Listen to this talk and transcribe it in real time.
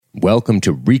Welcome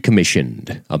to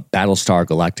Recommissioned, a Battlestar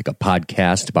Galactica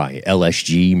podcast by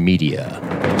LSG Media.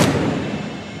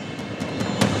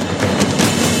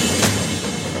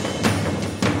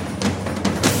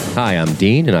 Hi, I'm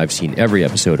Dean, and I've seen every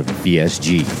episode of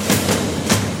BSG.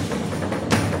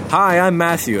 Hi, I'm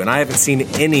Matthew, and I haven't seen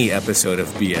any episode of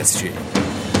BSG.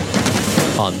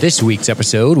 On this week's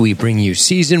episode, we bring you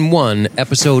Season 1,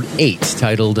 Episode 8,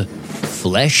 titled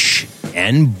Flesh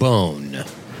and Bone.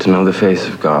 To know the face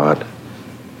of God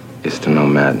is to know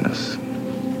madness.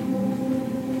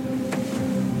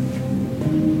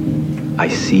 I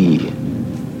see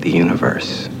the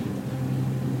universe.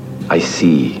 I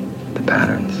see the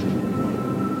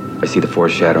patterns. I see the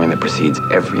foreshadowing that precedes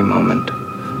every moment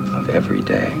of every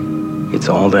day. It's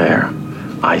all there.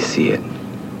 I see it,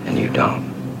 and you don't.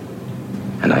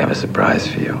 And I have a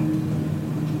surprise for you.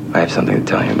 I have something to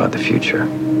tell you about the future.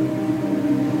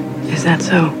 Is that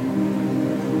so?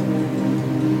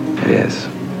 It is.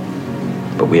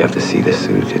 But we have to see this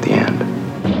through to the end.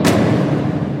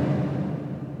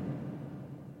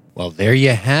 Well, there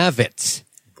you have it.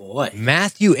 Boy.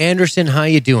 Matthew Anderson, how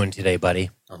you doing today,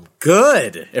 buddy? I'm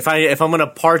good. If I'm gonna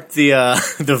part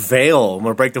the veil, I'm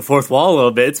gonna break the fourth wall a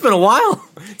little bit. It's been a while.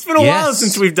 It's been a while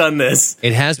since we've done this.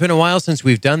 It has been a while since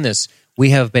we've done this.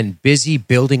 We have been busy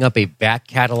building up a back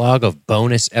catalog of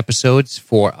bonus episodes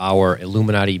for our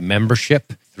Illuminati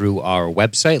membership through our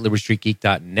website,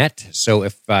 libertystreetgeek.net. So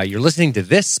if you're listening to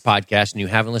this podcast and you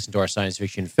haven't listened to our science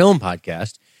fiction film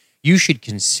podcast, you should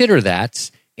consider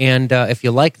that. And if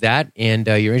you like that and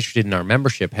you're interested in our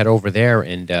membership, head over there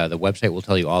and the website will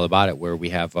tell you all about it, where we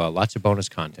have lots of bonus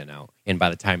content out. And by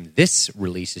the time this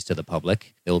releases to the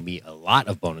public, there will be a lot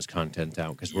of bonus content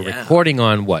out because we're recording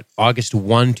on, August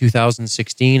 1,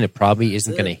 2016. It probably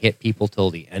isn't going to hit people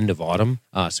till the end of autumn.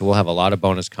 So we'll have a lot of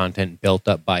bonus content built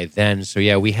up by then. So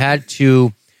yeah, we had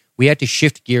to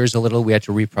shift gears a little. We had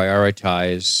to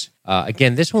reprioritize.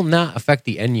 Again, this will not affect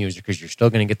the end user because you're still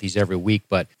going to get these every week.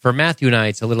 But for Matthew and I,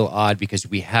 it's a little odd because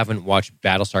we haven't watched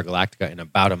Battlestar Galactica in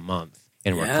about a month.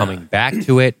 And we're coming back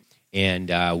to it. And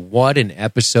what an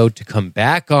episode to come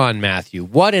back on, Matthew.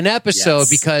 What an episode,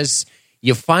 because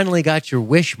you finally got your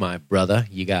wish, my brother.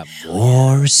 You got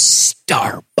more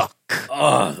Starbuck.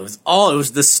 Oh, it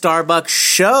was the Starbuck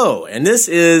show. And this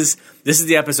is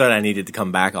the episode I needed to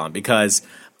come back on because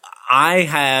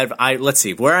let's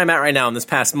see, where I'm at right now in this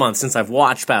past month, since I've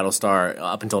watched Battlestar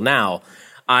up until now,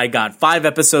 I got 5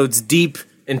 episodes deep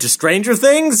into Stranger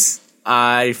Things.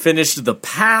 I finished The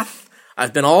Path.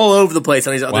 I've been all over the place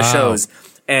on these other shows.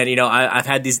 And, I've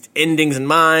had these endings in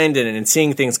mind and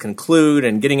seeing things conclude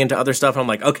and getting into other stuff. And I'm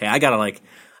like, okay, I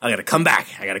gotta come back.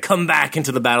 I gotta come back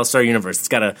into the Battlestar universe. It's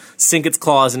gotta sink its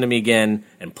claws into me again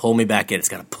and pull me back in. It's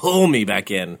gotta pull me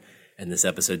back in. And this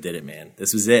episode did it, man.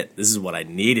 This was it. This is what I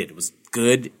needed. It was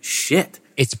good shit.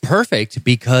 It's perfect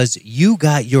because you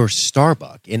got your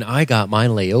Starbuck and I got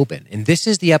mine lay open. And this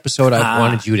is the episode I've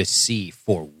wanted you to see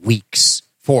for weeks.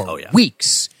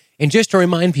 Weeks. And just to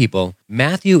remind people,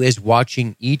 Matthew is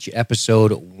watching each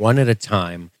episode one at a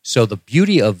time. So the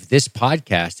beauty of this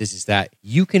podcast is that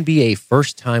you can be a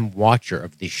first-time watcher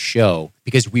of this show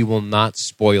because we will not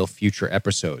spoil future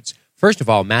episodes. First of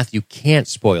all, Matthew can't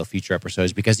spoil future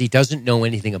episodes because he doesn't know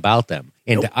anything about them.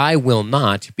 And I will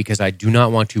not, because I do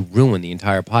not want to ruin the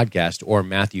entire podcast or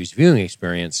Matthew's viewing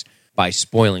experience by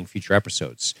spoiling future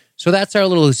episodes. So that's our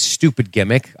little stupid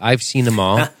gimmick. I've seen them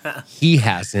all. He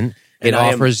hasn't. It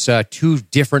offers 2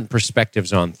 different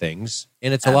perspectives on things,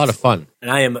 and it's a lot of fun.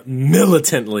 And I am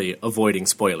militantly avoiding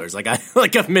spoilers. Like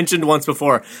I've mentioned once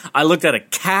before, I looked at a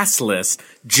cast list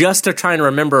just to try and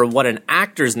remember what an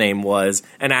actor's name was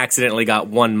and accidentally got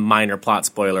one minor plot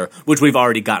spoiler, which we've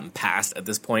already gotten past at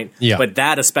this point. Yeah. But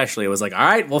that especially, it was like, all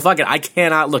right, well, fuck it. I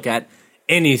cannot look at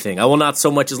anything. I will not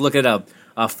so much as look at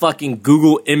a fucking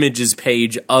Google Images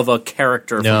page of a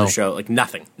character from the show. Like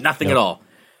nothing at all.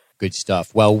 Good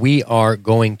stuff. Well, we are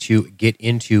going to get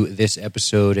into this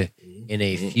episode in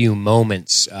a few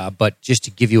moments, but just to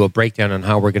give you a breakdown on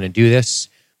how we're going to do this,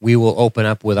 we will open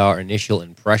up with our initial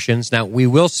impressions. Now, we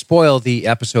will spoil the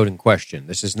episode in question.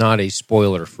 This is not a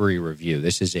spoiler-free review.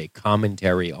 This is a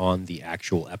commentary on the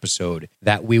actual episode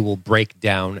that we will break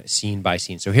down scene by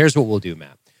scene. So here's what we'll do,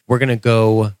 Matt. We're going to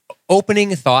go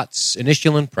opening thoughts,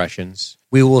 initial impressions.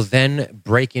 We will then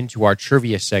break into our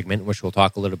trivia segment, which we'll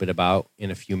talk a little bit about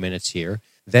in a few minutes here.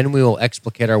 Then we will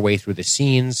explicate our way through the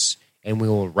scenes, and we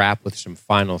will wrap with some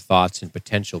final thoughts and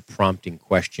potential prompting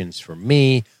questions for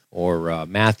me or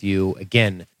Matthew.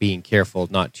 Again, being careful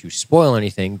not to spoil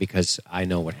anything because I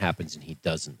know what happens and he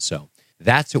doesn't. So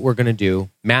that's what we're going to do.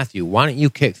 Matthew, why don't you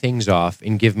kick things off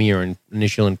and give me your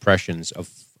initial impressions of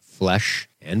Flesh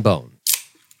and Bone?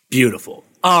 Beautiful.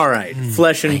 All right,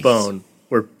 Flesh and Bone.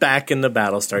 We're back in the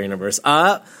Battlestar universe.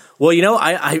 Well, you know,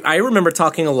 I remember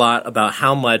talking a lot about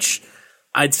how much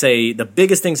I'd say the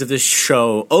biggest things of this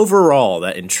show overall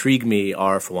that intrigue me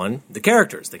are, for one, the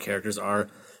characters. The characters are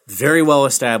very well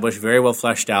established, very well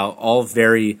fleshed out, all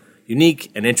very unique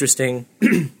and interesting.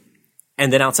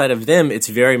 And then outside of them, it's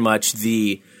very much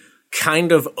the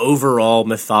kind of overall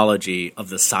mythology of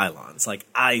the Cylons. Like,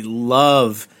 I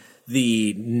love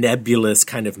the nebulous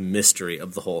kind of mystery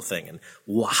of the whole thing. And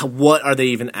what are they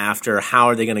even after? How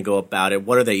are they going to go about it?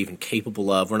 What are they even capable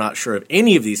of? We're not sure of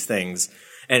any of these things.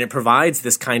 And it provides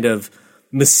this kind of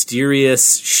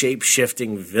mysterious,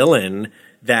 shape-shifting villain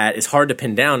that is hard to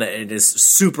pin down. It is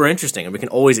super interesting, and we can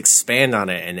always expand on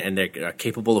it, and they're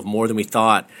capable of more than we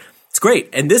thought. It's great.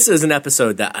 And this is an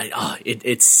episode that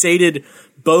it sated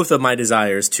both of my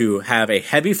desires to have a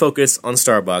heavy focus on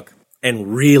Starbuck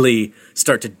and really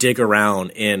start to dig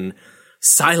around in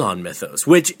Cylon mythos,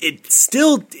 which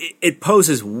it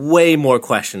poses way more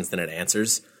questions than it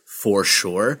answers, for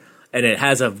sure. And it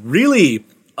has a really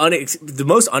the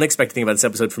most unexpected thing about this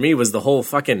episode for me was the whole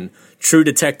fucking True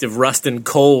Detective Rustin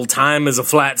Cole time is a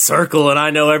flat circle and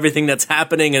I know everything that's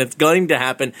happening and it's going to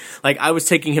happen. Like, I was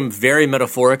taking him very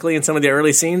metaphorically in some of the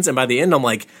early scenes, and by the end I'm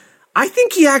like, I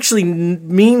think he actually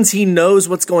means he knows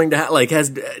what's going to happen, like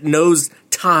knows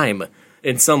time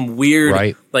in some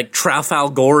weird, like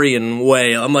Trafalgarian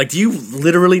way. I'm like, do you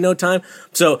literally know time?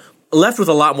 So left with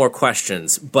a lot more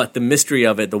questions, but the mystery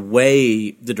of it, the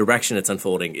way, the direction it's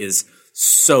unfolding is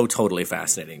so totally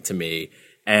fascinating to me.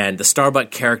 And the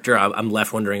Starbuck character, I'm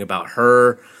left wondering about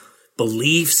her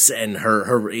beliefs and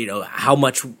her you know, how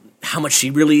much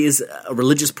she really is a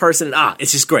religious person.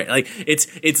 It's just great. Like,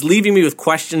 it's leaving me with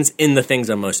questions in the things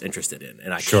I'm most interested in,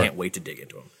 and I can't wait to dig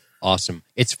into them. Awesome.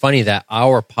 It's funny that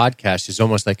our podcast is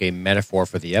almost like a metaphor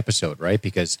for the episode, right?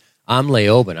 Because I'm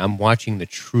Leoben. I'm watching the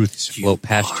truths float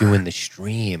past you in the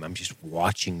stream. I'm just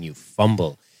watching you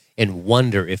fumble and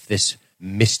wonder if this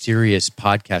mysterious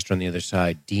podcaster on the other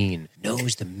side, Dean,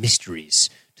 knows the mysteries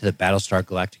to the Battlestar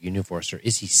Galactica universe, or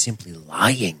is he simply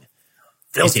lying?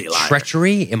 Filthy is it liar.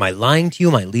 Treachery? Am I lying to you?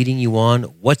 Am I leading you on?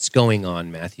 What's going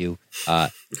on, Matthew?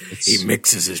 He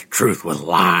mixes his truth with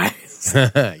lies.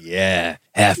 Yeah,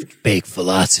 half-baked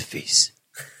philosophies.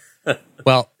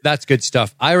 Well, that's good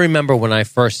stuff. I remember when I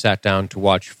first sat down to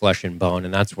watch Flesh and Bone,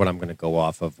 and that's what I'm going to go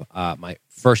off of. My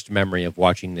first memory of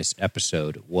watching this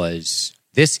episode was,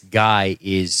 this guy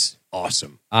is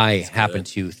awesome. I happen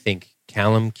to think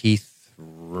Callum Keith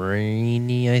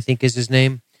Rennie, I think is his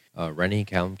name.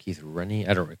 Callum Keith Rennie,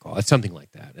 I don't recall. It's something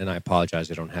like that. And I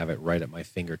apologize, I don't have it right at my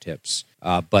fingertips.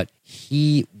 But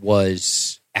he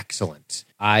was excellent.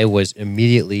 I was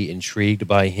immediately intrigued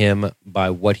by him, by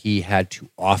what he had to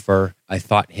offer. I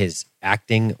thought his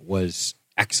acting was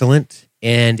excellent.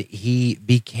 And he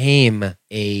became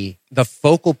the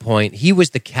focal point. He was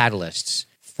the catalyst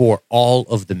for all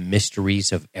of the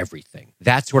mysteries of everything.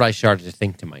 That's what I started to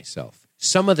think to myself.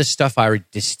 Some of the stuff I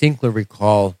distinctly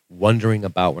recall wondering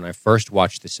about when I first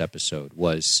watched this episode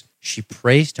was, she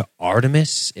prays to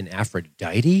Artemis and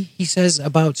Aphrodite, he says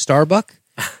about Starbuck.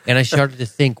 And I started to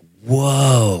think,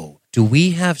 whoa, do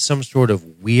we have some sort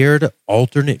of weird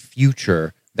alternate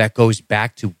future that goes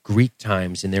back to Greek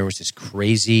times, and there was this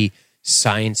crazy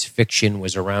science fiction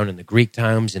was around in the Greek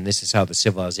times, and this is how the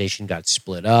civilization got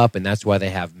split up, and that's why they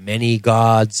have many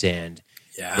gods, and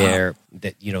they're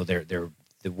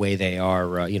the way they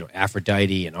are,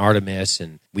 Aphrodite and Artemis,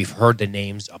 and we've heard the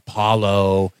names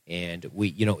Apollo, and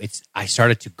I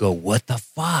started to go, what the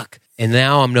fuck? And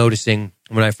now I'm noticing,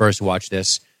 when I first watched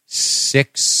this,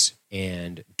 Six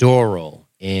and Doral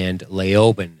and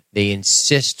Leoben, they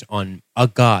insist on a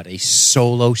god, a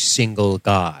solo single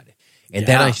god. And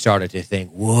then I started to think,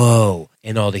 whoa,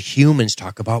 and all the humans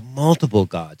talk about multiple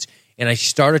gods. And I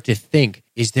started to think,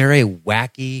 is there a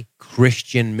wacky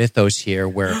Christian mythos here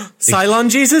where... Cylon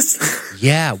Jesus?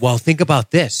 Yeah, well, think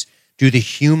about this. Do the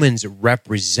humans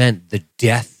represent the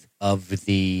death of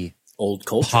the old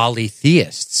culture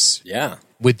polytheists? Yeah.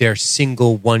 With their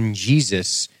single one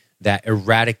Jesus that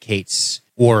eradicates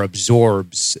or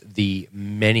absorbs the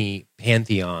many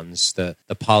pantheons, the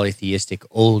polytheistic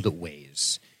old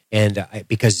ways. And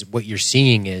because what you're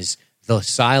seeing is the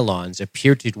Cylons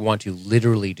appear to want to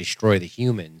literally destroy the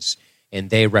humans, and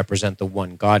they represent the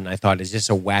one God. And I thought, is this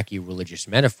a wacky religious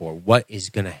metaphor? What is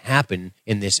going to happen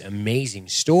in this amazing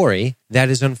story that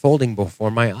is unfolding before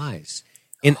my eyes?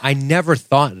 And I never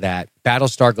thought that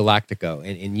Battlestar Galactica,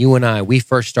 and you and I, we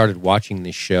first started watching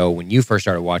this show, when you first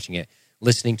started watching it,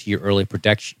 listening to your early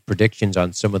predictions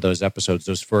on some of those episodes,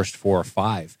 those first 4 or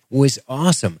 5, was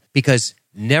awesome because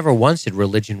never once did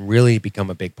religion really become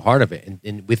a big part of it.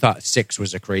 And we thought 6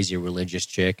 was a crazy religious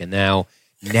chick, and now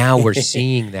we're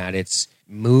seeing that it's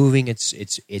moving, it's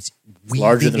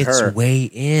weaving its way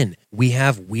in. We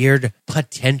have weird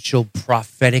potential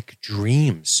prophetic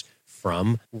dreams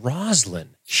from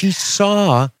Rosalind. She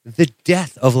saw the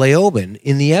death of Leoben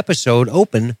in the episode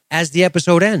open as the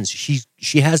episode ends.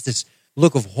 She has this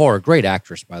look of horror, great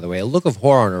actress, by the way, a look of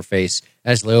horror on her face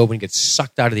as Leoben gets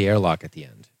sucked out of the airlock at the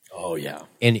end. Oh, yeah.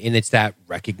 And it's that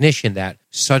recognition, that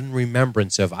sudden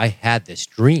remembrance of, I had this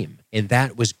dream. And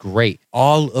that was great.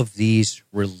 All of these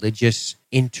religious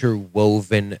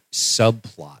interwoven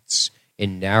subplots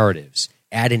and narratives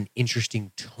add an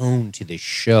interesting tone to this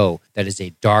show that is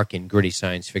a dark and gritty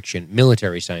science fiction,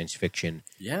 military science fiction.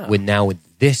 Yeah. Now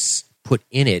with this put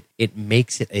in it, it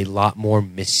makes it a lot more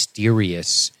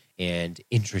mysterious and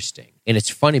interesting. And it's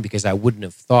funny because I wouldn't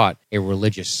have thought a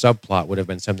religious subplot would have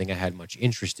been something I had much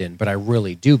interest in, but I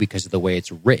really do because of the way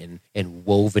it's written and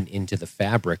woven into the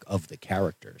fabric of the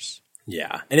characters.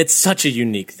 Yeah, and it's such a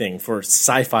unique thing for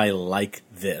sci-fi like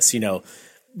this.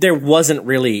 There wasn't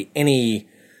really any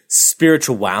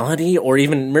spirituality or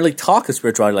even really talk of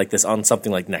spirituality like this on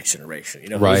something like Next Generation.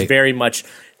 It was very much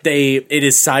it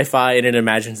is sci-fi and it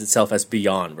imagines itself as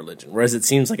beyond religion, whereas it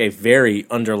seems like a very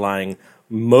underlying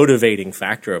motivating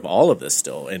factor of all of this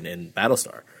still in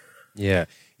Battlestar. Yeah.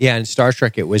 In Star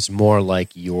Trek, it was more like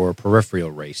your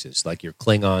peripheral races, like your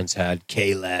Klingons had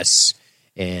Kahless,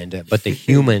 but the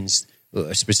humans,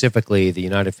 specifically the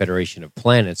United Federation of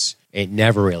Planets, it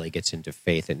never really gets into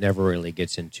faith. It never really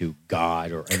gets into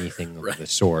God or anything of the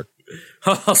sort.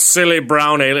 Silly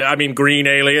green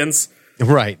aliens.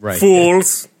 Right.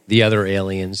 Fools. The other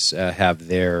aliens have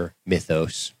their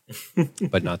mythos,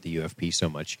 but not the UFP so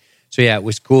much. So yeah, it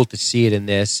was cool to see it in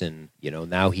this, and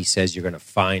now he says you're going to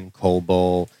find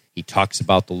Kobol. He talks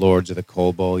about the Lords of the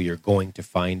Kobol. You're going to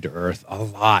find Earth. A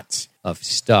lot of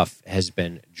stuff has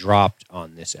been dropped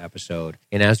on this episode,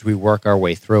 and as we work our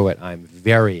way through it, I'm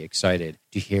very excited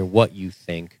to hear what you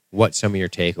think, what some of your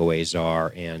takeaways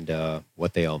are, and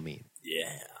what they all mean.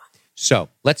 Yeah. So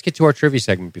let's get to our trivia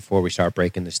segment before we start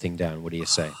breaking this thing down. What do you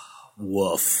say?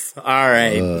 Woof. All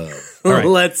right.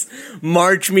 Let's death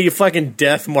march me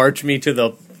to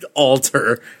the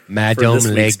altar. Madame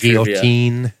Le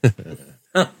Guillotine.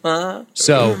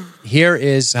 So here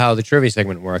is how the trivia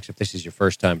segment works if this is your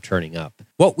first time turning up.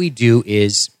 What we do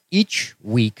is each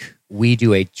week we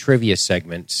do a trivia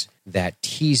segment that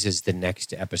teases the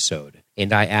next episode.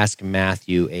 And I ask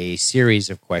Matthew a series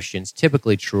of questions,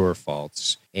 typically true or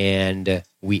false, and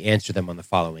we answer them on the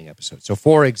following episode. So,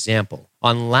 for example,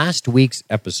 on last week's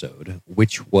episode,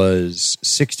 which was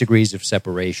 6 Degrees of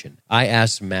Separation, I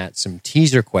asked Matt some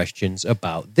teaser questions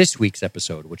about this week's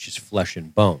episode, which is Flesh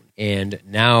and Bone. And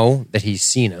now that he's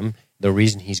seen them, the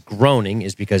reason he's groaning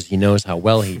is because he knows how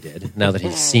well he did, now that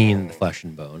he's seen Flesh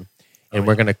and Bone. And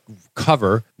we're going to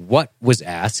cover what was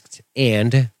asked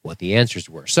and what the answers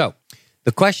were. So,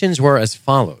 the questions were as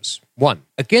follows. 1.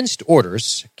 Against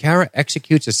orders, Kara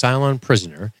executes a Cylon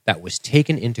prisoner that was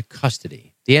taken into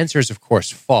custody. The answer is, of course,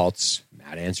 false.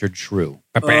 Matt answered true.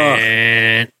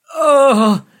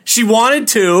 She wanted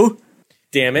to.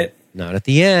 Damn it. Not at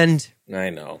the end. I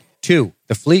know. 2.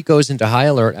 The fleet goes into high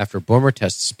alert after Boomer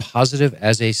tests positive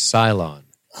as a Cylon.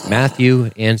 Matthew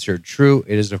answered true.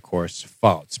 It is, of course,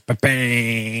 false.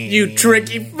 You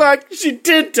tricky fuck. She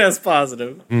did test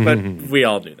positive. But we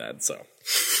all knew that, so.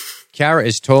 Kara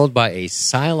is told by a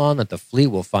Cylon that the fleet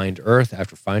will find Earth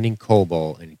after finding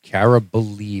Kobol, and Kara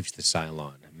believes the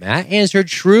Cylon. Matt answered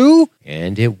true,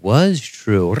 and it was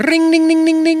true. Ring, ding, ding,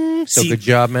 ding, ding. So good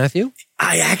job, Matthew.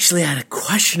 I actually had a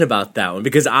question about that one,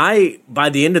 because by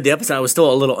the end of the episode, I was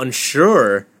still a little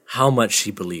unsure how much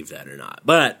she believed that or not.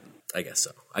 But I guess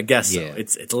so. Yeah. So.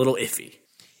 It's a little iffy.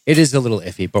 It is a little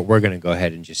iffy, but we're going to go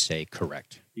ahead and just say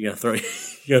correct. You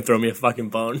gonna throw me a fucking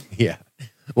bone? Yeah.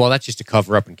 Well, that's just to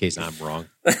cover up in case I'm wrong.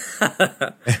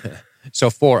 So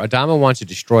 4, Adama wants to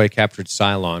destroy a captured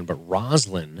Cylon, but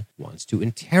Rosalind wants to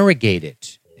interrogate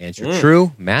it. Answer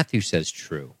true. Matthew says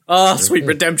true. Oh, sweet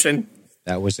redemption.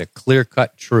 That was a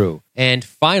clear-cut true. And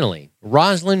finally,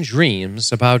 Rosalind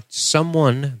dreams about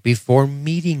someone before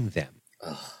meeting them.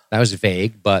 That was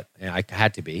vague, but I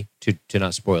had to be, to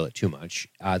not spoil it too much.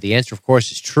 The answer, of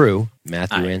course, is true.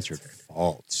 Matthew answered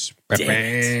false.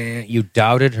 You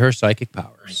doubted her psychic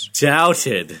powers.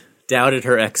 Doubted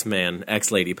her X-Man,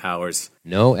 X-Lady powers.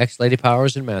 No X-Lady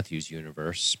powers in Matthew's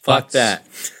universe. Fuck that.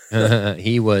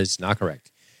 He was not correct.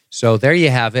 So there you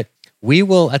have it. We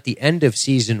will, at the end of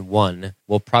season 1,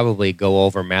 we'll probably go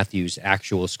over Matthew's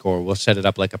actual score. We'll set it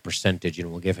up like a percentage,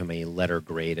 and we'll give him a letter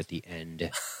grade at the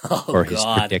end for his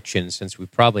predictions. Since we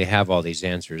probably have all these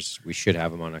answers, we should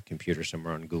have them on a computer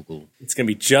somewhere on Google. It's going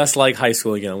to be just like high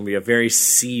school again. We'll be a very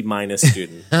C-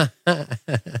 student.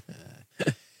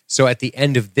 So at the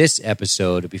end of this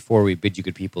episode, before we bid you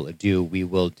good people adieu, we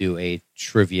will do a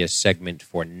trivia segment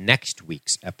for next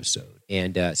week's episode.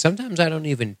 And sometimes I don't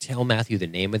even tell Matthew the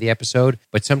name of the episode,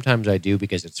 but sometimes I do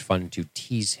because it's fun to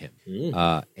tease him.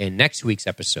 And next week's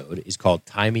episode is called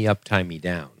Tie Me Up, Tie Me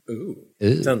Down. Ooh.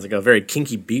 Sounds like a very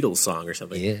kinky Beatles song or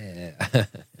something. Yeah.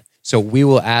 So we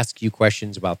will ask you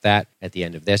questions about that at the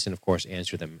end of this, and of course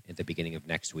answer them at the beginning of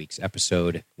next week's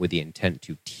episode with the intent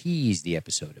to tease the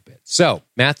episode a bit. So,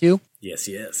 Matthew?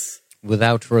 Yes.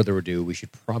 Without further ado, we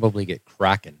should probably get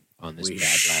cracking on this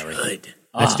bad Larry.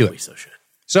 Let's do it. We so should.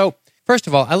 So, first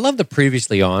of all, I love the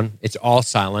previously on. It's all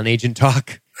Cylon agent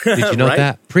talk. Did you know Right?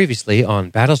 that? Previously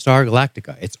on Battlestar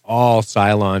Galactica, it's all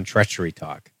Cylon treachery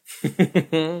talk.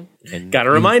 And Got to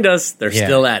remind us, they're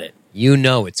still at it. you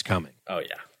know it's coming. Oh,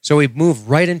 yeah. So we move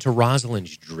right into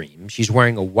Rosalind's dream. She's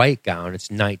wearing a white gown. It's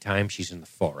nighttime. She's in the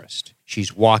forest.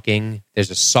 She's walking.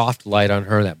 There's a soft light on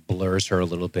her that blurs her a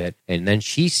little bit. And then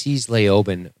she sees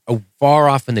Leoben far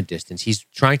off in the distance. He's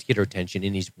trying to get her attention,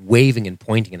 and he's waving and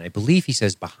pointing. And I believe he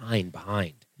says, behind.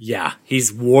 Yeah,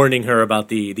 he's warning her about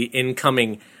the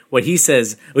incoming, what he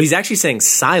says, well, he's actually saying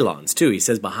Cylons, too. He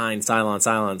says behind,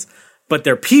 Cylons. But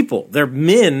they're people. They're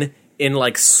men in,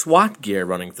 like, SWAT gear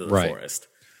running through the forest.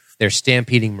 They're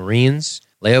stampeding Marines.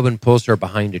 Leoben pulls her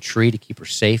behind a tree to keep her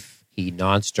safe. He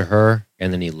nods to her,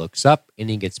 and then he looks up, and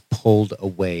he gets pulled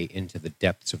away into the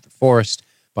depths of the forest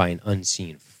by an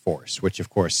unseen force, which,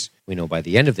 of course, we know by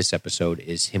the end of this episode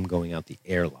is him going out the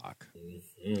airlock.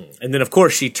 And then, of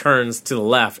course, she turns to the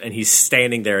left, and he's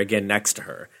standing there again next to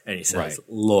her, and he says,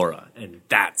 Laura. And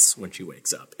that's when she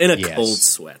wakes up in a cold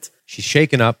sweat. She's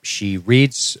shaken up. She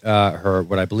reads her,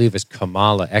 what I believe is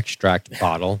Kamala extract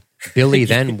bottle. Billy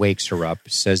then wakes her up,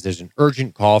 says there's an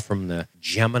urgent call from the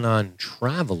Geminon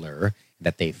Traveler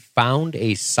that they found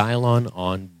a Cylon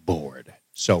on board.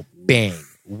 So, bang,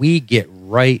 we get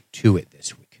right to it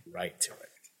this week. Right to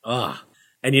it.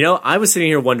 And you know, I was sitting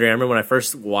here wondering, I remember when I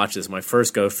first watched this, my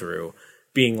first go through,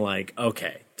 being like,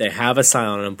 okay, they have a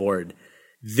Cylon on board.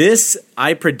 This,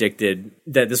 I predicted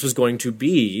that this was going to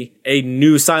be a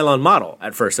new Cylon model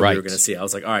at first that we were going to see. I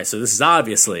was like, all right, so this is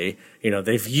obviously, you know,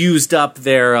 they've used up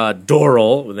their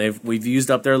Doral, we've used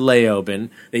up their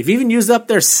Leoben, they've even used up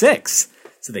their Six,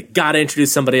 so they got to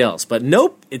introduce somebody else. But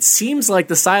nope, it seems like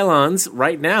the Cylons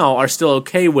right now are still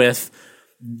okay with,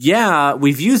 yeah,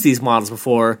 we've used these models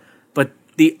before, but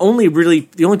the only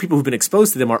people who've been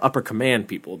exposed to them are upper command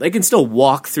people. They can still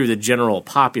walk through the general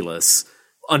populace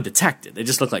undetected. They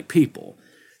just look like people.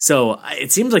 So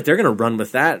it seems like they're going to run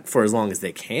with that for as long as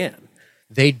they can.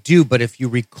 They do, but if you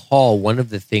recall, one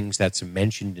of the things that's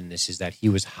mentioned in this is that he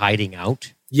was hiding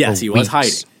out. Yes, he was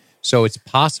hiding. So it's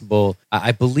possible,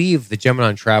 I believe the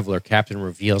Geminon Traveler captain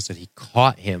reveals that he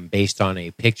caught him based on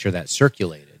a picture that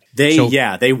circulated.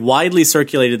 They widely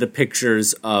circulated the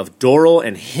pictures of Doral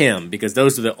and him because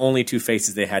those are the only two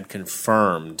faces they had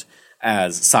confirmed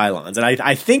as Cylons. And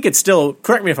I think it's still,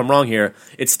 correct me if I'm wrong here,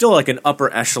 it's still like an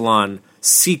upper echelon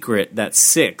secret that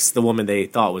Six, the woman they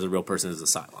thought was a real person, is a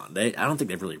Cylon. I don't think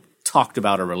they've really talked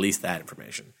about or released that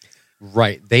information.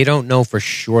 Right. They don't know for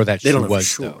sure that she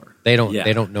was, though. They don't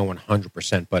know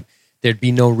 100%, but there'd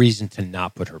be no reason to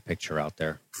not put her picture out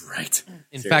there. Right.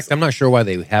 In fact, I'm not sure why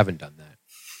they haven't done that.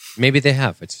 Maybe they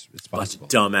have. It's possible.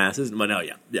 Dumbasses. But no,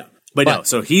 yeah. But no,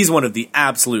 so he's one of the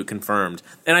absolute confirmed.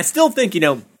 And I still think, you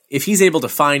know, if he's able to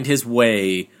find his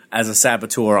way as a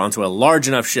saboteur onto a large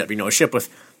enough ship, you know, a ship with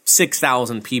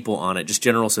 6,000 people on it, just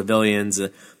general civilians,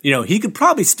 you know, he could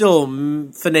probably still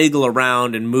finagle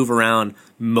around and move around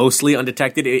mostly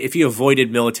undetected if he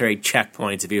avoided military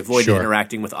checkpoints, if he avoided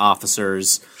interacting with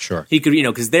officers. Sure. He could, you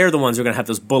know, because they're the ones who are going to have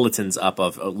those bulletins up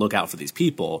of look out for these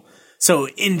people. So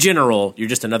in general, you're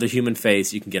just another human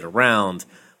face. You can get around.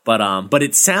 But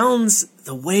it sounds,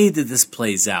 the way that this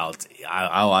plays out,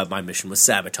 my mission was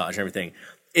sabotage and everything.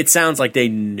 It sounds like they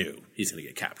knew he's going to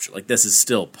get captured. Like this is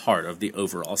still part of the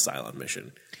overall Cylon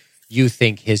mission. You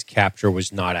think his capture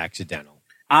was not accidental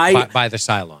by the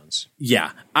Cylons?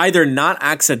 Yeah, either not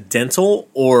accidental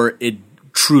or it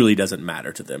truly doesn't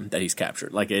matter to them that he's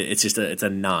captured. Like it's just it's a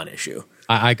non-issue.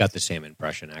 I got the same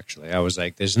impression actually. I was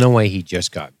like, there's no way he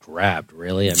just got grabbed.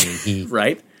 Really? I mean, he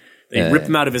right. They rip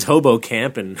him out of his hobo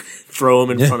camp and throw him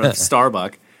in front of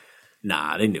Starbuck.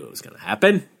 Nah, they knew it was going to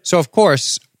happen. So, of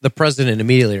course, The president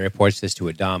immediately reports this to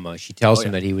Adama. She tells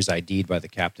him yeah. that he was ID'd by the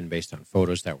captain based on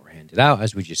photos that were handed out,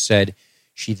 as we just said.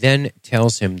 She then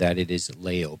tells him that it is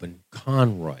Leoben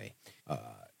Conroy.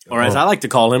 Or as I like to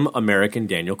call him, American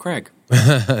Daniel Craig.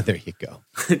 There you go.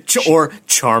 Or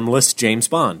charmless James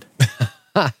Bond.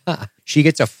 She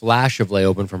gets a flash of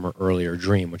Leoben from her earlier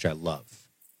dream, which I love.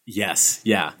 Yes,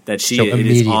 yeah, that So it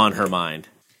is on her mind.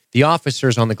 The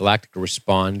officers on the Galactica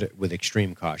respond with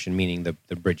extreme caution, meaning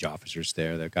the bridge officers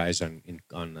there, the guys on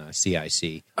CIC.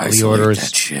 Lee orders,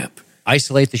 that ship.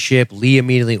 isolate the ship. Lee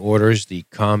immediately orders the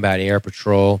Combat Air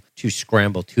Patrol to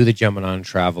scramble to the Gemini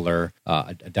Traveler.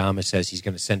 Adama says he's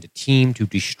going to send a team to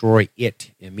destroy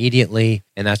it immediately.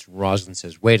 And that's when Rosalind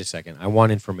says, wait a second, I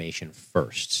want information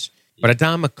first. But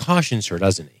Adama cautions her,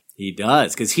 doesn't he? He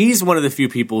does, because he's one of the few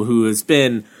people who has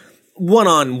been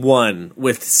one-on-one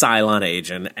with Cylon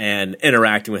Agent and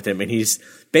interacting with him. And his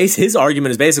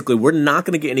argument is basically, we're not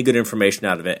going to get any good information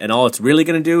out of it. And all it's really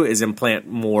going to do is implant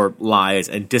more lies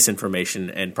and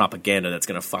disinformation and propaganda that's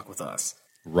going to fuck with us.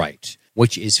 Right,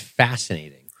 which is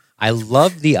fascinating. I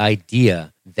love the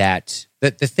idea that the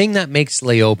thing that makes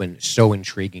Leoben so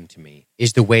intriguing to me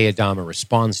is the way Adama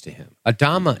responds to him.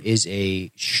 Adama is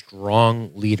a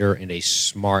strong leader and a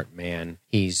smart man.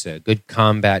 He's a good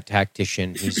combat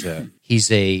tactician.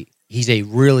 He's a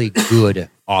really good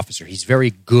officer. He's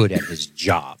very good at his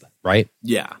job, right?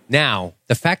 Yeah. Now,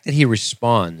 the fact that he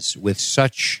responds with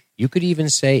such, you could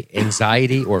even say,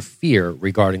 anxiety or fear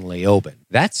regarding Leoben,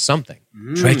 that's something.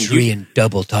 Treachery and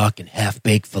double talk and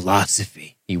half-baked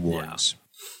philosophy, he warns. Yeah.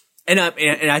 And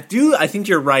I think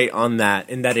you're right on that,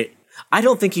 in that I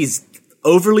don't think he's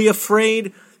overly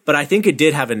afraid, but I think it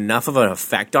did have enough of an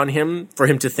effect on him for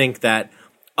him to think that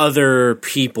other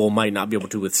people might not be able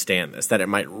to withstand this, that it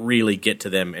might really get to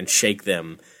them and shake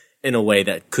them in a way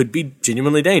that could be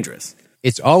genuinely dangerous.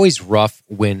 It's always rough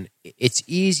when it's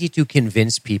easy to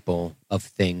convince people of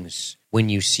things when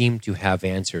you seem to have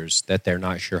answers that they're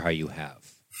not sure how you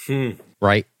have.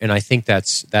 Right? And I think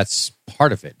that's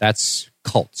part of it. That's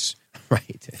cults,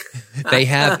 right? They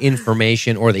have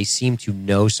information, or they seem to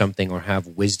know something or have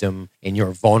wisdom, and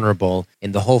you're vulnerable.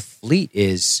 And the whole fleet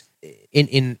is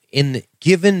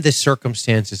given the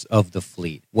circumstances of the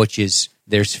fleet, which is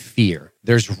there's fear,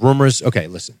 there's rumors. Okay,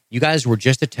 listen, you guys were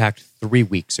just attacked 3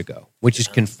 weeks ago, which is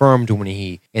confirmed when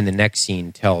he, in the next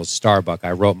scene, tells Starbuck,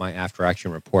 I wrote my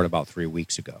after-action report about 3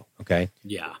 weeks ago, okay?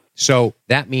 Yeah. So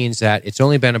that means that it's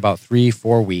only been about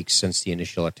 3-4 weeks since the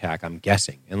initial attack, I'm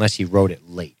guessing, unless he wrote it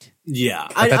late. Yeah,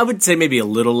 I would say maybe a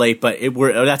little late, but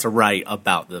that's right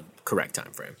about the correct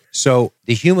time frame. So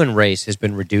the human race has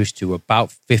been reduced to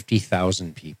about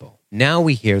 50,000 people. Now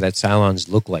we hear that Cylons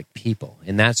look like people,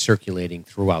 and that's circulating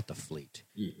throughout the fleet.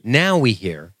 Now we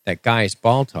hear that Gaius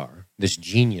Baltar, this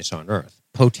genius on Earth,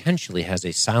 potentially has a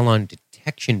Cylon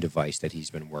detection device that he's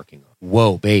been working on.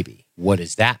 Whoa, baby, what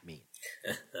does that mean?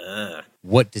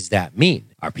 What does that mean?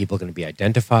 Are people going to be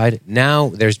identified? Now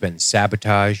there's been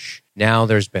sabotage. Now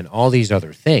there's been all these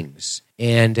other things.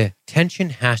 And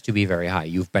tension has to be very high.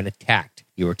 You've been attacked.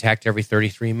 You were attacked every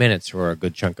 33 minutes for a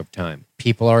good chunk of time.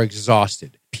 People are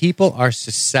exhausted. People are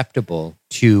susceptible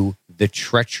to the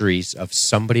treacheries of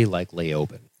somebody like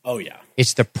Leoben. Oh, yeah.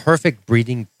 It's the perfect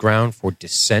breeding ground for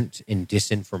dissent and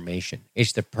disinformation.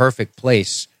 It's the perfect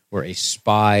place where a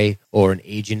spy or an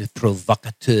agent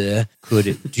provocateur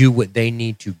could do what they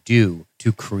need to do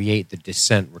to create the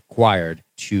dissent required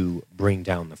to bring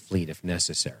down the fleet if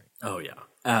necessary. Oh, yeah.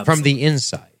 Absolutely. From the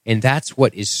inside. And that's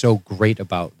what is so great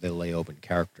about the Leoben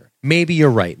character. Maybe you're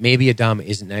right. Maybe Adama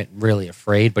isn't really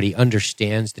afraid, but he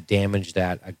understands the damage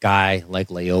that a guy like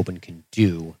Leoben can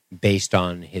do based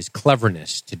on his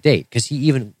cleverness to date. Because he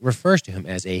even refers to him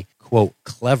as a, quote,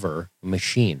 clever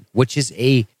machine, which is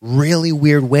a really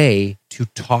weird way to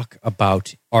talk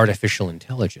about artificial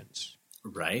intelligence.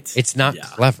 Right. It's not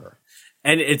clever.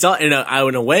 And it's in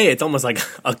a way, it's almost like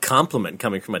a compliment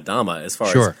coming from Adama as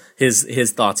far as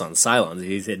his thoughts on Cylons.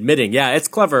 He's admitting, yeah, it's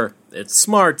clever, it's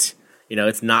smart,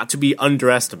 it's not to be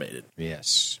underestimated.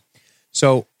 Yes.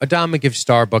 So Adama gives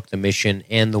Starbuck the mission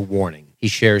and the warning. He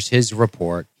shares his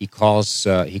report. He calls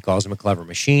him a clever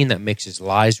machine that mixes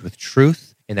lies with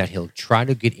truth, and that he'll try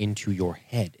to get into your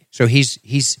head. So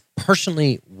he's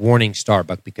personally warning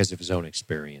Starbuck because of his own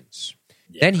experience.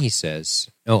 Yeah. Then he says,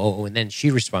 and then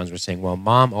she responds with saying, well,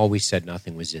 Mom always said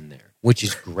nothing was in there, which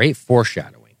is great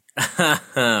foreshadowing.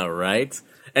 Right?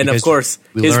 And because of course,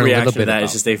 his reaction to that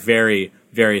is just a that. very,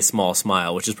 very small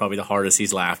smile, which is probably the hardest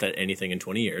he's laughed at anything in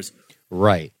 20 years.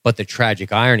 Right. But the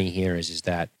tragic irony here is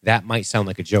that might sound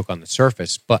like a joke on the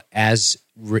surface, but as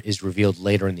is revealed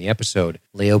later in the episode,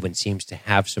 Leoben seems to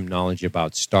have some knowledge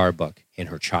about Starbuck in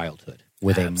her childhood.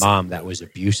 with a mom that was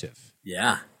abusive.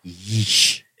 Yeah.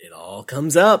 Yeesh. It all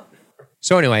comes up.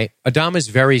 So anyway, Adama's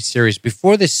very serious.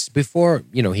 Before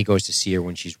he goes to see her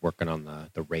when she's working on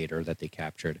the raider that they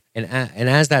captured. And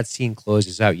as that scene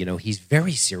closes out, he's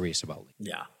very serious about it.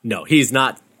 Yeah. No, he's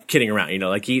not kidding around.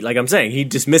 Like I'm saying, he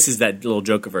dismisses that little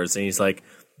joke of hers and he's like,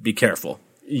 be careful.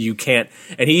 You can't.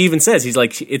 And he even says, he's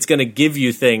like, it's going to give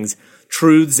you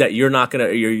truths that you're not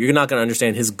going to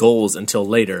understand his goals until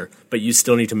later, but you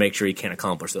still need to make sure he can't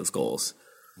accomplish those goals.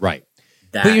 Right.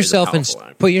 That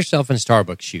Put yourself in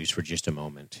Starbuck's shoes for just a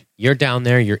moment. You're down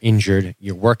there, you're injured,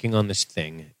 you're working on this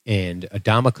thing, and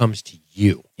Adama comes to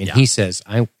you and he says,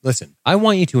 listen, I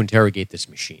want you to interrogate this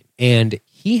machine. And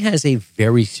he has a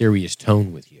very serious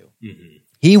tone with you. Mm-hmm.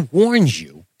 He warns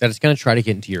you that it's going to try to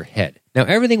get into your head. Now,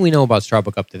 everything we know about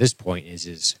Starbuck up to this point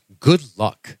is good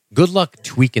luck. Good luck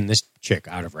tweaking this chick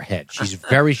out of her head. She's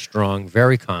very strong,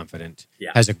 very confident,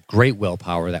 has a great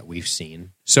willpower that we've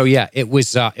seen. So yeah, it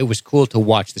was cool to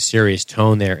watch the serious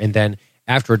tone there. And then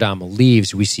after Adama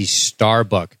leaves, we see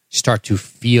Starbuck start to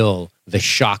feel the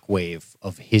shockwave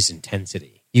of his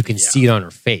intensity. You can see it on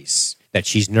her face that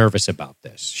she's nervous about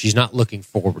this. She's not looking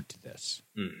forward to this.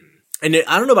 Mm. And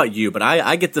I don't know about you, but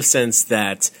I get the sense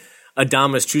that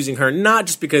Adama is choosing her not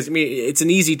just because, it's an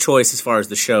easy choice as far as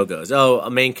the show goes. Oh, a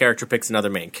main character picks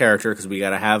another main character because we got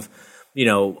to have,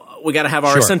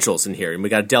 our essentials in here and we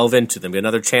got to delve into them.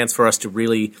 Another chance for us to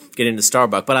really get into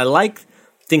Starbuck. But I like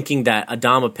thinking that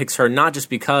Adama picks her not just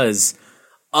because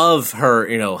of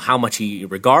her, how much he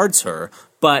regards her,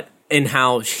 but in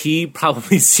how he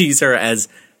probably sees her as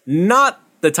not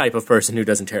the type of person who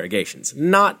does interrogations,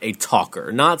 not a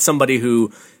talker, not somebody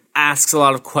who asks a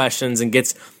lot of questions and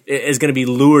is going to be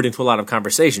lured into a lot of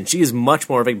conversation. She is much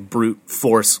more of a brute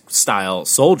force style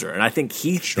soldier. And I think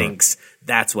he thinks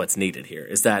that's what's needed here,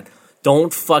 is that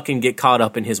don't fucking get caught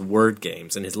up in his word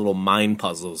games and his little mind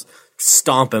puzzles.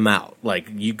 Stomp him out. Like,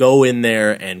 you go in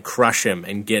there and crush him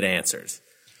and get answers.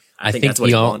 I think that's what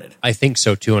he wanted. I think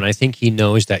so too. And I think he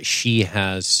knows that she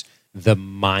has the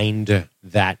mind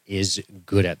that is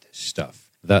good at this stuff.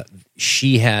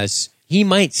 He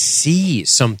might see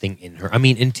something in her.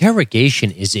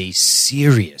 Interrogation is a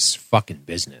serious fucking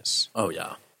business. Oh,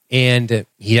 yeah. And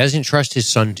he doesn't trust his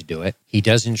son to do it. He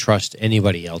doesn't trust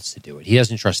anybody else to do it. He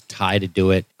doesn't trust Ty to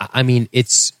do it.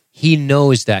 He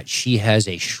knows that she has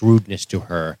a shrewdness to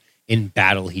her. In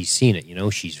battle, he's seen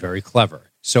it. She's very clever.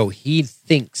 So he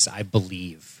thinks, I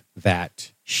believe,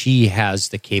 that she has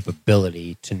the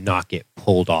capability to not get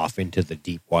pulled off into the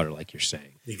deep water like you're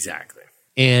saying. Exactly.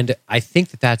 And I think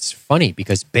that that's funny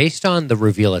because based on the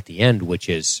reveal at the end, which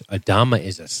is Adama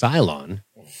is a Cylon,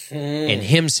 and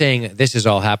him saying this has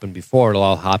all happened before, it'll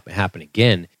all happen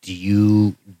again, do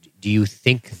you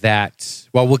think that,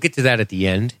 well, we'll get to that at the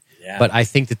end, but I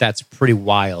think that that's pretty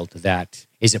wild.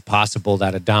 Is it possible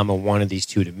that Adama wanted these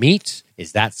two to meet?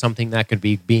 Is that something that could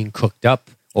be being cooked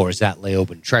up? Or is that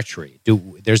Leoben treachery?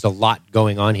 There's a lot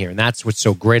going on here. And that's what's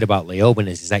so great about Leoben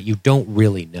is that you don't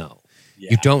really know.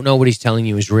 Yeah. You don't know what he's telling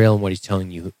you is real and what he's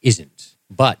telling you isn't.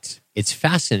 But it's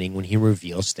fascinating when he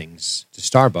reveals things to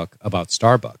Starbuck about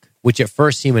Starbuck, which at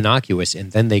first seem innocuous,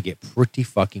 and then they get pretty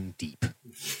fucking deep.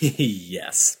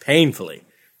 Yes, painfully.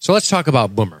 So let's talk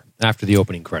about Boomer after the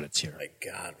opening credits here. My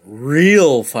God,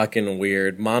 real fucking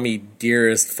weird. Mommy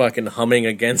Dearest fucking humming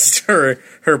against her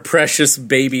precious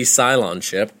baby Cylon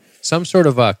ship. Some sort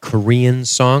of a Korean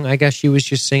song, I guess she was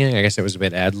just singing. I guess it was a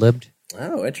bit ad-libbed.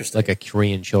 Oh, interesting. Like a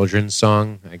Korean children's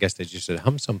song. I guess they just said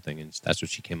hum something, and that's what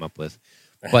she came up with.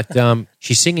 But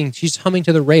she's humming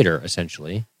to the Raider,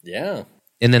 essentially. Yeah.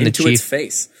 And then into its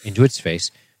face. Into its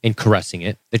face, and caressing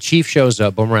it. The Chief shows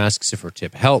up. Boomer asks if her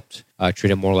tip helped.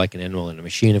 Treat it more like an animal than a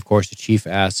machine, of course. The Chief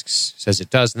says it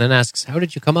does, and then asks, how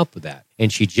did you come up with that?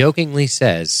 And she jokingly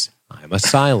says, I'm a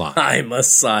Cylon. I'm a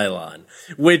Cylon.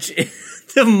 Which,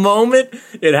 the moment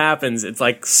it happens, it's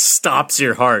like stops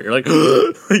your heart. You're like,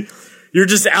 you're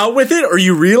just out with it, or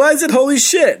you realize it? Holy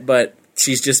shit. But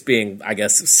she's just being, I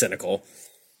guess, cynical.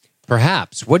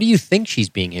 Perhaps. What do you think she's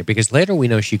being here? Because later we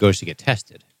know she goes to get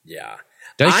tested. Yeah.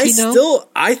 Does she know?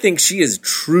 I think she is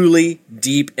truly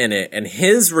deep in it. And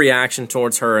his reaction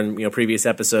towards her in previous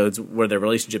episodes where their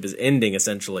relationship is ending,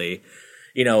 essentially,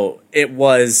 it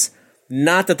was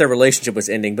not that their relationship was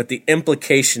ending, but the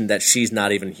implication that she's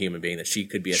not even a human being, that she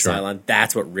could be a Cylon.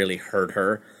 That's what really hurt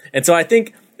her. And so I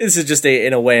think this is just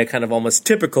in a way, a kind of almost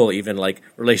typical even like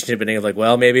relationship ending of like,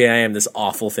 well, maybe I am this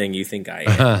awful thing you think I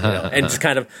am, and just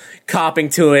kind of copping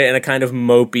to it in a kind of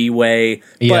mopey way,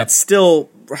 but still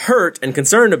hurt and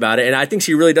concerned about it. And I think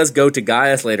she really does go to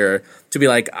Gaius later to be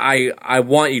like, I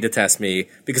want you to test me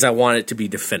because I want it to be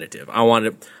definitive. I want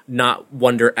to not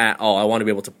wonder at all. I want to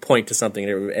be able to point to something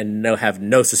and have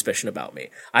no suspicion about me.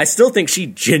 I still think she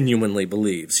genuinely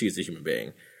believes she's a human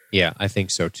being. Yeah, I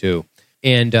think so too.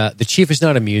 And the chief is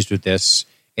not amused with this.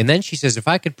 And then she says, if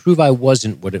I could prove I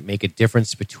wasn't, would it make a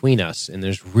difference between us? And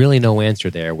there's really no answer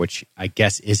there, which I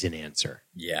guess is an answer.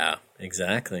 Yeah,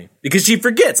 exactly. Because she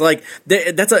forgets. Like,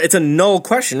 it's a null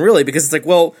question, really, because it's like,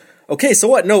 well, okay, so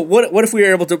what? No, what if we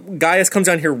were able to, Gaius comes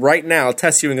down here right now,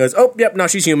 tests you and goes, oh, yep, no,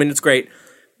 she's human, it's great.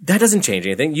 That doesn't change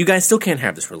anything. You guys still can't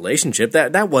have this relationship.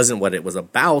 That wasn't what it was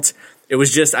about. It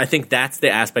was just, I think that's the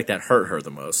aspect that hurt her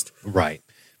the most. Right.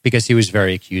 Because he was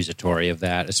very accusatory of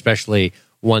that, especially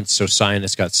once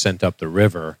Oceanus got sent up the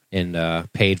river and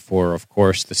paid for, of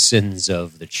course, the sins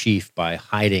of the chief by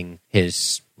hiding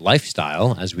his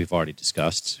lifestyle, as we've already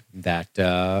discussed, that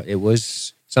it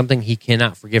was something he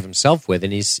cannot forgive himself with,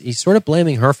 and he's sort of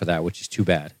blaming her for that, which is too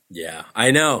bad. Yeah,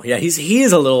 I know. Yeah, he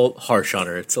is a little harsh on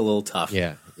her. It's a little tough.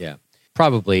 Yeah.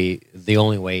 Probably the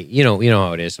only way, you know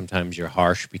how it is. Sometimes you're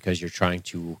harsh because you're trying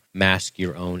to mask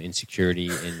your own insecurity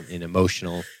and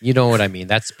emotional. You know what I mean?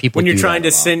 That's people. When you're trying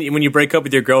to when you break up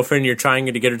with your girlfriend, you're trying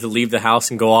to get her to leave the house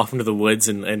and go off into the woods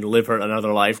and live her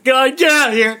another life. God, get out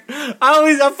of here!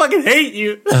 I fucking hate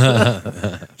you.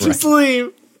 Just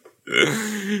leave.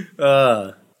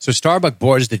 So Starbuck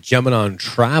boards the Geminon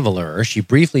Traveler. She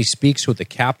briefly speaks with the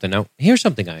captain. Now, here's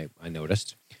something I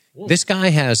noticed. This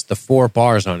guy has the 4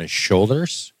 bars on his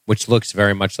shoulders, which looks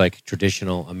very much like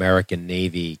traditional American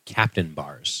Navy captain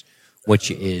bars,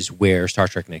 which is where Star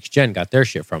Trek Next Gen got their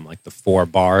shit from. Like the 4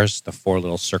 bars, the 4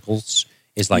 little circles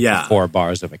is like the 4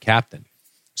 bars of a captain.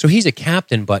 So he's a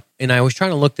captain, and I was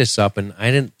trying to look this up, and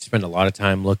I didn't spend a lot of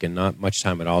time looking, not much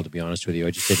time at all, to be honest with you.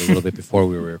 I just did a little bit before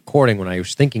we were recording when I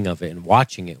was thinking of it and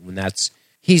watching it.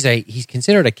 He's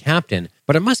considered a captain,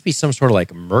 but it must be some sort of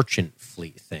like merchant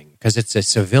fleet thing because it's a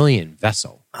civilian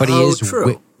vessel. But he is,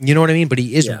 true. You know what I mean? But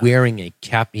he is wearing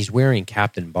He's wearing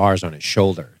captain bars on his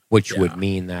shoulder, which would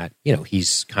mean that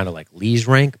he's kind of like Lee's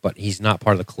rank, but he's not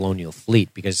part of the colonial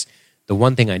fleet. Because the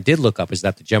one thing I did look up is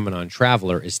that the Geminon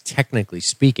Traveler is technically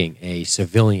speaking a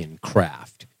civilian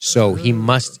craft. So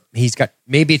he's got,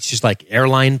 maybe it's just like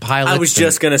airline pilots. I was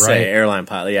just going to say airline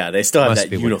pilot. Yeah, they still have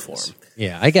that uniform.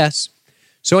 Yeah, I guess.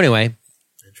 So anyway,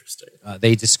 interesting.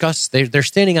 They discuss, they're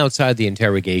standing outside the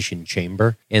interrogation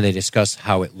chamber, and they discuss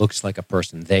how it looks like a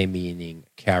person, they meaning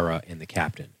Kara and the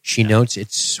captain. She notes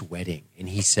it's sweating, and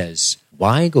he says,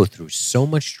 why go through so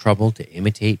much trouble to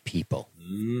imitate people?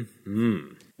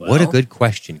 Mm-hmm. Well, what a good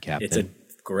question, Captain. It's a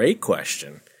great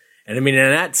question. And I mean,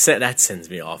 and that sends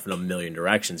me off in a million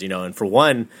directions, and for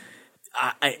one,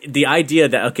 the idea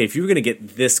that, okay, if you were going to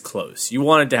get this close, you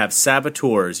wanted to have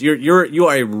saboteurs. You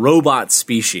are a robot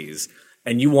species,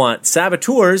 and you want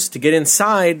saboteurs to get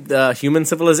inside the human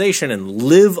civilization and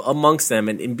live amongst them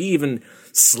and be even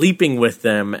sleeping with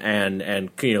them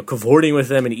and cavorting with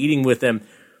them and eating with them.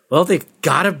 Well, they've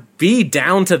got to be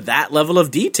down to that level of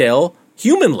detail,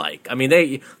 human-like. I mean,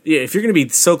 if you're going to be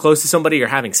so close to somebody or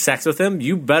having sex with them,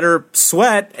 you better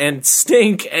sweat and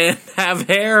stink and have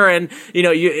hair, and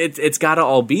it's got to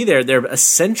all be there. They're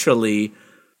essentially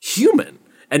human,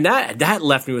 and that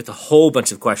left me with a whole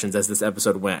bunch of questions as this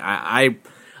episode went. I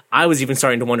was even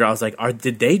starting to wonder. I was like,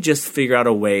 did they just figure out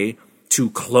a way to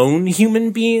clone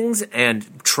human beings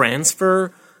and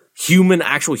transfer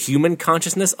actual human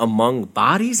consciousness among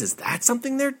bodies? Is that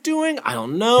something they're doing? I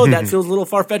don't know. That feels a little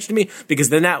far-fetched to me, because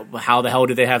then how the hell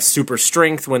do they have super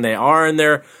strength when they are in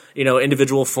their,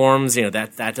 individual forms?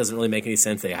 That doesn't really make any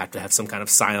sense. They have to have some kind of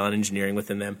Cylon engineering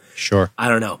within them. Sure. I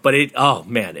don't know. But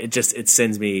it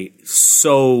sends me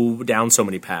down so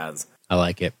many paths. I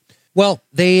like it. Well,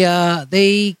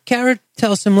 Kara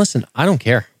tells him, listen, I don't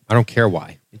care. I don't care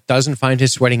why. It doesn't find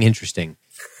his sweating interesting.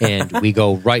 And we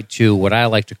go right to what I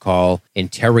like to call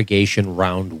interrogation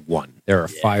round 1. There are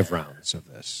 5 rounds of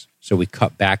this. So we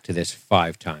cut back to this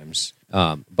 5 times.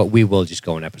 But we will just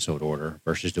go in episode order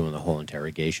versus doing the whole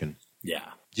interrogation. Yeah.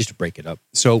 Just to break it up.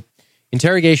 So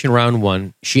interrogation round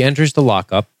 1, she enters the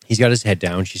lockup. He's got his head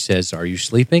down. She says, are you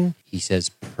sleeping? He says,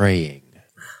 praying.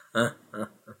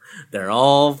 They're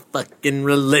all fucking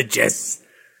religious.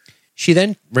 She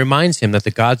then reminds him that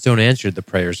the gods don't answer the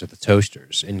prayers of the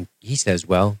toasters. And he says,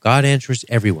 well, God answers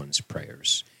everyone's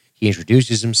prayers. He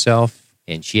introduces himself.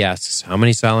 And she asks how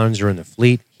many Cylons are in the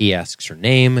fleet. He asks her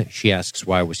name. She asks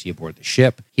why was he aboard the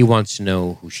ship. He wants to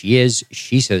know who she is.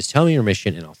 She says, tell me your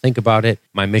mission and I'll think about it.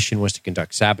 My mission was to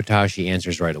conduct sabotage. He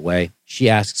answers right away. She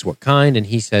asks what kind, and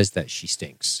he says that she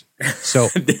stinks. So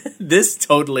this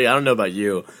totally, I don't know about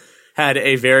you, had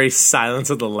a very Silence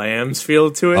of the Lambs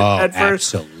feel to it at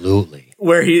first. Absolutely.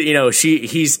 Where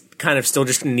he's kind of still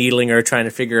just needling her, trying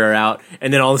to figure her out,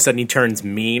 and then all of a sudden he turns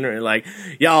mean, or like,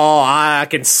 yo, I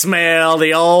can smell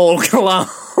the old cologne,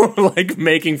 like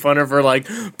making fun of her like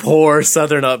poor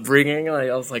Southern upbringing. Like,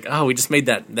 I was like, oh, we just made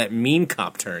that mean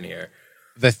cop turn here.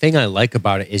 The thing I like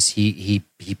about it is he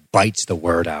bites the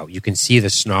word out. You can see the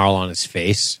snarl on his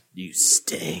face. You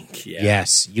stink. Yeah.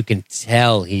 Yes, you can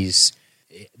tell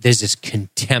there's this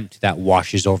contempt that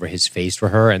washes over his face for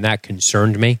her, and that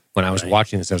concerned me. When I was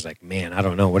watching this, I was like, man, I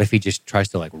don't know. What if he just tries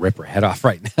to like rip her head off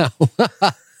right now?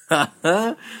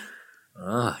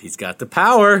 He's got the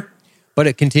power. But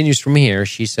it continues from here.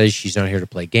 She says she's not here to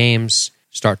play games.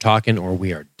 Start talking or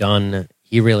we are done.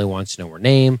 He really wants to know her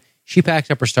name. She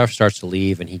packs up her stuff, starts to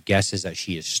leave, and he guesses that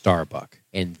she is Starbuck.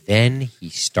 And then he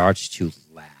starts to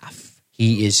laugh.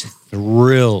 He is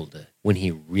thrilled when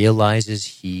he realizes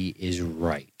he is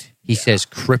right. He says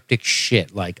cryptic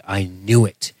shit like, I knew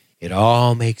it. It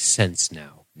all makes sense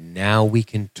now. Now we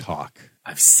can talk.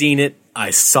 I've seen it. I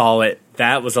saw it.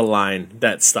 That was a line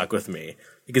that stuck with me.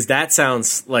 Because that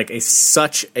sounds like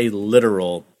such a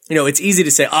literal... it's easy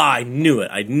to say, I knew it.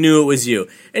 I knew it was you.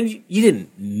 And you didn't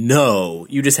know.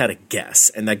 You just had a guess.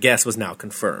 And that guess was now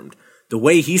confirmed. The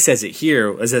way he says it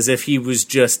here was as if he was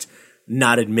just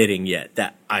not admitting yet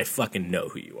that I fucking know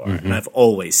who you are. Mm-hmm. And I've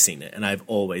always seen it. And I've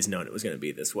always known it was going to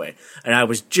be this way. And I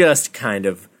was just kind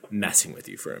of messing with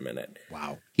you for a minute.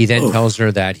 Wow. He then tells her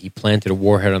that he planted a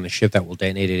warhead on the ship that will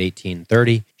detonate at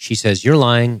 1830. She says, you're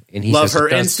lying. And he Love says, her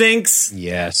instincts.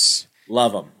 Yes.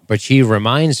 Love them. But she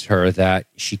reminds her that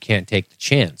she can't take the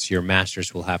chance. Your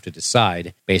masters will have to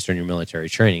decide based on your military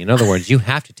training. In other words, you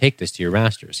have to take this to your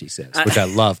masters, he says, which I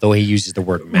love, the way he uses the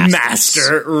word masters.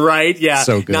 Master, right? Yeah.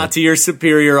 So good. Not to your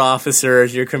superior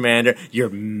officers, your commander, your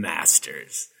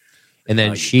masters. And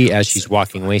then as she's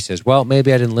walking away, says, well,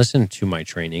 maybe I didn't listen to my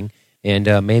training,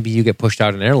 and maybe you get pushed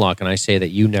out an airlock, and I say that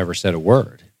you never said a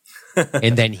word.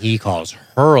 And then he calls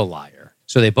her a liar.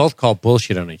 So they both call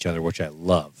bullshit on each other, which I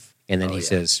love. And then he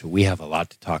says, we have a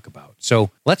lot to talk about. So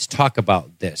let's talk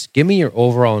about this. Give me your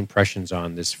overall impressions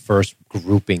on this first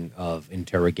grouping of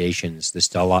interrogations, this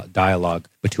dialogue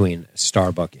between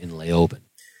Starbuck and Leoben.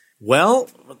 Well,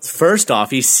 first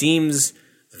off, he seems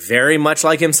very much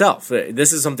like himself.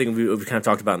 This is something we've kind of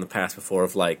talked about in the past before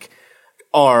of like,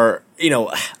 are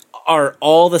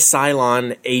all the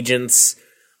Cylon agents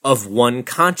of one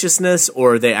consciousness,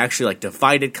 or are they actually like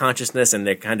divided consciousness and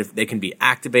they can be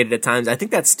activated at times? I think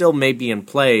that still may be in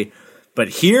play, but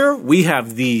here we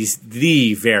have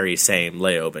the very same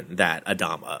Leoben that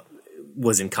Adama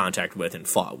was in contact with and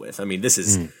fought with. I mean, this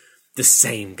is the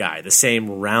same guy, the same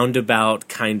roundabout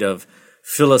kind of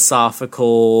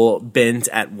philosophical bent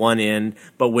at one end,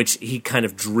 but which he kind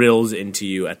of drills into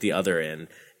you at the other end.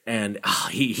 And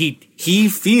he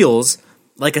feels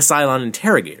like a Cylon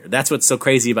interrogator. That's what's so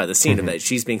crazy about the scene, that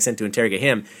she's being sent to interrogate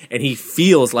him, and he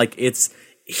feels like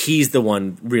he's the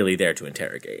one really there to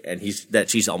interrogate, and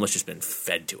she's almost just been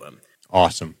fed to him.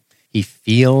 Awesome. He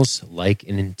feels like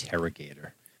an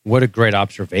interrogator. What a great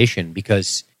observation,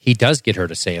 because he does get her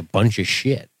to say a bunch of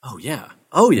shit. Oh,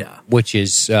 yeah. Which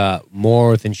is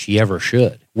more than she ever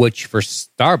should. Which, for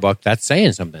Starbuck, that's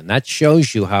saying something. That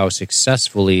shows you how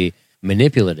successfully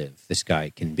manipulative this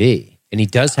guy can be. And he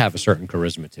does have a certain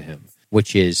charisma to him,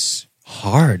 which is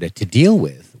hard to deal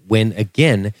with when,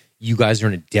 again, you guys are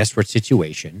in a desperate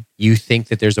situation. You think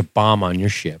that there's a bomb on your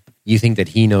ship. You think that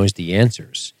he knows the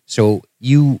answers. So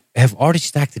you have already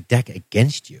stacked the deck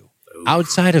against you. Oof.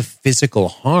 Outside of physical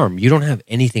harm, you don't have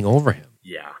anything over him.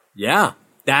 Yeah.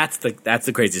 That's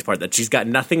the craziest part, that she's got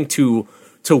nothing to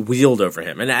wield over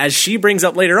him. And as she brings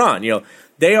up later on,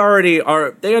 they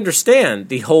understand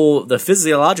the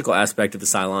physiological aspect of the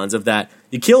Cylons, of that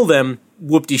you kill them,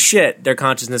 whoop-de shit, their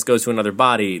consciousness goes to another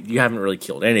body. You haven't really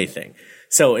killed anything.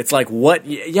 So it's like, what?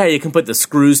 Yeah, you can put the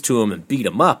screws to them and beat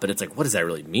them up, but it's like, what does that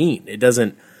really mean? It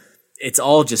doesn't. It's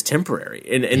all just temporary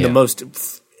in the most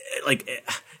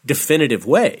definitive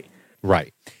way.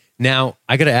 Right. Now,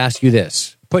 I got to ask you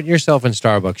this. Put yourself in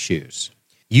Starbuck's shoes.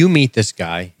 You meet this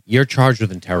guy. You're charged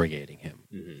with interrogating him.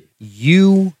 Mm-hmm.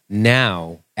 You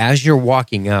now, as you're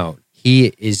walking out, he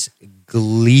is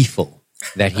gleeful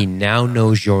that he now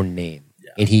knows your name.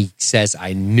 Yeah. And he says,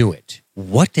 I knew it.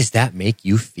 What does that make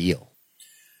you feel?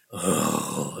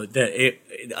 Oh,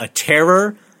 a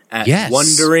terror at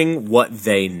wondering what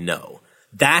they know.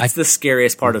 That's the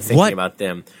scariest part of thinking about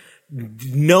them.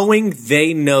 Knowing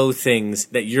they know things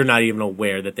that you're not even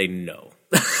aware that they know.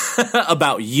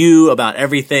 About you, about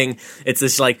everything. It's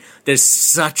just like there's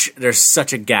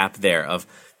such a gap there of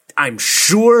I'm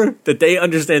sure that they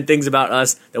understand things about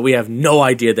us that we have no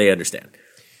idea they understand.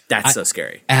 That's so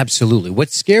scary. Absolutely.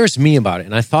 What scares me about it,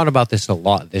 and I thought about this a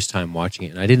lot this time watching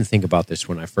it, and I didn't think about this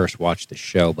when I first watched the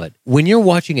show, but when you're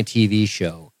watching a TV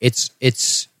show,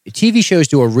 TV shows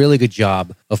do a really good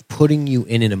job of putting you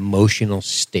in an emotional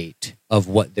state of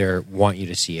what they want you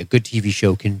to see. A good TV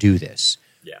show can do this.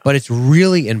 Yeah. But it's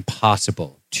really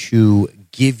impossible to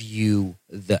give you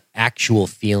the actual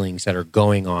feelings that are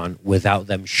going on without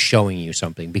them showing you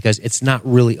something because it's not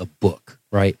really a book,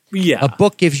 right? Yeah. A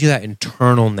book gives you that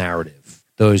internal narrative.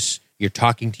 You're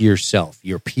talking to yourself,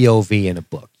 your POV in a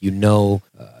book. A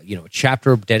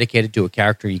chapter dedicated to a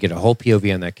character, you get a whole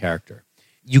POV on that character.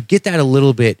 You get that a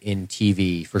little bit in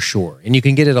TV for sure, and you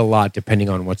can get it a lot depending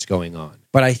on what's going on.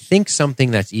 But I think something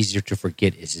that's easier to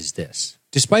forget is this.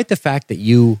 Despite the fact that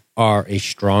you are a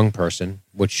strong person,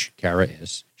 which Kara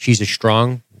is, she's a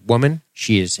strong woman.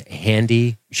 She is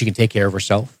handy. She can take care of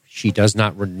herself. She does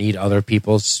not need other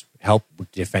people's help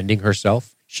with defending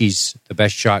herself. She's the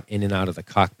best shot in and out of the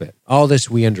cockpit. All this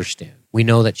we understand. We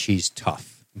know that she's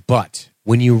tough. But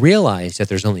when you realize that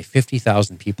there's only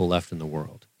 50,000 people left in the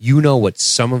world, you know what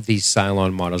some of these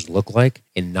Cylon models look like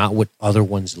and not what other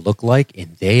ones look like,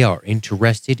 and they are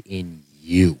interested in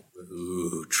you.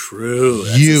 Ooh, true.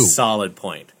 That's a solid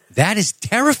point. That is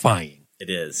terrifying. It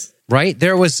is. Right?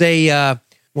 There was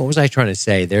what was I trying to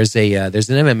say? There's an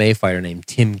MMA fighter named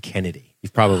Tim Kennedy.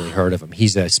 You've probably heard of him.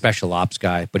 He's a special ops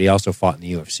guy, but he also fought in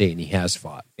the UFC, and he has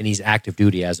fought. And he's active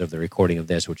duty as of the recording of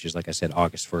this, which is, like I said,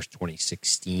 August 1st,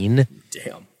 2016.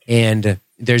 Damn. And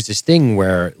there's this thing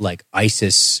where, like,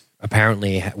 ISIS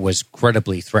apparently was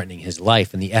credibly threatening his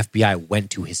life, and the FBI went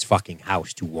to his fucking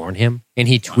house to warn him. And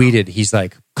he tweeted, he's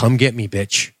like, "Come get me,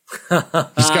 bitch."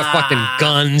 He's got fucking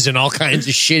guns and all kinds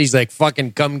of shit. He's like,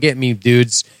 "Fucking come get me,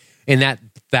 dudes." And that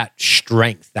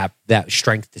strength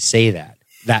to say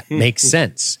that makes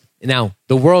sense. Now,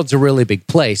 the world's a really big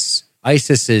place.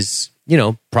 ISIS is,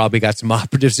 probably got some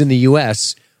operatives in the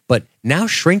U.S., but now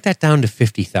shrink that down to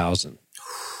 50,000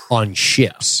 on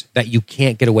ships that you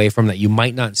can't get away from, that you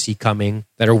might not see coming,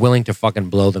 that are willing to fucking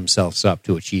blow themselves up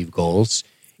to achieve goals.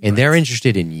 And they're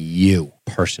interested in you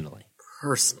personally.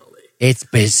 It's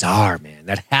bizarre, man.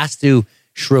 That has to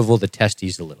shrivel the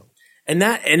testes a little. And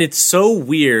it's so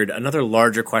weird. Another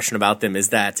larger question about them is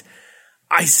that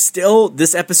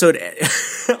this episode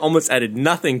almost added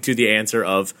nothing to the answer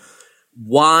of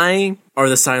why are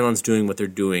the Cylons doing what they're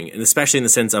doing? And especially in the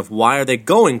sense of why are they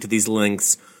going to these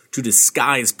lengths to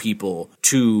disguise people,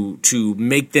 to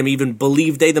make them even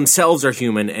believe they themselves are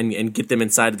human and get them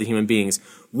inside of the human beings.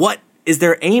 What is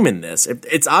their aim in this?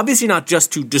 It's obviously not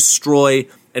just to destroy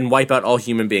and wipe out all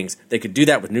human beings. They could do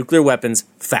that with nuclear weapons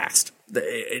fast.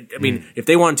 I mean, if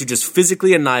they wanted to just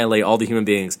physically annihilate all the human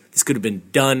beings, this could have been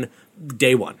done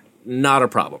day one. Not a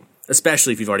problem.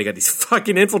 Especially if you've already got these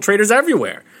fucking infiltrators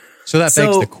everywhere. So that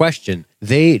begs the question.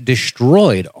 They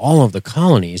destroyed all of the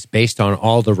colonies based on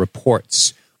all the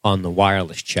reports on the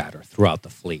wireless chatter throughout the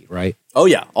fleet, right? Oh,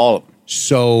 yeah, all of them.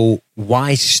 So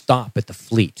why stop at the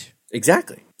fleet?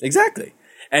 Exactly.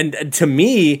 And to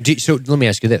me... So let me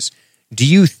ask you this. Do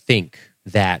you think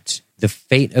that the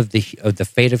fate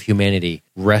of humanity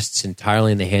rests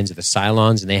entirely in the hands of the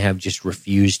Cylons and they have just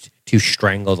refused to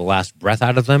strangle the last breath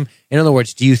out of them? In other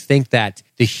words, do you think that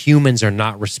the humans are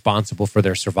not responsible for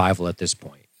their survival at this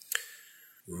point?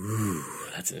 Ooh,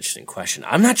 that's an interesting question.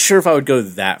 I'm not sure if I would go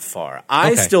that far.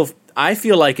 I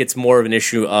feel like it's more of an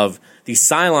issue of the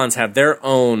Cylons have their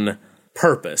own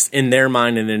purpose in their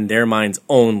mind and in their minds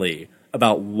only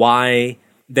about why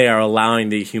they are allowing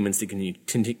the humans to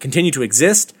continue to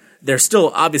exist. They're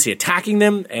still obviously attacking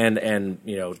them and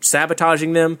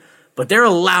sabotaging them, but they're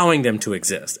allowing them to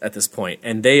exist at this point,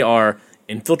 and they are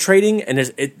infiltrating. And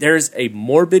there's a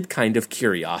morbid kind of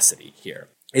curiosity here.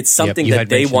 It's something that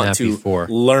they want to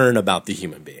learn about the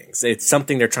human beings. It's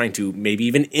something they're trying to maybe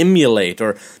even emulate,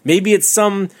 or maybe it's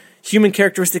some human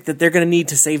characteristic that they're going to need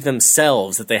to save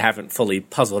themselves that they haven't fully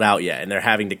puzzled out yet, and they're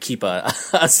having to keep a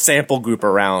sample group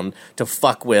around to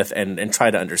fuck with and try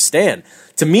to understand.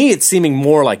 To me, it's seeming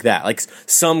more like that, like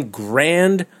some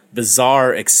grand,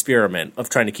 bizarre experiment of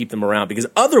trying to keep them around, because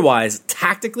otherwise,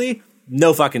 tactically,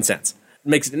 no fucking sense. It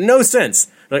makes no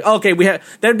sense. Like, okay,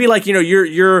 that'd be like,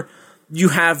 you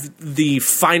have the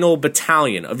final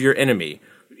battalion of your enemy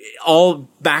all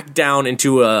back down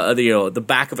into the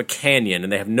back of a canyon,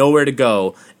 and they have nowhere to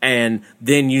go, and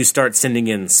then you start sending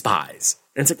in spies.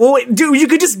 And it's like, well, wait, dude, you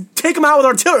could just take them out with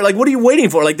artillery. Like, what are you waiting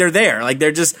for? Like, they're there. Like,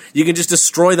 you can just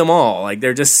destroy them all. Like,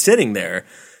 they're just sitting there.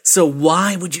 So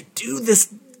why would you do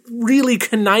this really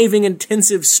conniving,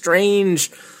 intensive,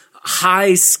 strange,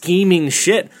 high scheming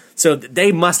shit? So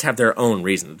they must have their own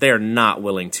reason. They are not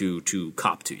willing to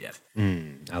cop to yet.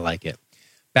 I like it.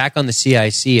 Back on the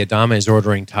CIC, Adama is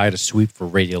ordering Ty to sweep for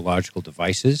radiological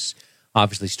devices.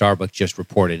 Obviously, Starbuck just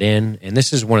reported in, and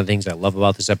this is one of the things I love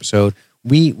about this episode.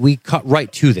 We cut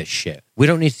right to this shit. We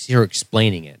don't need to see her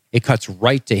explaining it. It cuts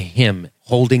right to him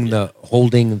holding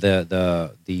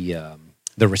the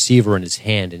receiver in his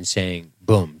hand and saying,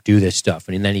 "Boom, do this stuff."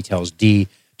 And then he tells D,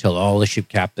 "Tell all the ship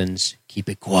captains, keep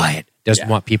it quiet." Doesn't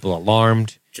want people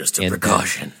alarmed. Just a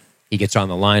precaution. He gets on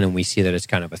the line, and we see that it's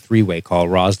kind of a three-way call.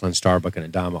 Rosalind, Starbuck,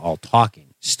 and Adama all talking.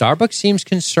 Starbuck seems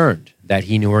concerned that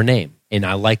he knew her name, and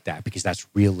I like that because that's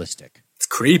realistic. It's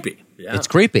creepy. Yeah. It's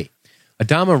creepy.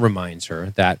 Adama reminds her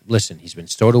that, listen, he's been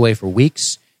stowed away for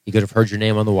weeks. He could have heard your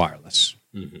name on the wireless.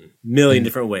 Million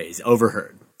different ways,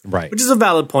 overheard. Right. Which is a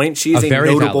valid point. She's a very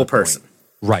notable valid person. point.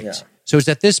 Right. Yeah. So it's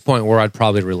at this point where I'd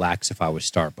probably relax if I was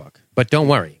Starbuck. But don't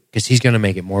worry, because he's going to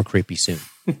make it more creepy soon.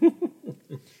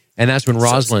 And that's when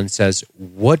Rosalind says,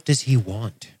 what does he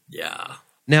want? Yeah.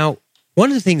 Now, one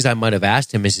of the things I might have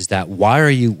asked him is that why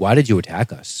did you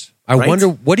attack us? I wonder,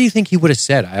 what do you think he would have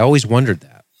said? I always wondered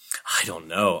that. I don't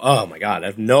know. Oh my God. I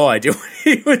have no idea what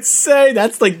he would say.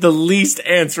 That's like the least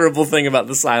answerable thing about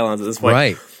the Cylons at this point.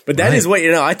 Right. But that is what,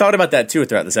 I thought about that too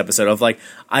throughout this episode of like,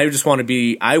 I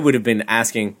would have been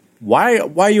asking, why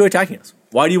are you attacking us?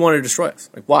 Why do you want to destroy us?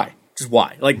 Like, why? Just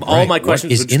why? Like all my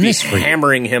questions would just be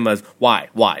hammering him as why?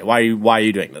 Why are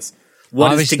you doing this?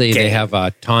 What Obviously, they have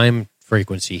a time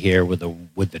frequency here with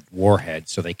the warhead,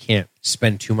 so they can't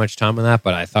spend too much time on that.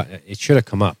 But I thought it should have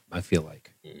come up. I feel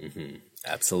like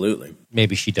absolutely.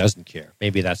 Maybe she doesn't care.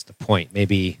 Maybe that's the point.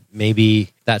 Maybe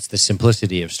that's the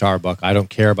simplicity of Starbuck. I don't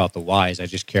care about the whys. I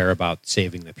just care about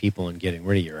saving the people and getting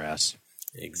rid of your ass.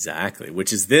 Exactly.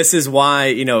 This is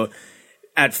why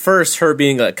at first, her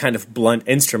being a kind of blunt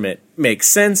instrument makes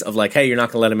sense of like, hey, you're not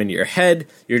going to let him into your head.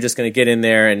 You're just going to get in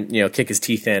there and, kick his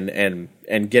teeth in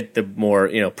and get the more,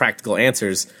 practical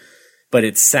answers. But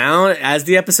as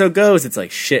the episode goes, it's like,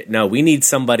 shit, no, we need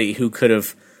somebody who could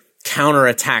have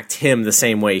counterattacked him the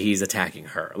same way he's attacking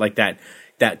her. Like that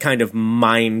kind of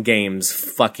mind games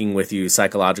fucking with you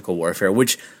psychological warfare,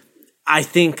 which I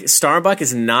think Starbuck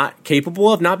is not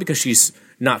capable of, not because she's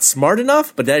not smart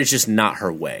enough, but that is just not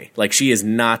her way. Like, she is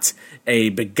not a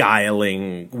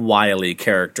beguiling, wily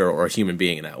character or a human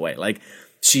being in that way. Like,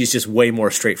 she's just way more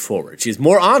straightforward. She's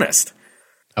more honest.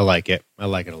 I like it. I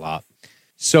like it a lot.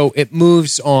 So it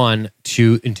moves on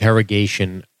to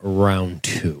interrogation round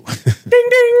 2. Ding,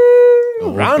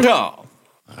 ding! Round 2.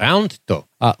 Round 2.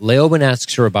 Leoben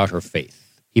asks her about her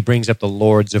faith. He brings up the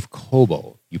lords of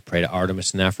Kobo. You pray to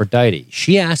Artemis and Aphrodite.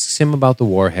 She asks him about the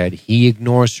warhead. He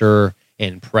ignores her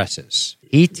and presses.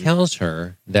 He tells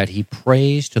her that he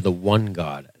prays to the one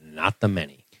God, not the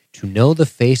many. To know the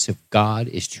face of God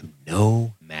is to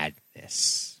know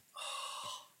madness.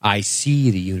 I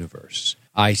see the universe.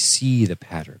 I see the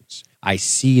patterns. I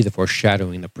see the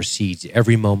foreshadowing that precedes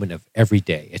every moment of every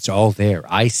day. It's all there.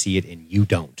 I see it and you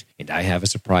don't. And I have a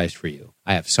surprise for you.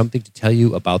 I have something to tell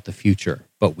you about the future,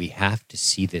 but we have to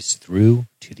see this through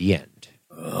to the end.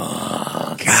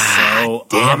 Oh, God, so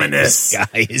ominous. This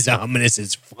guy is ominous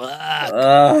as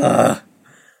fuck.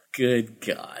 Good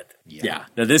God. Yeah.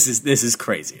 No, this is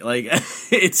crazy. Like,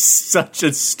 it's such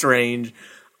a strange,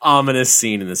 ominous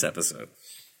scene in this episode.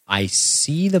 I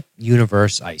see the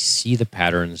universe. I see the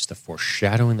patterns, the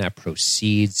foreshadowing that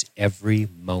proceeds every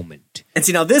moment. And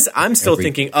see, now this, I'm still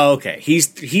thinking, oh, okay,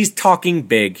 he's talking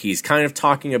big. He's kind of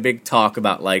talking a big talk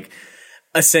about, like,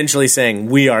 essentially saying,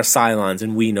 we are Cylons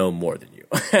and we know more than you.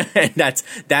 And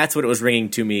that's what it was ringing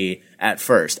to me at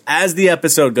first. As the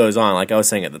episode goes on, like I was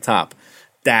saying at the top,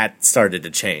 that started to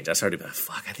change. I started to be like,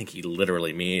 fuck, I think he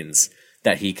literally means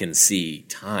that he can see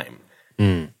time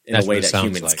in a way that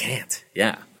humans can't.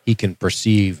 Yeah. He can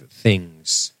perceive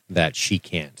things that she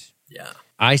can't. Yeah.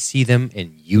 I see them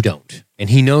and you don't. And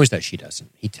he knows that she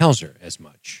doesn't. He tells her as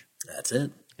much. That's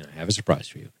it. And I have a surprise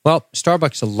for you. Well,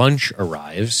 Starbucks' lunch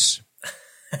arrives.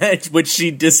 Which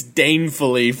she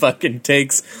disdainfully fucking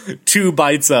takes 2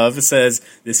 bites of, says,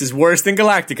 this is worse than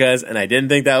Galactica's, and I didn't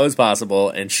think that was possible,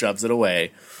 and shoves it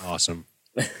away. Awesome.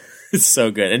 It's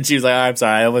so good. And she's like, oh, I'm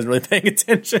sorry, I wasn't really paying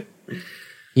attention.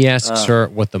 He asks her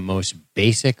what the most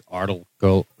basic article,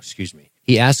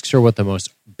 He asks her what the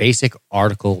most basic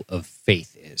article of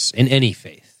faith is, in any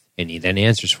faith. And he then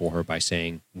answers for her by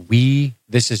saying,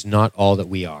 this is not all that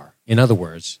we are. In other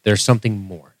words, there's something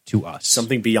more. to us.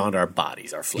 Something beyond our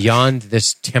bodies, our flesh. Beyond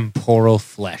this temporal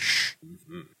flesh.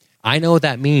 I know what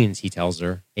that means, he tells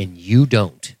her, and you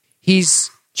don't.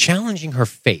 He's challenging her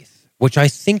faith, which I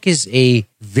think is a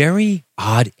very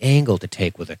odd angle to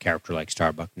take with a character like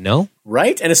Starbuck. No?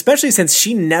 Right? And especially since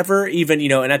she never even,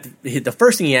 and at the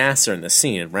first thing he asks her in the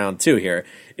scene in round 2 here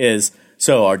is,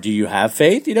 so do you have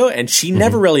faith? And she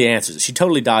never really answers it. She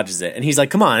totally dodges it. And he's like,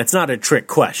 come on, it's not a trick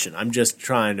question. I'm just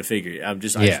trying to figure I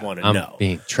just want to know. I'm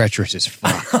being treacherous as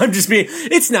fuck.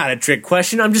 It's not a trick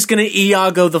question. I'm just going to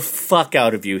Iago the fuck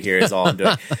out of you here is all I'm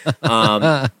doing.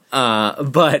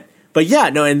 But yeah,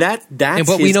 no, and that's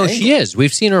but we know she is.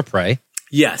 We've seen her pray.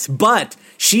 Yes, but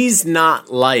she's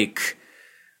not like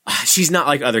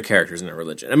other characters in her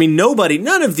religion. I mean,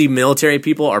 none of the military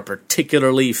people are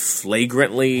particularly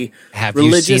flagrantly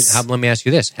religious. Let me ask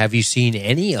you this. Have you seen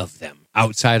any of them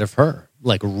outside of her,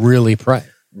 like, really pray?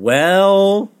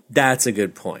 Well, that's a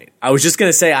good point. I was just going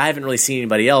to say I haven't really seen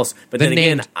anybody else, but then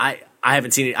again, I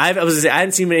haven't seen it. I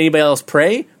hadn't seen anybody else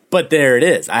pray, but there it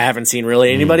is. I haven't seen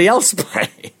really anybody else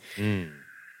pray.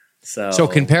 So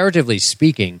comparatively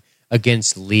speaking,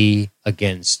 against Lee,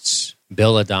 against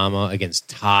Bill Adama, against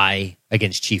Ty,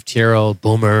 against Chief Tyrrell,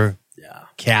 Boomer,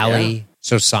 Callie,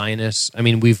 Socinus. I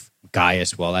mean,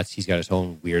 Gaius, he's got his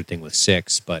own weird thing with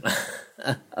 6, but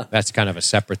that's kind of a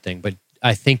separate thing. But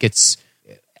I think it's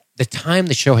the time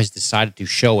the show has decided to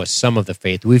show us some of the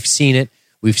faith. We've seen it.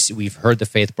 We've heard the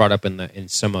faith brought up in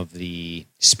some of the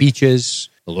speeches.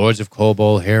 The Lords of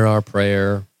Kobol, hear our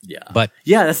prayer. Yeah, but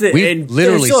that's it. We've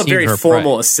literally still seen very her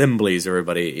formal pray. Assemblies.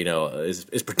 Everybody,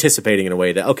 is participating in a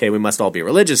way that we must all be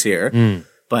religious here,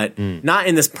 but not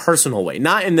in this personal way.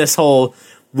 Not in this whole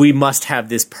we must have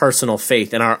this personal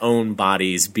faith in our own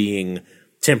bodies being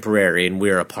temporary and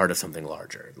we're a part of something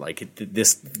larger. Like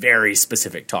this very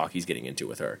specific talk he's getting into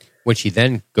with her, which he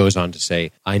then goes on to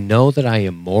say, "I know that I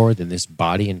am more than this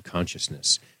body and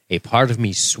consciousness. A part of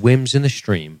me swims in the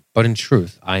stream, but in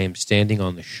truth, I am standing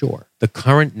on the shore. The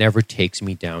current never takes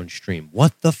me downstream."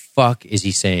 What the fuck is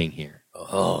he saying here?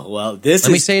 Oh, well, Let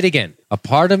me say it again. A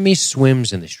part of me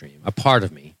swims in the stream, a part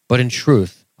of me, but in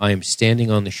truth, I am standing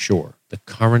on the shore. The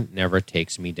current never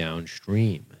takes me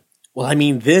downstream. Well, I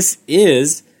mean, this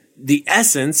is the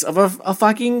essence of a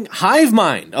fucking hive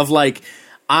mind of like,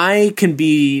 I can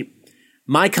be...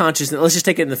 my consciousness, let's just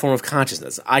take it in the form of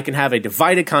consciousness. I can have a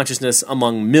divided consciousness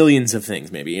among millions of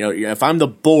things, maybe. If I'm the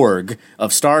Borg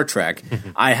of Star Trek,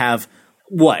 I have,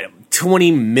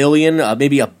 20 million,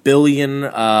 maybe a billion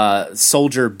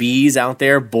soldier bees out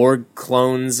there, Borg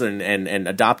clones and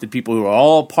adopted people who are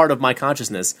all part of my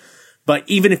consciousness. But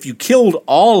even if you killed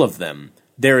all of them,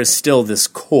 there is still this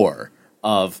core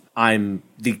of I'm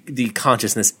the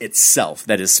consciousness itself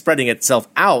that is spreading itself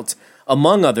out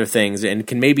among other things and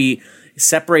can maybe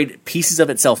separate pieces of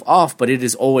itself off, but it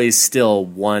is always still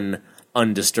one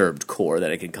undisturbed core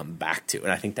that it can come back to.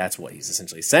 And I think that's what he's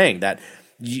essentially saying, that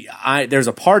there's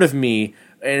a part of me,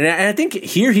 and I think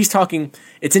here he's talking,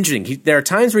 it's interesting. There are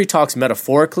times where he talks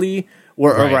metaphorically,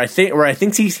 where I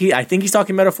think he's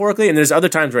talking metaphorically, and there's other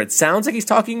times where it sounds like he's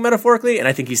talking metaphorically, and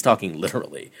I think he's talking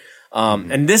literally.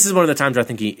 And this is one of the times where I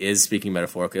think he is speaking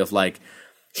metaphorically, of like,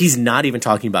 he's not even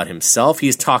talking about himself,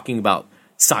 he's talking about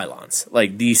Cylons,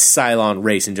 like the Cylon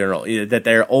race in general, that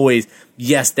they're always,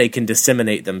 yes, they can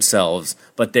disseminate themselves,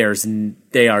 but they're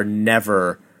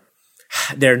never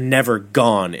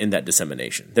gone in that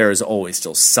dissemination. There is always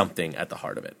still something at the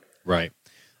heart of it. Right.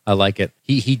 I like it.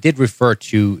 He did refer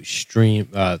to stream,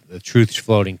 the truths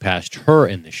floating past her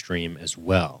in the stream as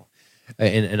well.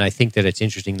 And I think that it's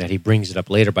interesting that he brings it up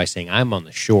later by saying, I'm on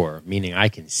the shore, meaning I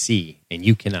can see and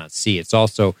you cannot see. It's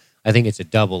also, I think it's a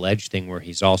double-edged thing where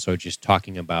he's also just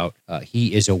talking about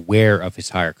he is aware of his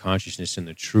higher consciousness and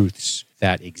the truths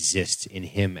that exist in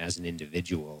him as an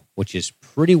individual, which is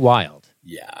pretty wild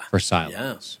for Cylons.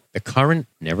 Yeah. The current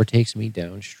never takes me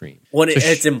downstream. Well,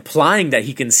 it's implying that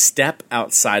he can step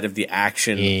outside of the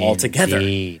action altogether.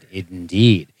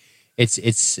 Indeed. It's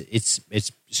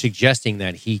suggesting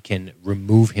that he can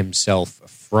remove himself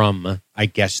from, I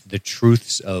guess, the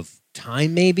truths of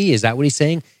time, maybe? Is that what he's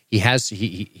saying?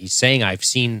 He's saying, I've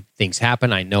seen things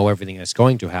happen. I know everything that's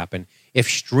going to happen. If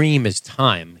stream is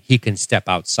time, he can step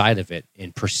outside of it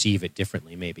and perceive it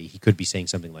differently, maybe. He could be saying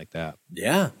something like that.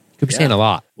 Yeah. He could be saying a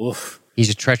lot. Oof. He's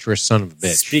a treacherous son of a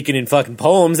bitch. Speaking in fucking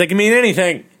poems, that can mean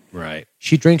anything. Right.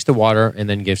 She drinks the water and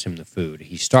then gives him the food.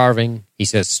 He's starving. He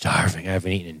says, starving. I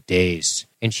haven't eaten in days.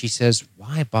 And she says,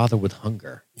 why bother with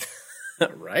hunger?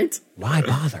 Right? Why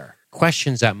bother?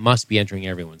 Questions that must be entering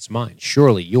everyone's mind.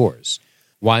 Surely yours.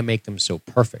 Why make them so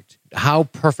perfect? How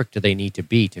perfect do they need to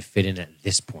be to fit in at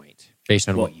this point? based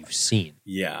on what you've seen.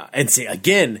 Yeah. And see,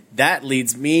 again, that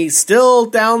leads me still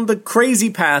down the crazy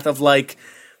path of like,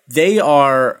 they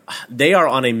are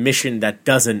on a mission that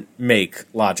doesn't make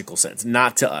logical sense.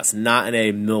 Not to us, not in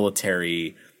a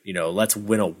military, let's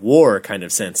win a war kind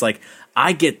of sense. Like,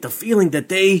 I get the feeling that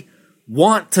they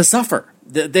want to suffer.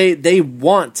 They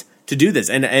want to do this.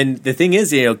 And the thing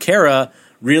is, Kara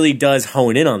really does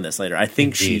hone in on this later. I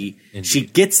think she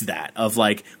gets that of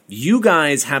like, you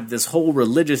guys have this whole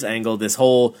religious angle, this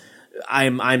whole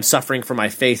I'm suffering for my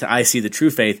faith, I see the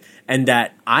true faith, and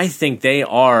that I think they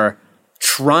are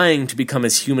trying to become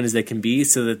as human as they can be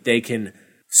so that they can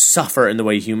suffer in the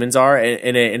way humans are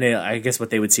in a I guess what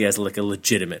they would see as like a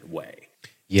legitimate way.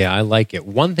 Yeah, I like it.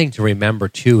 One thing to remember,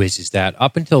 too, is that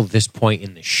up until this point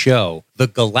in the show, the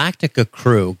Galactica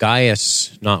crew,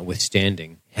 Gaius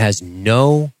notwithstanding, has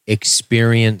no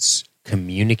experience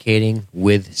communicating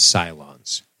with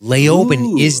Cylons.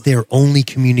 Leoben is their only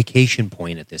communication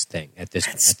point at this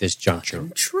juncture.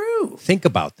 True. Think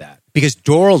about that. Because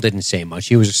Doral didn't say much.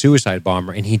 He was a suicide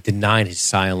bomber, and he denied his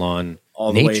Cylon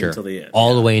nature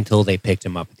all the way until they picked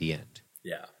him up at the end.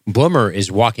 Yeah. Bloomer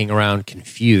is walking around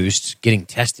confused, getting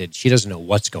tested. She doesn't know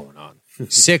what's going on.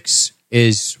 Six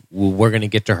is, we're going to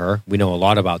get to her. We know a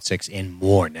lot about Six and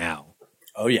more now.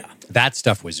 Oh, yeah. That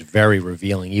stuff was very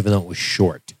revealing, even though it was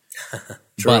short. True.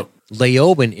 But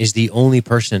Leoben is the only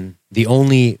spokesperson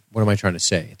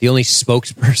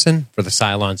for the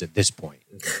Cylons at this point,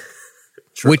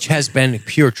 which has been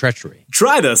pure treachery.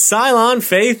 Try the Cylon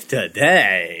faith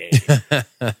today.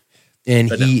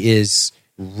 And he is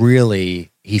really...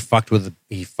 He fucked with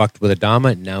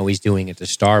Adama, and now he's doing it to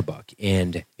Starbuck.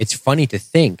 And it's funny to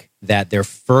think that their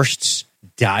first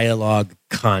dialogue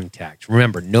contact,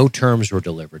 remember, no terms were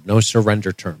delivered, no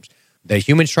surrender terms. The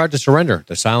humans tried to surrender.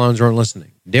 The Cylons weren't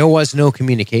listening. There was no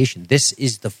communication. This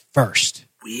is the first.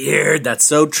 Weird. That's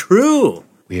so true.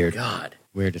 Weird. God.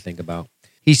 Weird to think about.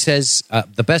 He says,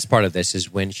 the best part of this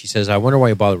is when she says, I wonder why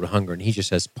you bothered with hunger. And he just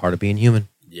says, part of being human.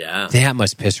 Yeah. That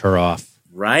must piss her off.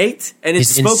 Right? And it's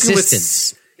spoken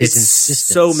with... It's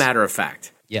so matter of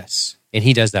fact. Yes. And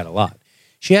he does that a lot.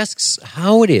 She asks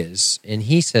how it is, and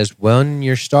he says, when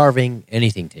you're starving,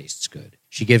 anything tastes good.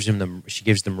 She gives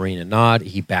the Marine a nod.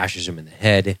 He bashes him in the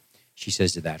head. She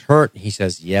says, did that hurt? He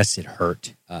says, yes, it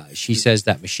hurt. She says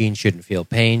that machine shouldn't feel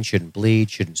pain, shouldn't bleed,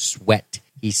 shouldn't sweat.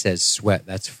 He says, sweat.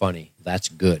 That's funny. That's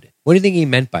good. What do you think he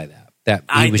meant by that? That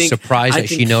he was surprised that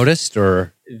she noticed,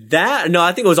 or... No,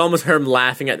 I think it was almost her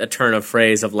laughing at the turn of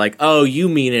phrase of like, oh, you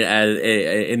mean it as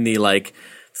in the like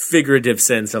figurative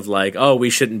sense of like, oh, we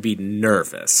shouldn't be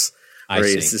nervous. I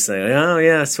see. He's just saying, oh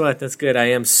yeah, sweat, that's good.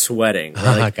 I am sweating.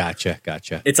 Like,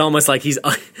 Gotcha. It's almost like he's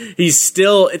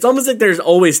still. It's almost like there's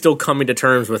always still coming to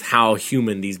terms with how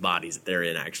human these bodies that they're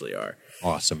in actually are.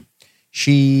 Awesome.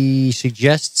 She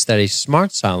suggests that a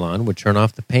smart Cylon would turn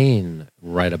off the pain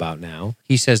right about now.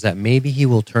 He says that maybe he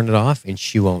will turn it off and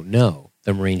she won't know.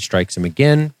 The Marine strikes him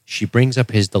again. She brings up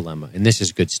his dilemma, and this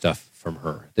is good stuff from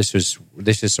her. This is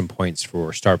some points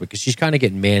for Starbuck because she's kind of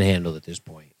getting manhandled at this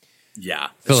point. Yeah.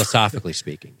 Philosophically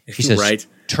speaking. She says, right.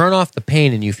 Turn off the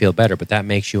pain and you feel better, but that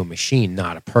makes you a machine,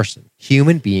 not a person.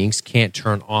 Human beings can't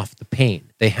turn off the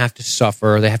pain. They have to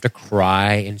suffer, they have to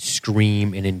cry and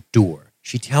scream and endure.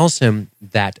 She tells him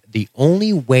that the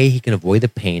only way he can avoid the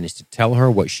pain is to tell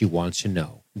her what she wants to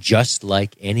know, just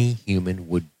like any human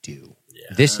would do.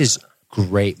 Yeah. This is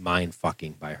great mind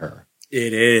fucking by her.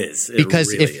 It is. Because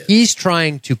really if he's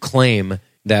trying to claim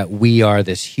that we are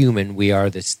this human, we are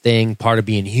this thing, part of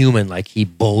being human, like he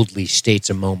boldly states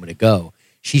a moment ago,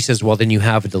 she says, well, then you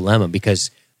have a dilemma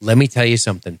because let me tell you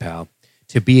something, pal.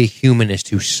 To be a human is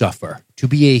to suffer. To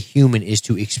be a human is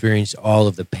to experience all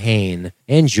of the pain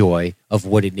and joy of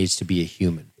what it needs to be a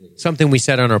human. Something we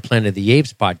said on our Planet of the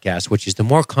Apes podcast, which is the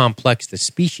more complex the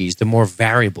species, the more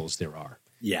variables there are.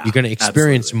 Yeah, you're going to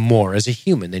experience absolutely. More as a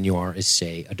human than you are as,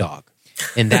 say, a dog.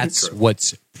 And that's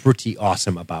what's pretty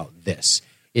awesome about this,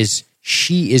 is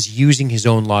she is using his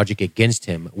own logic against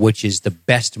him, which is the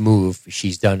best move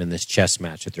she's done in this chess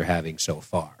match that they're having so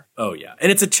far. Oh, yeah.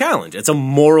 And it's a challenge. It's a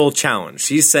moral challenge.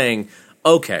 She's saying,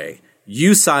 okay,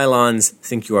 you Cylons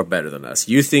think you are better than us.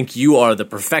 You think you are the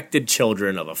perfected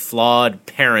children of a flawed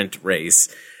parent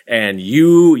race. And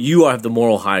you have the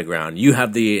moral high ground. You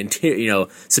have the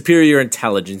superior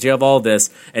intelligence. You have all this,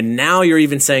 and now you're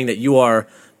even saying that you are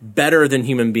better than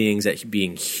human beings at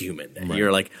being human. Right.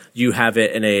 You're like you have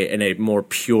it in a more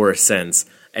pure sense.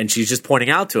 And she's just pointing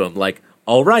out to him, like,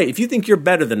 all right, if you think you're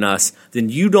better than us, then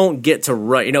you don't get to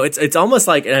write. It's almost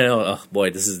like, oh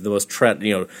boy, this is the most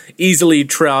easily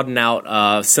trodden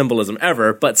out symbolism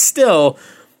ever. But still,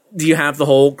 you have the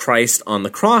whole Christ on the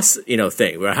cross,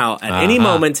 thing, where how at any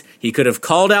moment he could have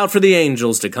called out for the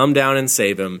angels to come down and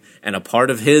save him. And a part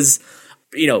of his,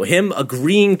 him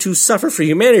agreeing to suffer for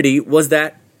humanity was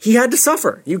that he had to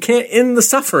suffer. You can't end the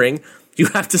suffering. You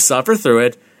have to suffer through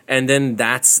it. And then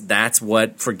that's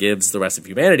what forgives the rest of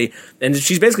humanity. And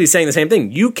she's basically saying the same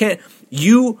thing.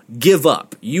 You give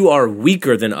up. You are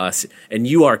weaker than us, and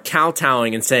you are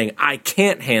kowtowing and saying, I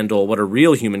can't handle what a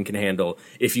real human can handle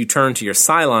if you turn to your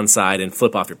Cylon side and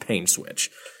flip off your pain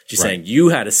switch. She's saying you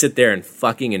had to sit there and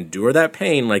fucking endure that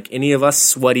pain like any of us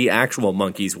sweaty actual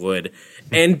monkeys would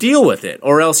and deal with it,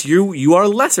 or else you are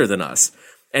lesser than us.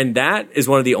 And that is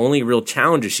one of the only real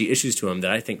challenges she issues to him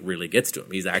that I think really gets to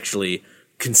him. He's actually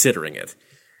considering it.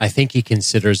 I think he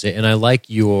considers it, and I like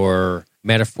your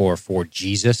metaphor for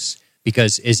Jesus,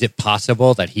 because is it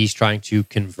possible that he's trying to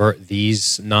convert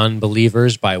these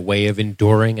non-believers by way of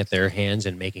enduring at their hands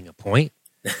and making a point?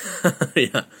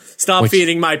 Yeah. Stop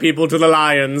feeding my people to the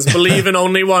lions. Believe in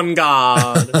only one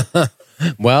God.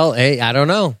 Well, hey, I don't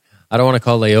know. I don't want to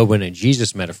call Leoben a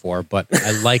Jesus metaphor, but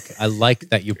I like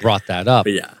that you brought that up.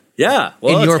 But yeah.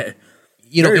 Well,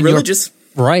 very religious.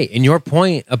 Right. And your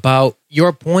point about,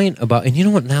 and you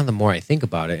know what, now the more I think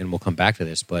about it, and we'll come back to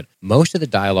this, but most of the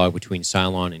dialogue between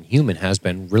Cylon and human has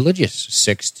been religious.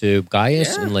 Six to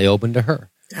Gaius and Leoben to her.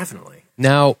 Definitely.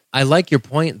 Now, I like your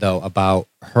point, though, about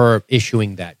her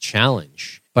issuing that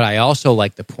challenge. But I also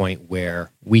like the point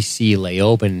where we see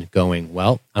Leoben going,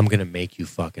 well, I'm going to make you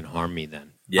fucking harm me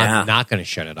then. Yeah. I'm not going to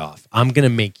shut it off. I'm going to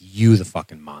make you the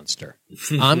fucking monster.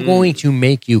 I'm going to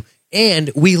make you...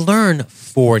 And we learn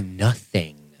for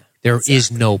nothing. There is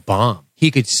no bomb.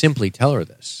 He could simply tell her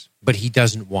this, but he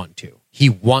doesn't want to. He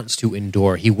wants to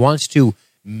endure. He wants to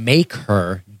make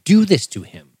her do this to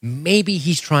him. Maybe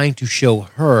he's trying to show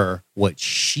her what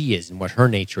she is and what her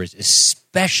nature is,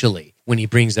 especially when he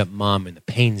brings up mom and the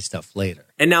pain stuff later.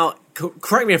 And now,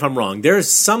 correct me if I'm wrong, there's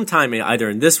some time either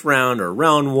in this round or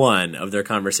round one of their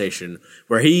conversation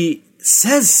where he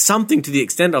says something to the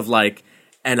extent of like,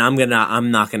 and I'm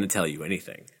not gonna tell you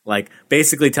anything. Like,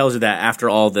 basically tells her that after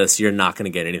all this, you're not gonna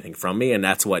get anything from me, and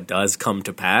that's what does come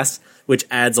to pass, which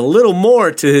adds a little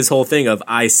more to his whole thing of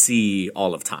I see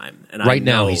all of time. And right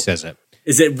now, he says it.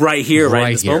 Is it right here, right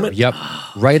in this moment? Yep.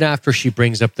 Right after she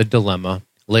brings up the dilemma,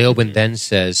 Leoben then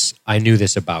says, I knew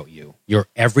this about you. You're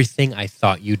everything I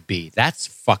thought you'd be. That's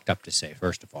fucked up to say,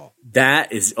 first of all.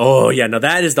 That is,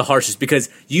 that is the harshest, because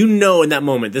in that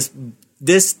moment,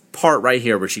 this part right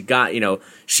here where she got,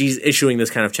 she's issuing this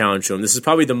kind of challenge to him. This is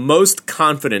probably the most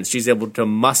confidence she's able to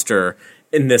muster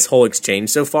in this whole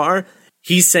exchange so far.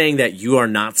 He's saying that you are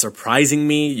not surprising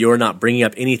me. You're not bringing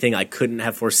up anything I couldn't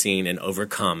have foreseen and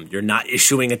overcome. You're not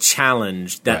issuing a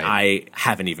challenge that I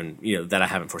haven't even, that I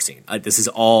haven't foreseen. This is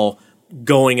all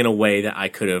going in a way that I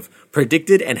could have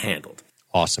predicted and handled.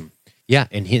 Awesome. Yeah.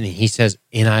 And he says,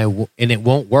 and it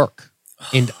won't work.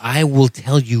 And I will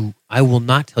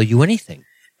not tell you anything.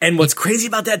 And what's crazy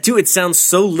about that too, it sounds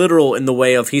so literal in the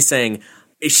way of he's saying,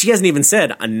 she hasn't even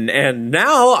said, and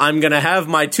now I'm going to have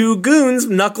my two goons,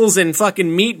 Knuckles and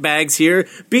fucking meat bags here,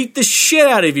 beat the shit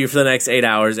out of you for the next 8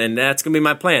 hours, and that's going to be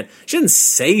my plan. She didn't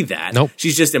say that. Nope.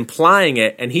 She's just implying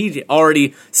it, and he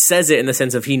already says it in the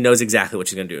sense of he knows exactly what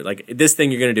she's going to do. Like, this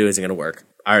thing you're going to do isn't going to work.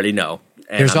 I already know.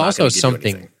 There's also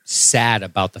something sad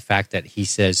about the fact that he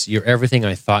says, you're everything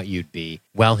I thought you'd be,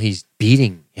 while he's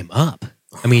beating him up.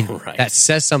 I mean, that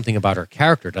says something about her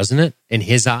character, doesn't it? In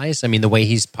his eyes, I mean, the way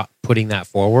he's putting that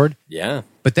forward. Yeah.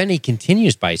 But then he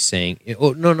continues by saying,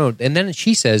 oh, no. And then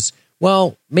she says,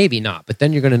 well, maybe not, but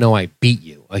then you're going to know I beat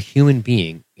you, a human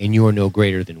being, and you are no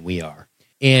greater than we are.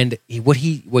 And what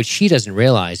she doesn't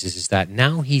realize is that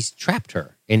now he's trapped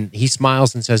her. And he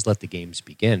smiles and says, let the games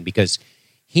begin, because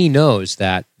he knows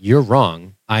that you're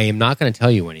wrong. I am not going to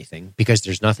tell you anything because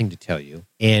there's nothing to tell you.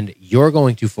 And you're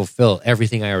going to fulfill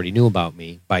everything I already knew about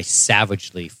me by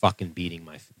savagely fucking beating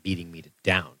me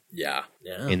down. Yeah.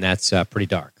 And that's pretty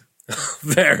dark.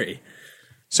 Very.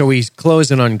 So he's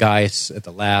closing on Gaius at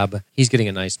the lab. He's getting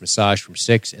a nice massage from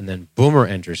Six, and then Boomer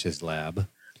enters his lab.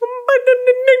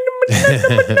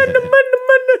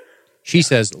 She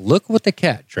says, look what the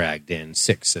cat dragged in.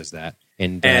 Six says that.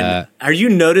 And are you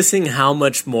noticing how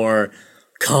much more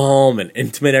calm and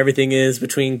intimate everything is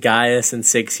between Gaius and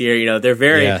Six here? They're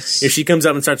very... Yes. If she comes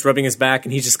up and starts rubbing his back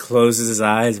and he just closes his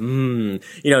eyes,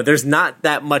 there's not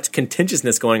that much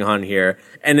contentiousness going on here.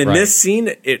 And in this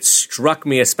scene, it struck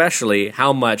me especially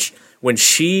how much when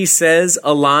she says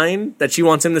a line that she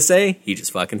wants him to say, he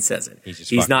just fucking says it.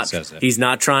 Says it. He's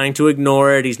not trying to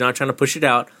ignore it. He's not trying to push it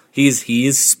out. He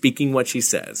is speaking what she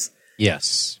says.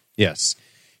 Yes.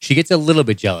 She gets a little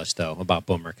bit jealous, though, about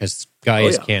Boomer because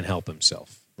Gaius can't help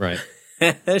himself. Right.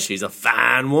 She's a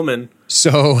fine woman.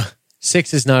 So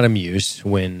Six is not amused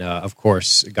when, of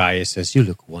course, Gaius says, "You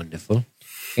look wonderful."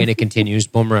 And it continues.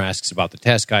 Boomer asks about the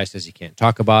test. Gaius says he can't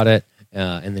talk about it.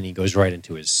 And then he goes right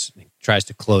into tries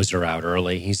to close her out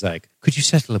early. He's like, "Could you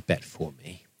settle a bet for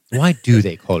me? Why do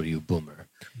they call you Boomer?"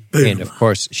 And, of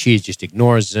course, she just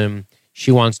ignores him. She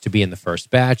wants to be in the first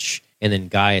batch. And then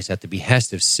Gaius, at the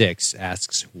behest of Six,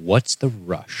 asks, "What's the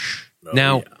rush?"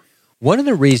 One of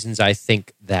the reasons I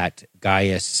think that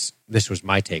Gaius, this was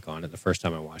my take on it the first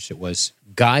time I watched it, was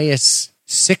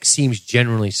Six seems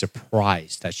generally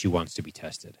surprised that she wants to be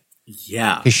tested.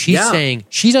 Yeah. Because she's saying,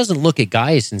 she doesn't look at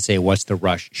Gaius and say, "What's the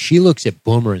rush?" She looks at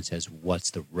Boomer and says,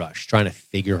 "What's the rush?" Trying to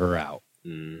figure her out.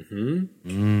 And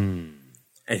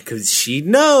because she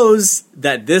knows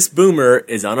that this Boomer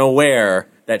is unaware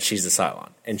that she's a Cylon.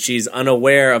 And she's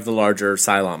unaware of the larger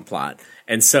Cylon plot.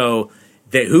 And so,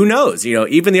 who knows?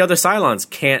 Even the other Cylons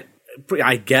can't,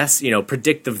 I guess,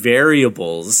 predict the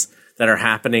variables that are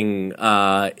happening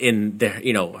in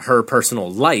her personal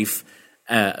life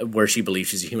where she believes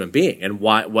she's a human being, and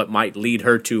what might lead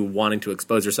her to wanting to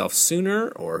expose herself sooner,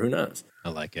 or who knows. I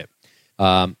like it.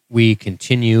 We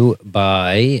continue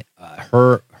by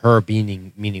her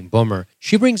meaning Boomer.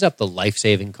 She brings up the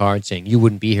life-saving card, saying, "You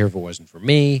wouldn't be here if it wasn't for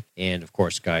me." And of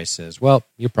course, Gaius says, "Well,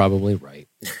 you're probably right."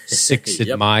 Six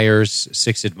admires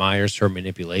her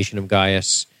manipulation of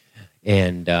Gaius,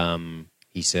 and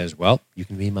he says, "Well, you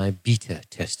can be my beta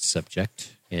test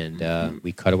subject." And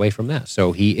we cut away from that.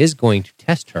 So he is going to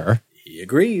test her. He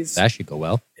agrees. That should go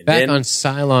well. Back on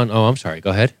Cylon. Oh, I'm sorry. Go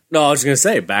ahead. No, I was going to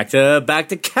say back to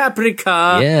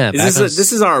Caprica. Yeah.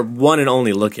 This is our one and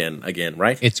only look in again,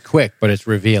 right? It's quick, but it's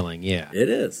revealing. Yeah, it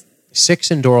is.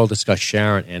 Six and Doral discuss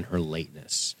Sharon and her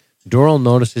lateness. Doral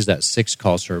notices that Six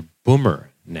calls her Boomer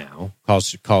now.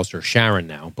 Calls her Sharon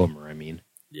now. Boomer, I mean.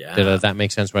 Yeah. Did that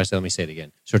make sense what I said? Let me say it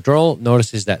again. So Doral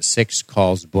notices that Six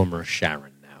calls Boomer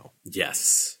Sharon now.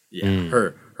 Yes. Yeah.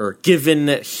 Her given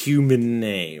human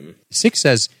name. Six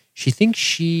says she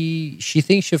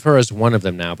thinks of her as one of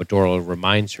them now, but Doral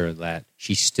reminds her that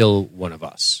she's still one of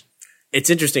us. It's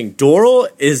interesting. Doral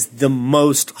is the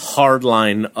most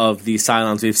hardline of the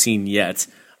Cylons we've seen yet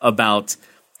about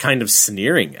kind of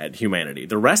sneering at humanity.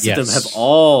 The rest of them have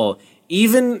all,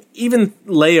 even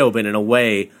Leoben in a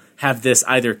way, have this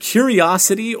either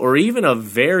curiosity or even a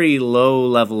very low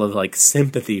level of like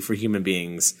sympathy for human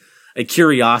beings. A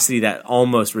curiosity that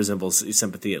almost resembles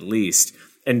sympathy at least.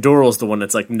 And Doral's the one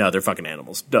that's like, no, they're fucking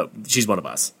animals. No, she's one of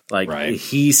us. Like,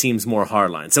 He seems more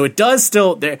hardline. So it does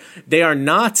still, they are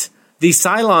not, the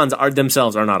Cylons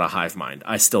themselves are not a hive mind,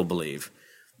 I still believe.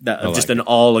 An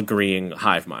all-agreeing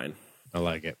hive mind. I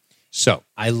like it. So,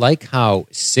 I like how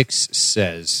Six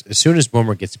says, as soon as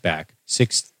Boomer gets back,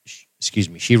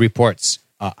 she reports,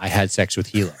 "I had sex with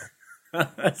Hilo."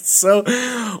 So,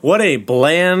 what a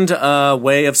bland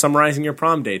way of summarizing your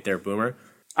prom date there, Boomer.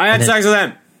 I had sex with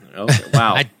him. Okay,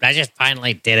 wow. I just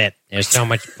finally did it. There's so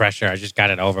much pressure. I just got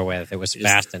it over with. It was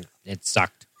fast and it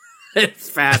sucked. It's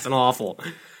fast and awful.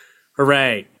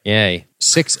 Hooray. Yay.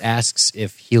 Six asks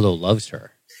if Hilo loves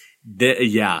her.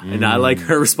 And I like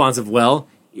her response of, well,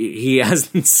 he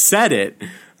hasn't said it.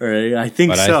 Right? I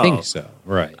think so. I think so.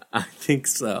 Right. I think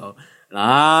so.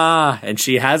 And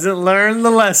she hasn't learned the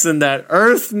lesson that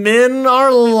Earthmen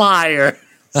are liars.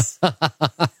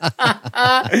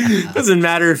 Doesn't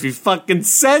matter if he fucking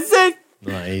says it.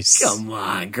 Nice. Come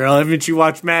on, girl. Haven't you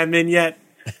watched Mad Men yet?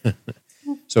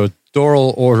 So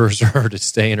Doral orders her to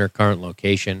stay in her current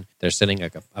location. They're setting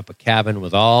up a cabin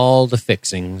with all the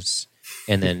fixings.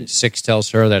 And then Six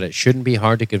tells her that it shouldn't be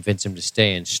hard to convince him to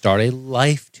stay and start a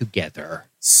life together.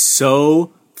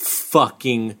 So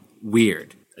fucking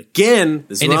weird. Again,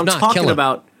 this is what I'm talking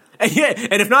about. And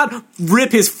if not,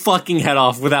 rip his fucking head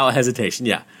off without hesitation.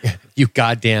 Yeah. You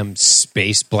goddamn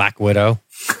space Black Widow.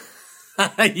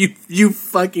 you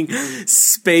fucking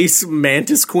space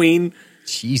mantis queen.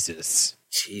 Jesus,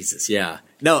 yeah.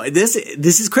 No, this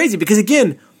is crazy because,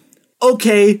 again,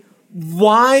 okay,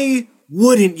 why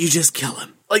wouldn't you just kill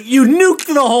him? Like, you nuked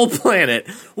the whole planet.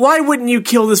 Why wouldn't you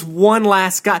kill this one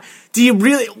last guy? Do you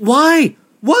really? Why?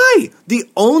 The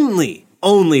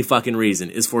only fucking reason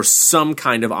is for some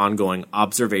kind of ongoing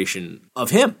observation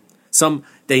of him.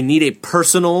 They need a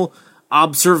personal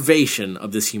observation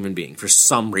of this human being for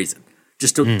some reason.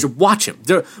 Just to watch him.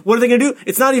 What are they going to do?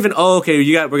 It's not even,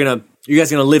 you guys are going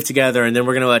to live together and then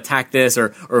we're going to attack this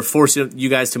or force you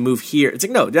guys to move here. It's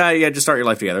like, no, just start your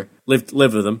life together. Live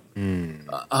with them.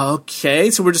 Okay,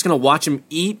 so we're just going to watch him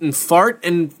eat and fart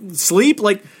and sleep?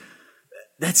 Like,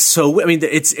 that's so, I mean,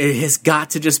 it has got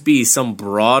to just be some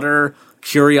broader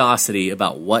curiosity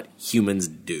about what humans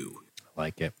do. I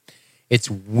like it. It's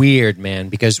weird, man,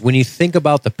 because when you think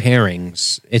about the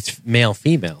pairings, it's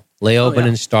male-female. Leoben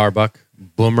and Starbuck,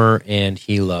 Boomer and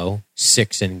Hilo,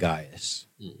 Six and Gaius.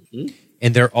 Mm-hmm.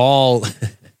 And they're all...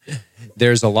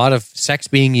 There's a lot of sex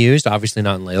being used, obviously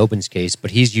not in Leoben's case,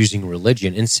 but he's using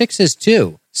religion. And Six is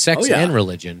too. Sex and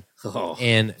religion. Oh,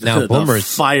 and now Boomer's...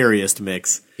 the fieriest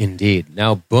mix. Indeed.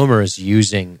 Now Boomer is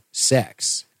using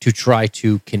sex to try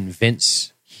to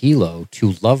convince Hilo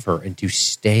to love her and to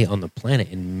stay on the planet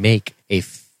and make a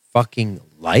fucking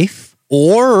life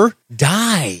or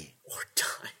die. Or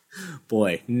die.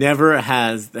 Boy, never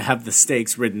have the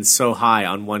stakes ridden so high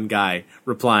on one guy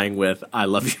replying with, I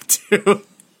love you too.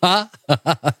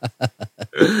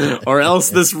 Or else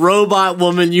this robot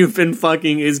woman you've been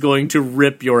fucking is going to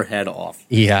rip your head off.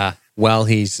 Yeah, while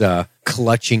he's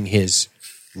clutching his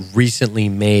recently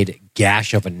made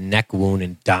gash of a neck wound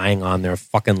and dying on their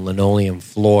fucking linoleum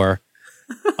floor,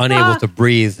 unable to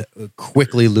breathe,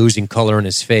 quickly losing color in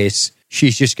his face.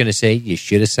 She's just going to say, you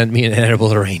should have sent me an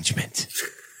edible arrangement.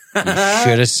 You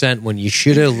should have sent one. You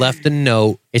should have left a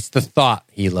note. It's the thought,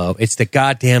 Hilo. It's the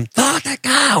goddamn thought that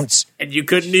counts. And you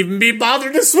couldn't even be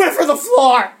bothered to Swiffer the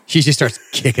floor. She just starts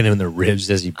kicking him in the ribs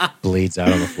as he bleeds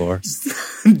out on the floor.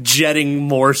 Jetting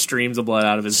more streams of blood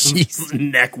out of his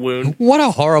neck wound. What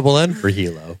a horrible end for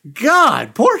Hilo.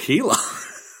 God, poor Hilo.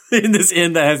 In this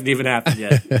end that hasn't even happened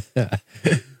yet.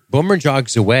 Boomer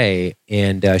jogs away,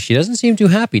 and she doesn't seem too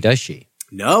happy, does she?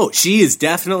 No, she is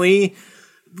definitely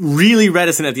really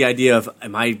reticent at the idea of,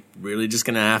 am I really just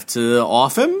going to have to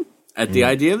off him? At the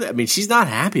idea of that? I mean, she's not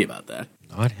happy about that.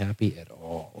 Not happy at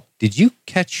all. Did you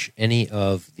catch any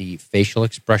of the facial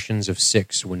expressions of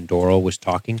Six when Doral was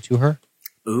talking to her?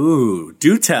 Ooh,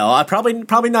 do tell. I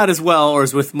probably not as well or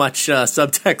as with much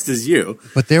subtext as you.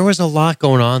 But there was a lot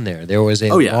going on there. There was a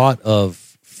lot of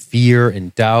fear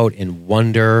and doubt and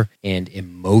wonder and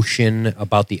emotion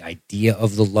about the idea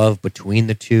of the love between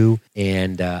the two.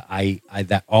 And I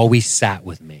that always sat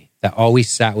with me. That always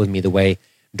sat with me, the way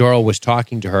Doral was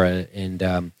talking to her.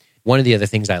 And one of the other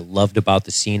things I loved about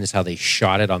the scene is how they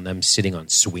shot it on them sitting on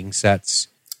swing sets.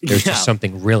 There's just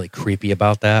something really creepy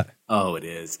about that. Oh, it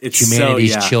is. It's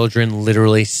humanity's children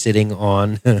literally sitting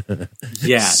on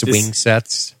swing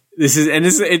sets.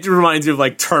 It reminds me of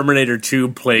like Terminator 2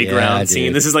 playground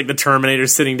scene. This is like the Terminator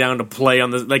sitting down to play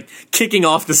on the, like, kicking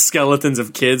off the skeletons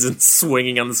of kids and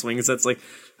swinging on the swing sets. Like,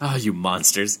 oh, you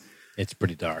monsters. It's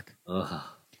pretty dark.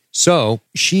 So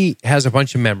she has a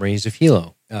bunch of memories of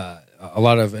Hilo. A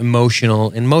lot of emotional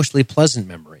and mostly pleasant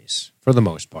memories for the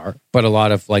most part, but a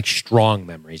lot of like strong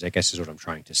memories, I guess is what I'm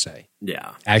trying to say.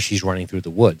 Yeah. As she's running through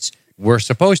the woods. We're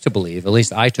supposed to believe, at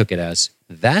least I took it as,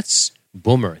 that's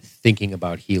Boomer thinking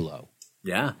about Hilo.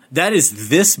 Yeah. That is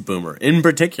this Boomer in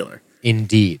particular.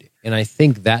 Indeed. And I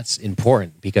think that's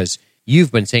important because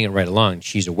you've been saying it right along.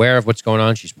 She's aware of what's going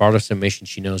on. She's part of some mission.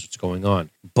 She knows what's going on.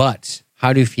 But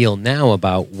how do you feel now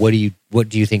about what do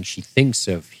you think she thinks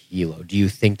of Hilo? Do you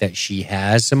think that she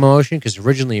has some emotion? Because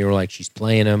originally you were like, she's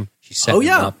playing him, she's setting him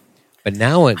up. But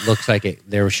now it looks like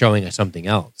they're showing us something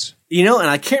else. You know, and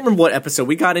I can't remember what episode.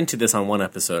 We got into this on one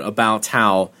episode about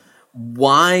how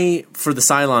why, for the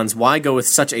Cylons, why go with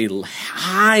such a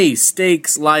high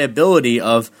stakes liability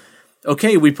of,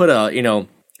 okay, we put a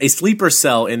sleeper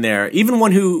cell in there, even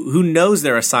one who knows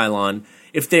they're a Cylon.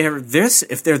 If they're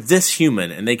this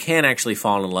human and they can actually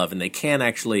fall in love and they can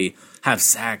actually have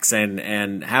sex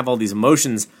and have all these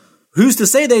emotions, who's to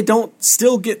say they don't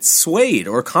still get swayed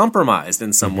or compromised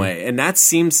in some way? And that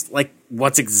seems like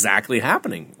what's exactly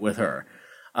happening with her.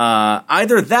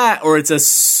 Either that or it's a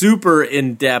super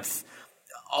in-depth,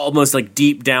 almost like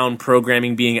deep down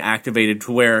programming being activated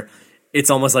to where it's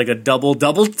almost like a double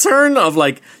turn of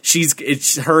like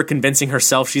it's her convincing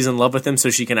herself she's in love with him so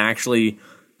she can actually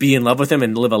be in love with him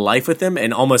and live a life with him,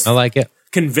 and almost I like it.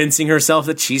 Convincing herself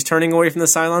that she's turning away from the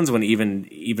Cylons when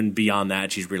even beyond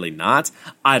that she's really not.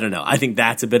 I don't know. I think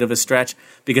that's a bit of a stretch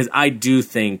because I do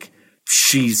think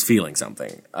she's feeling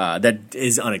something that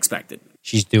is unexpected.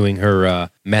 She's doing her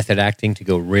method acting to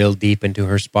go real deep into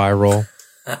her spiral.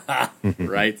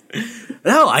 Right?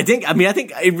 No, I think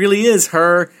it really is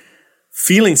her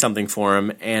feeling something for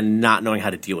him and not knowing how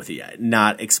to deal with it yet,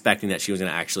 not expecting that she was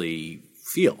going to actually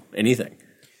feel anything.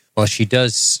 Well, she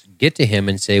does get to him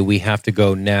and say, we have to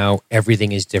go now.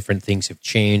 Everything is different. Things have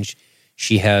changed.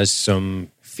 She has some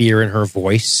fear in her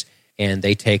voice, and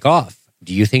they take off.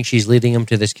 Do you think she's leading him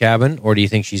to this cabin, or do you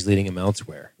think she's leading him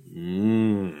elsewhere?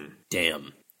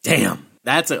 Damn.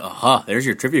 That's there's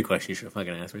your trivia question you should have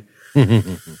fucking asked me.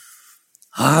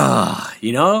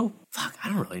 Fuck, I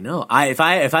don't really know. If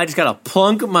I just gotta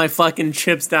plunk my fucking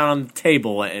chips down on the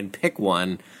table and pick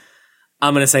one,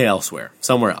 I'm gonna say elsewhere,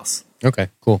 somewhere else. Okay,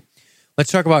 cool.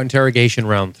 Let's talk about interrogation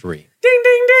round 3. Ding,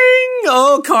 ding, ding.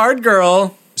 Oh, card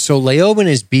girl. So Leoben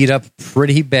is beat up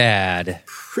pretty bad.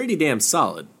 Pretty damn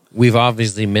solid. We've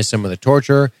obviously missed some of the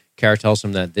torture. Kara tells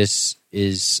him that this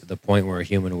is the point where a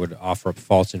human would offer up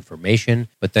false information.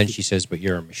 But then she says, but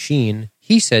you're a machine.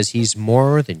 He says he's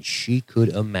more than she could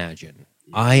imagine.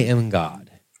 I am God.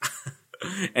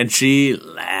 And she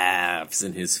laughs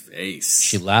in his face.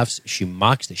 She laughs. She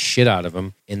mocks the shit out of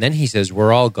him. And then he says,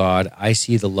 we're all God. I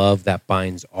see the love that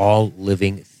binds all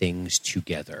living things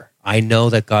together. I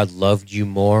know that God loved you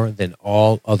more than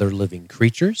all other living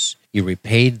creatures. You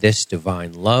repaid this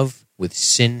divine love with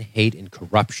sin, hate, and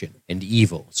corruption and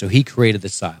evil. So he created the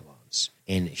Cylons.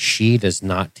 And she does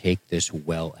not take this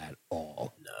well at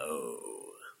all. No.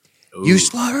 Ooh. You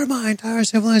slaughtered my entire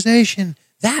civilization.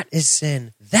 That is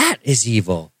sin. That is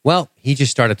evil. Well, he just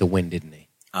started to win, didn't he?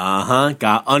 Uh-huh.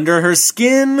 Got under her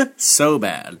skin so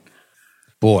bad.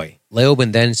 Boy,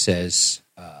 Leoben then says,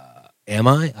 am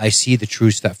I? I see the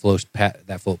truths that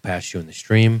float past you in the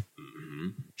stream. Mm-hmm.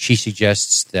 She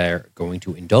suggests they're going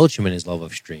to indulge him in his love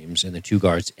of streams, and the two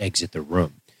guards exit the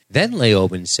room. Then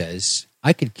Leoben says,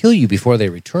 I could kill you before they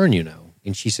return, you know.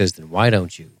 And she says, then why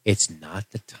don't you? It's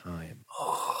not the time.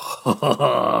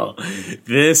 Oh,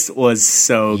 this was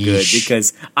so good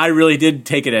because I really did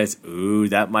take it as, ooh,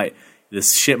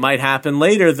 this shit might happen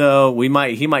later though. He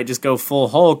might just go full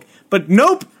Hulk, but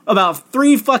nope. About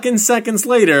 3 fucking seconds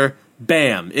later,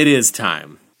 bam, it is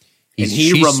time. And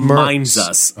he reminds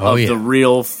us of the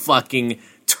real fucking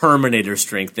Terminator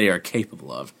strength they are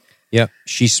capable of. Yep.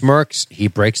 She smirks. He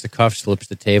breaks the cuffs, flips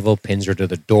the table, pins her to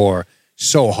the door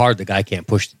so hard the guy can't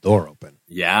push the door open.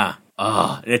 Yeah.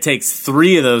 And it takes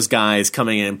 3 of those guys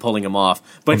coming in and pulling him off.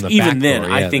 But even then,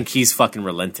 I think he's fucking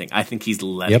relenting. I think he's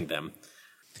letting them.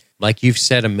 Like you've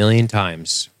said a million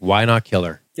times, why not kill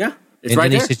her? Yeah, it's right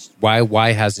there. Says,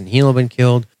 why hasn't Helo been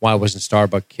killed? Why wasn't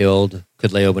Starbuck killed? Could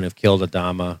Leoben have killed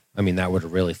Adama? I mean, that would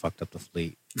have really fucked up the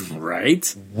fleet.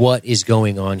 Right? What is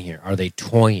going on here? Are they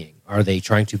toying? Are they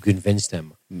trying to convince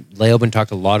them? Leoben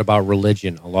talked a lot about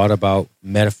religion, a lot about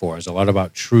metaphors, a lot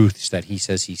about truths that he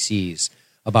says he sees.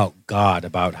 About God,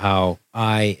 about how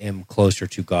I am closer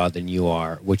to God than you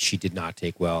are, which she did not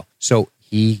take well. So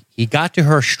he got to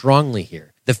her strongly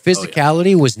here. The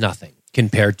physicality was nothing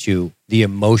compared to the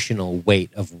emotional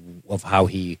weight of how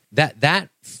he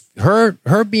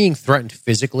her being threatened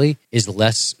physically is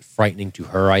less frightening to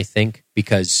her, I think,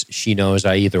 because she knows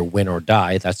I either win or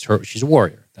die. That's her. She's a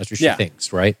warrior. That's what she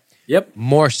thinks, right? Yep.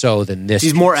 More so than this.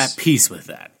 She's more at peace with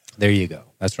that. There you go.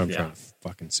 That's what I'm trying to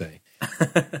fucking say.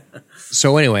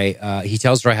 So anyway, he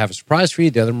tells her, I have a surprise for you.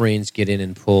 The other Marines get in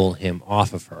and pull him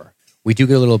off of her. We do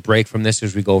get a little break from this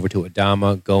as we go over to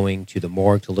Adama, going to the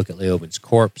morgue to look at Leoben's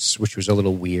corpse, which was a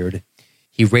little weird.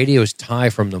 He radios Ty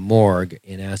from the morgue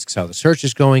and asks how the search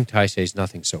is going. Ty says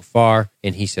nothing so far,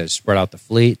 and he says spread out the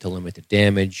fleet to limit the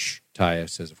damage. Ty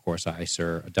says, of course, aye,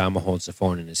 sir. Adama holds the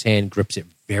phone in his hand, grips it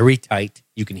very tight.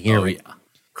 You can hear it. Yeah.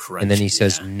 Crunch, and then he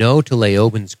says no to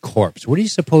Leoben's corpse. What do you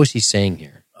suppose he's saying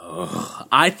here?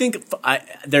 I think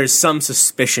there's some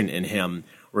suspicion in him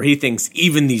where he thinks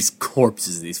even these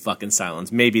corpses, these fucking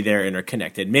Cylons, maybe they're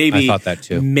interconnected. Maybe I thought that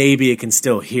too. Maybe it can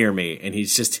still hear me, and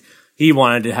he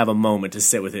wanted to have a moment to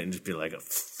sit with it and just be like,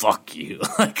 "Fuck you!"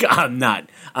 Like I'm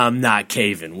not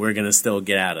caving. We're gonna still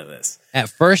get out of this. At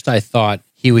first, I thought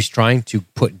he was trying to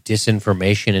put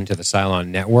disinformation into the Cylon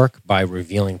network by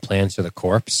revealing plans to the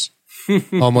corpse,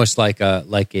 almost like a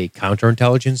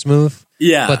counterintelligence move.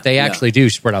 Yeah, but they actually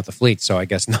do spread out the fleet, so I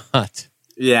guess not.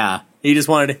 Yeah, he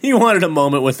wanted a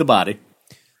moment with the body.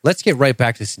 Let's get right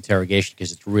back to this interrogation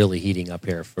because it's really heating up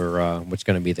here for what's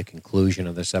going to be the conclusion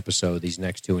of this episode. These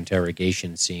next 2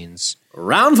 interrogation scenes.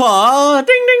 Round 4,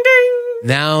 ding ding ding.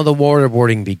 Now the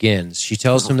waterboarding begins. She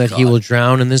tells him that he will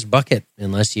drown in this bucket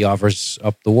unless he offers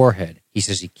up the warhead. He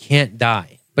says he can't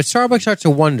die. But Starbuck starts to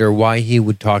wonder why he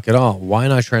would talk at all. Why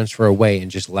not transfer away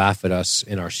and just laugh at us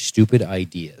and our stupid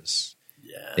ideas?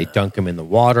 They dunk him in the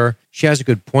water. She has a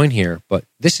good point here, but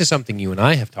this is something you and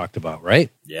I have talked about, right?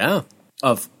 Yeah.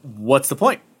 Of what's the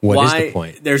point? What is the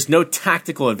point? There's no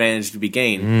tactical advantage to be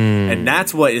gained. And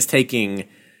that's what is taking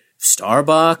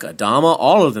Starbuck, Adama,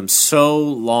 all of them so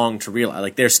long to realize.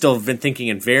 Like they're still been thinking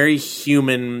in very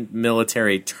human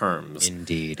military terms.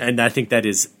 Indeed. And I think that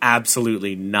is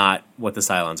absolutely not what the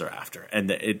Cylons are after. And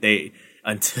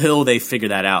until they figure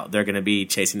that out, they're going to be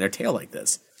chasing their tail like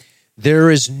this.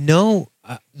 There is no...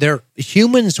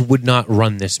 humans would not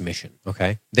run this mission,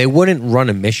 okay? They wouldn't run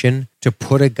a mission to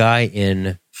put a guy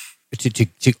in...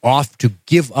 to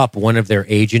give up one of their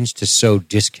agents to sow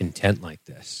discontent like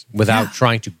this without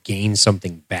trying to gain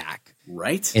something back.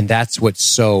 Right. And that's what's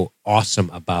so awesome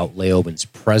about Leoben's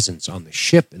presence on the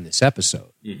ship in this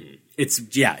episode. Mm-hmm.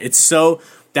 It's so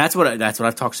that's what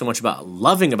I've talked so much about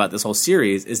loving about this whole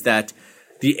series is that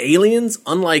the aliens,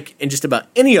 unlike in just about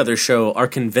any other show, are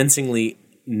convincingly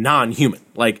non-human.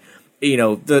 Like, you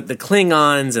know, the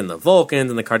Klingons and the Vulcans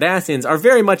and the Cardassians are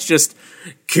very much just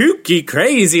kooky,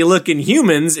 crazy-looking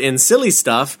humans in silly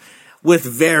stuff with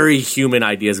very human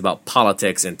ideas about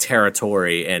politics and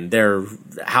territory and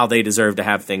how they deserve to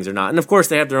have things or not. And, of course,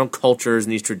 they have their own cultures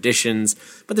and these traditions,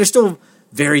 but they're still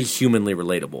very humanly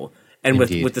relatable. And with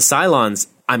the Cylons,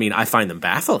 I mean, I find them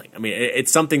baffling. I mean,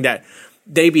 it's something that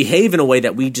they behave in a way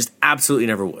that we just absolutely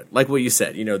never would. Like what you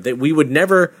said, you know, that we would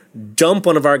never dump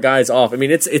one of our guys off. I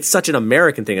mean, it's such an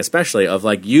American thing, especially of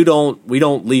like, we don't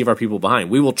leave our people behind.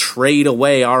 We will trade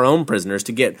away our own prisoners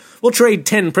we'll trade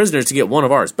 10 prisoners to get one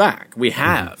of ours back. We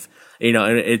have, you know,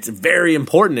 and it's very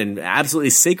important and absolutely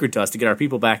sacred to us to get our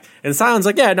people back. And Cylon's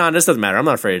like, yeah, no, this doesn't matter. I'm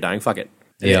not afraid of dying. Fuck it.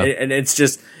 Yeah. And it's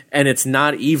just, and it's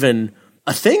not even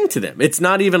a thing to them. It's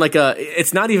not even like oh,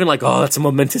 that's a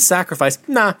momentous sacrifice.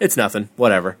 Nah, it's nothing.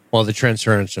 Whatever. Well, the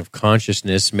transference of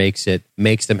consciousness makes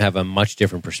them have a much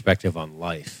different perspective on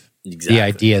life. Exactly. The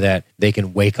idea that they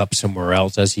can wake up somewhere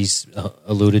else, as he's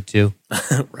alluded to.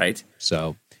 Right.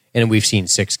 So, and we've seen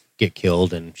Six get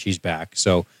killed and she's back.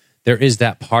 So there is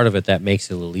that part of it that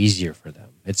makes it a little easier for them.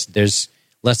 There's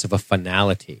less of a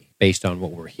finality based on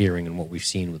what we're hearing and what we've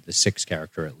seen with the Six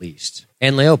character at least.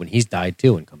 And Leoben, he's died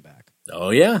too and come back.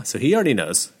 Oh, yeah. So he already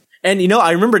knows. And, you know,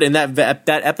 I remembered in that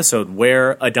episode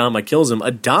where Adama kills him,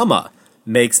 Adama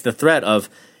makes the threat of,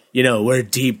 you know, we're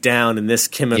deep down in this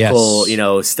chemical, you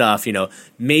know, stuff, you know,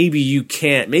 maybe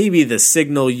the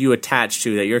signal you attach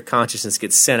to that your consciousness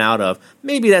gets sent out of,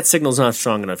 maybe that signal's not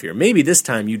strong enough here. Maybe this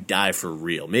time you die for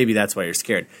real. Maybe that's why you're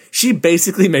scared. She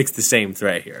basically makes the same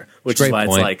threat here, which is why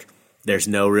it's like, there's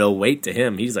no real weight to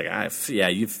him. He's like,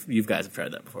 you guys have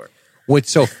tried that before.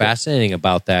 What's so fascinating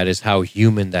about that is how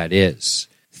human that is.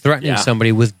 Threatening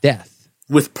somebody with death.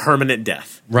 With permanent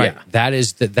death. Right. Yeah.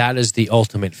 That is the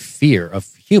ultimate fear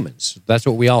of humans. That's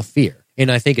what we all fear.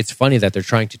 And I think it's funny that they're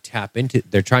trying to tap into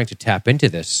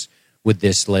this with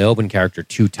this Leoben character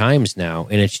 2 times now,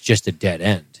 and it's just a dead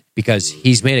end. Because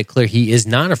he's made it clear he is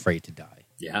not afraid to die.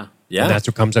 Yeah. Yeah. And that's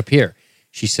what comes up here.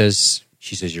 She says,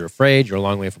 you're afraid, you're a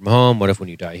long way from home. What if when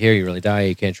you die here, you really die,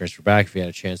 you can't transfer back? If you had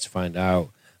a chance to find out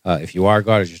if you are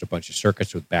God, it's just a bunch of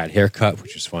circuits with bad haircut,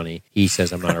 which is funny. He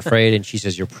says, I'm not afraid. And she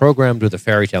says, you're programmed with a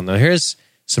fairy tale. Now, here's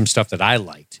some stuff that I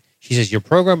liked. She says, you're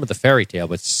programmed with a fairy tale,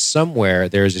 but somewhere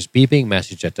there's this beeping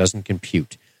message that doesn't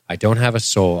compute. I don't have a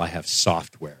soul, I have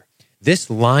software. This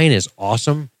line is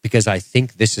awesome because I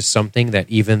think this is something that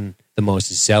even the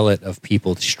most zealot of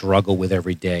people struggle with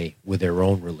every day with their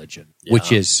own religion,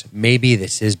 which is maybe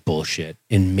this is bullshit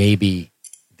and maybe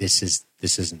this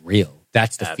isn't real.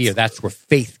 That's the fear. That's where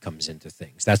faith comes into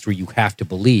things. That's where you have to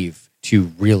believe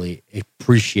to really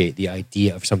appreciate the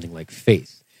idea of something like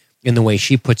faith. And the way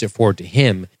she puts it forward to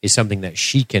him is something that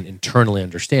she can internally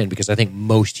understand, because I think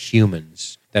most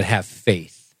humans that have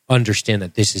faith understand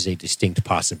that this is a distinct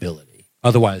possibility.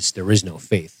 Otherwise, there is no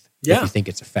faith if you think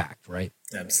it's a fact, right?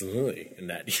 Absolutely. And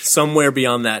that somewhere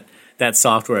beyond that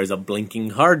software is a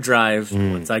blinking hard drive.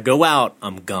 Once I go out,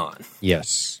 I'm gone.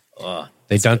 Yes.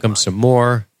 They dunk him some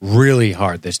more, really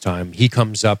hard this time. He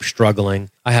comes up struggling.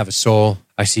 I have a soul.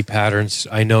 I see patterns.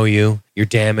 I know you. You're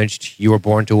damaged. You were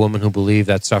born to a woman who believed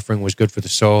that suffering was good for the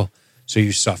soul, so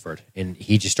you suffered. And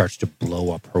he just starts to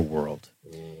blow up her world.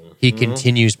 He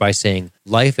continues by saying,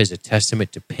 life is a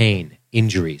testament to pain,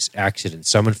 injuries, accidents,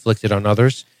 some inflicted on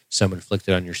others, some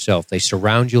inflicted on yourself. They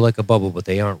surround you like a bubble, but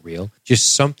they aren't real.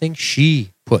 Just something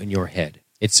she put in your head.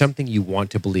 It's something you want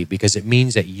to believe because it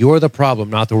means that you're the problem,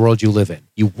 not the world you live in.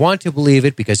 You want to believe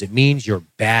it because it means you're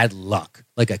bad luck,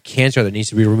 like a cancer that needs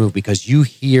to be removed because you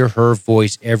hear her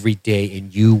voice every day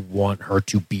and you want her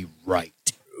to be right.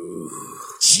 Ooh.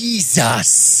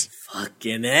 Jesus.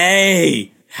 Fucking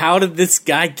A. How did this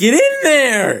guy get in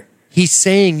there? He's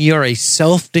saying you're a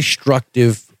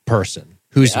self-destructive person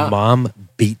whose mom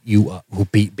beat you up, who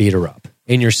beat her up,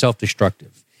 and you're self-destructive.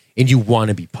 And you want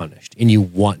to be punished. And you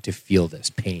want to feel this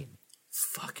pain.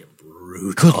 Fucking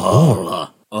brutal. Good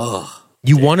Lord.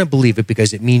 You want to believe it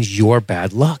because it means you're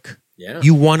bad luck. Yeah.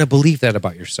 You want to believe that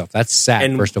about yourself. That's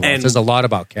sad, first of all. It says a lot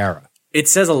about Kara. It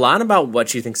says a lot about what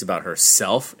she thinks about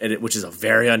herself, which is a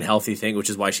very unhealthy thing, which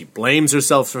is why she blames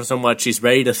herself for so much. She's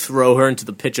ready to throw herself into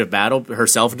the pitch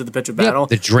of battle.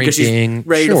 The drinking. She's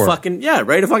ready to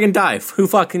fucking die. Who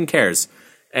fucking cares?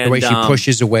 And, the way she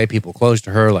pushes away people close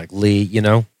to her, like Lee, you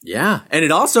know? Yeah. And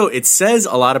it says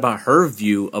a lot about her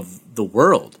view of the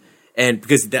world. And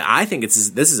because I think this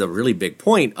is a really big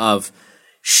point of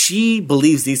she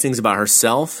believes these things about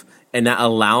herself, and that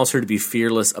allows her to be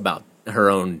fearless about her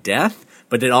own death.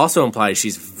 But it also implies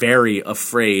she's very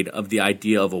afraid of the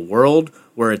idea of a world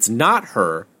where it's not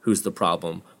her who's the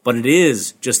problem, but it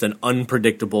is just an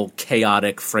unpredictable,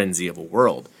 chaotic frenzy of a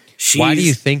world. Why do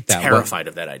you think that? Terrified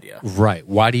of that idea. Right.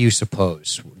 Why do you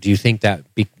suppose? Do you think that?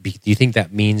 Do you think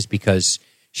that means because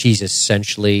she's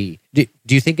essentially? Do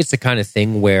you think it's the kind of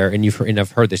thing where, and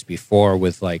I've heard this before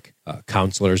with like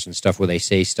counselors and stuff, where they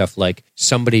say stuff like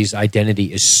somebody's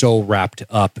identity is so wrapped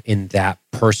up in that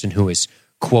person who is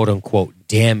quote unquote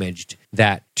damaged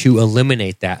that to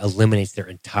eliminate that eliminates their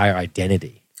entire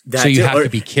identity. So you have to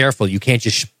be careful. You can't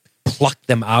just pluck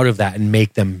them out of that and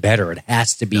make them better. It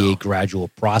has to be a gradual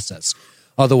process.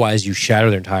 Otherwise, you shatter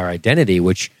their entire identity,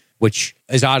 which,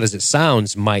 as odd as it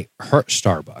sounds, might hurt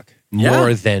Starbuck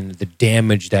more than the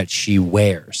damage that she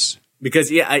wears. Because,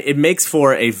 it makes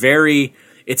for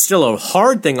it's still a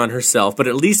hard thing on herself, but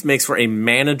at least makes for a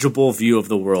manageable view of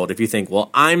the world. If you think, well,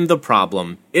 I'm the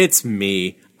problem, it's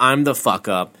me, I'm the fuck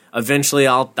up, eventually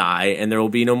I'll die and there will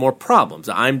be no more problems.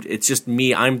 It's just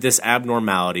me, I'm this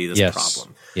abnormality, this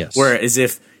problem. Yes. Whereas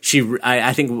if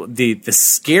I think the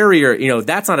scarier,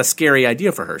 that's not a scary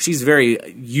idea for her. She's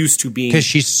very used to being, because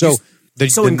she's so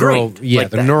ingrained.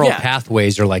 The neural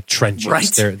pathways are like trenches.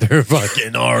 Right. They're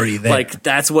fucking already there. Like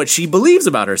that's what she believes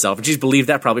about herself, and she's believed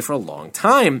that probably for a long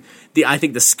time. I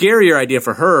think the scarier idea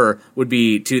for her would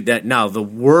be that now the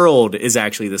world is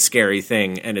actually the scary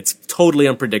thing, and it's totally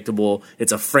unpredictable.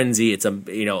 It's a frenzy. It's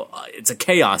a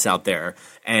chaos out there,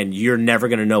 and you're never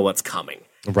going to know what's coming.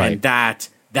 Right. And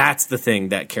that's the thing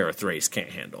that Kara Thrace can't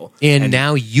handle. And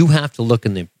now you have to look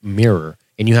in the mirror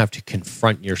and you have to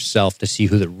confront yourself to see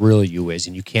who the real you is,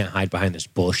 and you can't hide behind this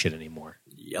bullshit anymore.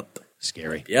 Yep.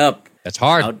 Scary. Yep. That's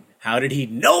hard. How did he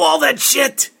know all that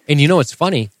shit? And what's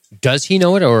funny? Does he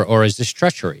know it, or is this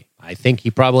treachery? I think he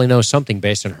probably knows something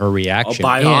based on her reaction.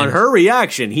 On her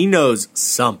reaction, he knows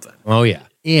something. Oh, yeah.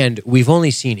 And we've only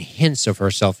seen hints of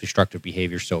her self-destructive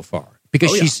behavior so far.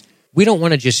 Because we don't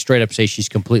want to just straight up say she's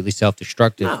completely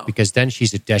self-destructive, because then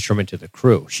she's a detriment to the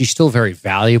crew. She's still very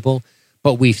valuable,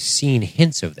 but we've seen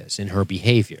hints of this in her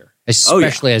behavior,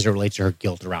 especially as it relates to her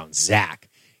guilt around Zach.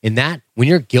 In that, when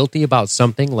you're guilty about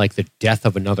something like the death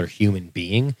of another human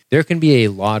being, there can be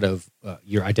a lot of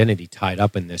your identity tied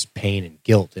up in this pain and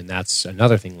guilt, and that's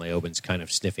another thing Leoben's kind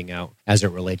of sniffing out as it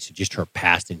relates to just her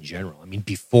past in general. I mean,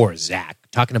 before Zach,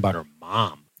 talking about her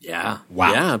mom. Yeah.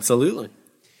 Wow. Yeah, absolutely.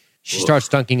 She starts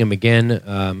dunking him again,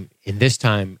 and this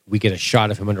time we get a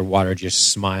shot of him underwater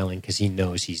just smiling because he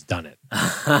knows he's done it.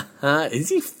 Is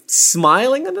he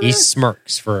smiling under there? He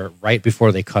smirks for right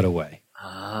before they cut away.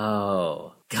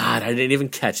 Oh, God, I didn't even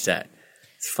catch that.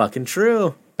 It's fucking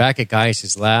true. Back at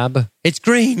Gaius' lab, it's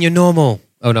Green, you're normal.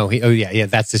 Oh, no,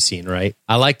 that's the scene, right?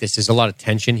 I like this. There's a lot of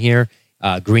tension here.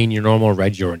 Green, you're normal.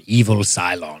 Red, you're an evil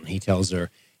Cylon, he tells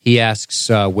her. He asks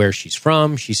where she's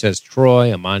from. She says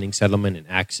Troy, a mining settlement, an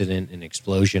accident, an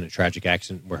explosion, a tragic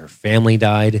accident where her family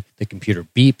died. The computer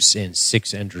beeps and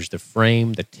 6 enters the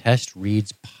frame. The test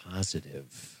reads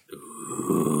positive.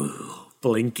 Ooh,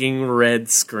 blinking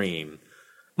red screen.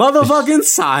 Motherfucking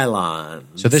Cylon.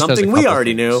 So this something we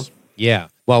already knew. Yeah.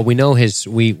 Well, we know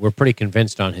we're pretty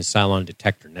convinced on his Cylon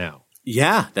detector now.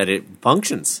 Yeah, that it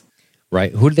functions.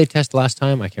 Right. Who did they test last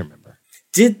time? I can't remember.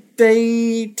 Did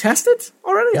they test it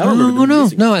already? I don't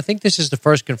remember. No. I think this is the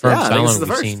first confirmed Cylon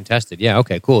we've seen tested. Yeah,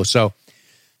 okay, cool. So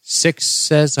 6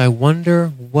 says, I wonder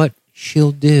what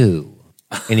she'll do.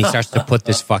 And he starts to put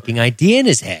this fucking idea in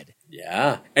his head.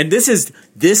 Yeah. And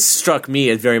this struck me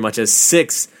as very much as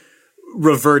 6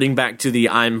 reverting back to the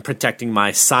I'm protecting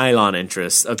my Cylon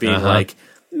interests of being like,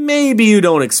 maybe you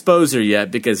don't expose her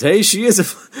yet because, hey, she is a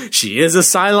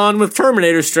Cylon with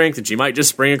Terminator strength and she might just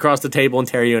spring across the table and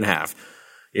tear you in half.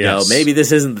 You know, maybe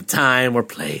this isn't the time or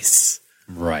place.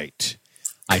 Right.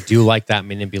 I do like that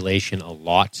manipulation a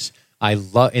lot.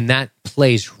 And that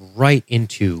plays right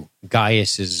into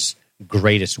Gaius's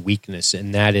greatest weakness,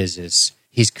 and that is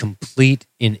his complete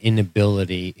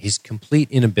inability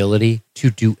to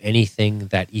do anything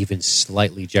that even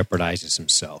slightly jeopardizes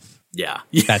himself. Yeah.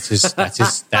 That's his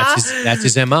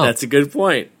MO. That's a good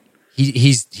point.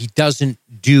 He doesn't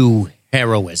do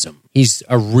heroism. He's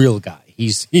a real guy.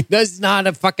 He's not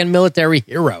a fucking military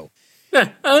hero.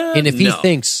 And if he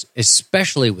thinks,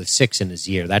 especially with 6 in his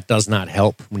ear, that does not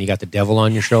help when you got the devil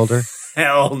on your shoulder.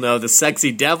 Hell no, the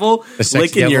sexy devil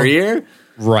licking your ear?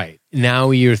 Right.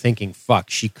 Now you're thinking, fuck,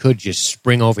 she could just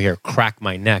spring over here, crack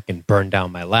my neck, and burn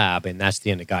down my lab, and that's the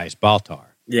end of Gaius Baltar.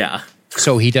 Yeah.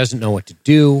 So he doesn't know what to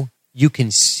do. you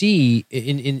can see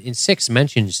in 6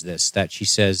 mentions this, that she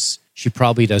says she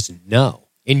probably doesn't know.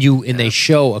 And they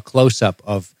show a close up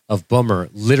of Boomer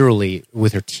literally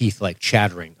with her teeth like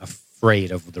chattering,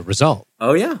 afraid of the result.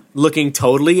 Oh yeah, looking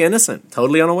totally innocent,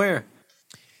 totally unaware.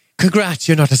 Congrats,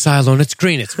 you're not a Cylon. It's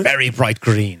green. It's very bright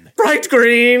green. Bright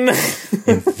green.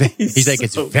 He's like,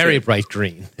 it's very bright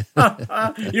green.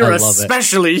 You're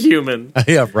especially human.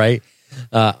 Yeah, right.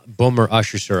 Boomer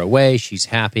ushers her away. She's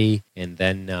happy. And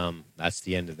then that's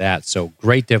the end of that. So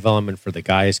great development for the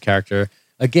Gaius character.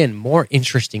 Again, more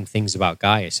interesting things about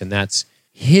Gaius. And that's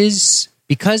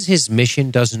because his mission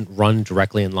doesn't run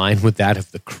directly in line with that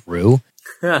of the crew.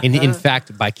 In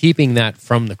fact, by keeping that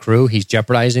from the crew, he's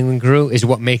jeopardizing the crew, is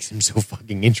what makes him so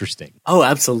fucking interesting. Oh,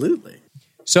 absolutely.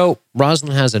 So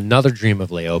Rosalind has another dream of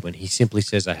Leoben. He simply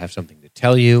says, I have something to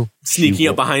tell you. Sneaking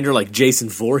up behind her like Jason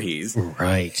Voorhees.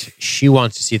 Right. She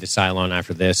wants to see the Cylon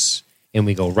after this. And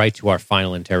we go right to our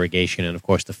final interrogation and, of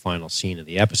course, the final scene of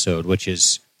the episode, which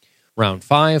is round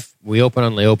 5. We open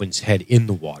on Leoben's head in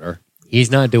the water. He's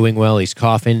not doing well. He's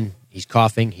coughing.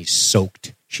 He's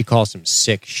soaked. She calls him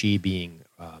sick, she being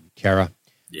Kara.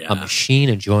 Yeah. A machine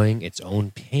enjoying its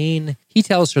own pain. He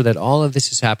tells her that all of this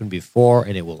has happened before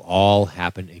and it will all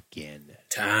happen again.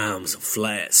 Time's a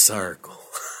flat circle.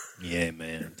 Yeah,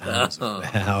 man. Time's a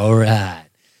flat. All right.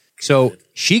 So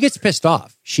she gets pissed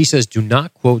off. She says, do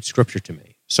not quote scripture to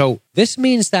me. So this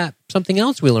means that something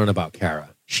else we learn about Kara.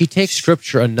 She takes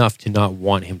scripture enough to not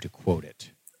want him to quote it.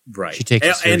 Right. She takes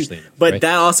it seriously enough. But right?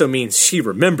 That also means she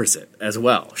remembers it as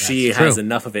well. That's she true. has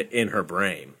enough of it in her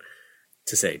brain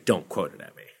to say, don't quote it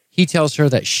at me. He tells her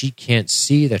that she can't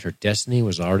see that her destiny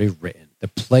was already written. The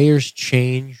players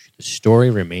change. The story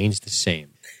remains the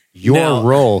same. Your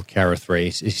role, Kara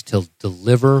Thrace, is to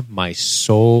deliver my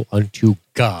soul unto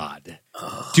God.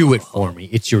 Oh. Do it for me.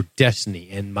 It's your destiny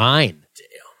and mine. Damn.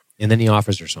 And then he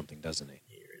offers her something, doesn't he?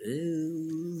 Here it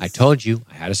is. I told you,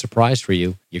 I had a surprise for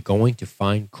you. You're going to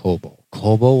find Kobo.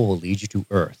 Kobo will lead you to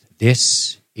Earth.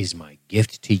 This is my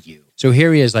gift to you. So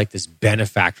here he is, like this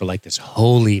benefactor, like this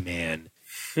holy man,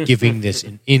 giving this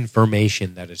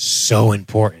information that is so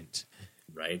important.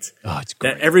 Right. Oh, it's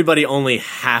great. That everybody only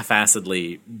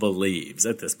half-assedly believes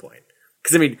at this point.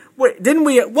 Because, I mean,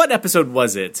 what episode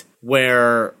was it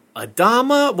where was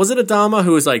it Adama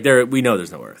who was like, we know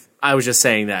there's no Earth? I was just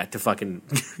saying that to fucking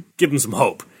give him some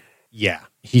hope. Yeah.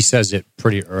 He says it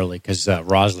pretty early because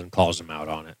Rosalind calls him out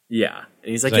on it. Yeah.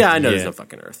 And he's like, I know there's no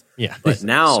fucking Earth. Yeah. But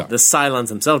now the Cylons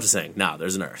themselves are saying, no,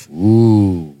 there's an Earth.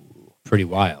 Ooh, pretty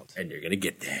wild. And you're going to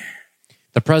get there.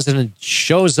 The president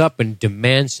shows up and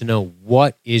demands to know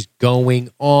what is going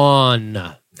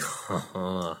on.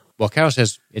 Well, Carol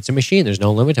says, it's a machine. There's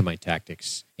no limit to my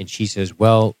tactics. And she says,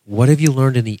 well, what have you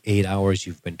learned in the 8 hours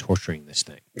you've been torturing this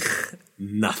thing?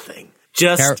 Nothing.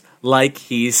 Just like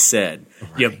he said.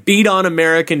 Right. You beat on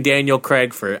American Daniel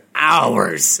Craig for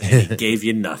hours, and he gave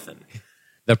you nothing.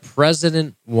 The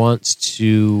president wants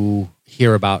to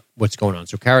hear about what's going on.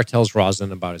 So Kara tells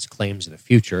Rosalind about his claims in the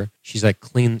future. She's like,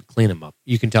 clean him up.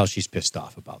 You can tell she's pissed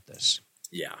off about this.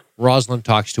 Yeah. Rosalind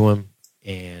talks to him,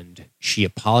 and she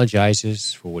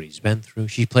apologizes for what he's been through.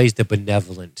 She plays the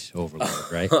benevolent overlord,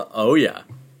 right? Oh, yeah.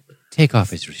 Take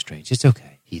off his restraints. It's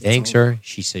okay. He thanks her.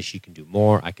 She says she can do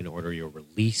more. I can order your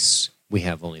release. We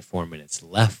have only 4 minutes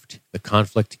left. The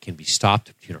conflict can be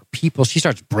stopped between our people. She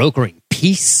starts brokering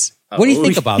peace. What do you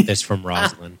think about this from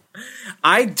Rosalind?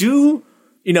 I do,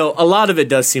 a lot of it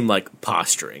does seem like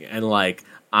posturing and like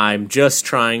I'm just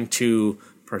trying to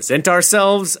present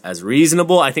ourselves as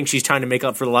reasonable. I think she's trying to make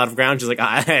up for a lot of ground. She's like,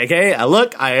 hey,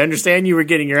 look, I understand you were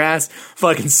getting your ass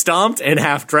fucking stomped and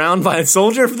half drowned by a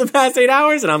soldier for the past 8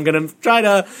 hours, and I'm going to try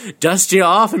to dust you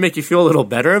off and make you feel a little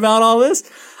better about all this.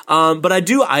 But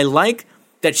I like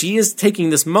that she is taking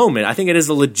this moment. I think it is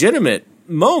a legitimate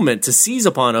moment to seize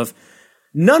upon of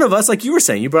none of us, like you were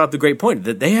saying, you brought up the great point,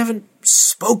 that they haven't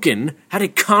had a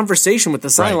conversation with the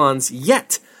Cylons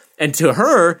yet. And to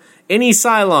her, any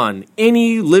Cylon,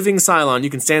 any living Cylon you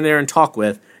can stand there and talk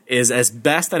with is as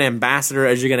best an ambassador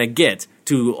as you're going to get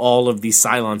to all of the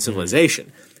Cylon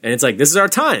civilization. And it's like, this is our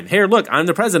time. Here, look, I'm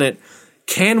the president.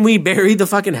 Can we bury the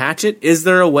fucking hatchet? Is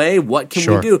there a way? What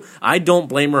can we do? I don't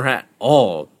blame her at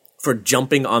all for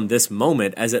jumping on this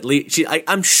moment, as at least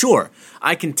I'm sure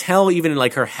I can tell even in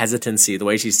like her hesitancy, the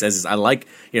way she says is, I like,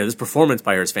 this performance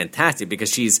by her is fantastic because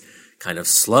she's kind of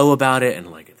slow about it and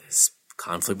like this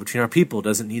conflict between our people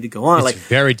doesn't need to go on. It's like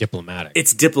very diplomatic.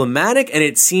 It's diplomatic, and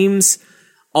it seems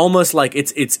almost like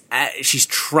she's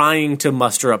trying to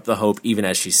muster up the hope even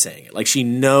as she's saying it. Like she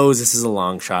knows this is a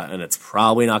long shot and it's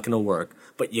probably not going to work,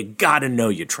 but you gotta know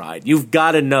you tried. You've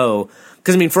gotta know.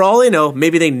 Because, I mean, for all they know,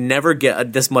 maybe they never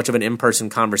get this much of an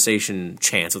in-person conversation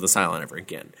chance with a Cylon ever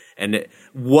again. And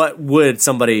what would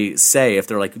somebody say if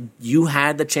they're like, you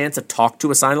had the chance to talk to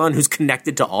a Cylon who's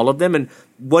connected to all of them, and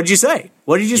what'd you say?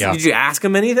 Did you ask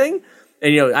him anything?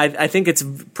 And, you know, I think it's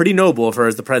pretty noble of her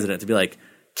as the president to be like,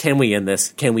 can we end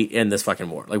this? Can we end this fucking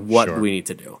war? Like, what do we need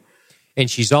to do? And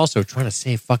she's also trying to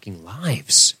save fucking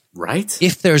lives. Right?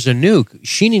 If there's a nuke,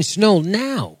 she needs to know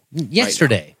now.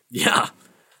 Yesterday. Right now. Yeah.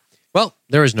 Well,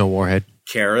 there is no warhead.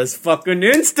 Kara's fucking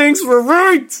instincts were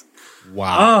right.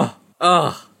 Wow.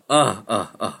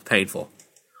 Painful.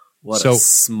 What a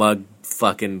smug,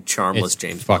 fucking charmless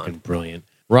James Bond. Fucking brilliant.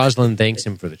 Rosalind thanks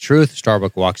him for the truth.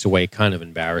 Starbuck walks away kind of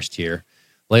embarrassed here.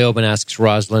 Leoben asks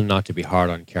Rosalind not to be hard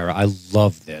on Kara. I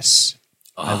love this.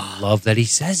 I love that he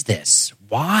says this.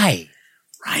 Why?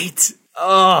 Right?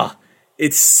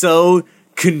 It's so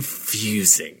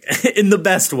confusing in the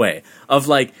best way of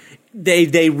like,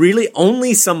 they really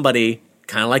only somebody,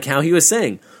 kind of like how he was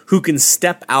saying, who can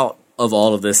step out of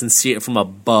all of this and see it from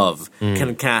above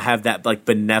can kind of have that like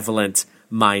benevolent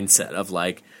mindset of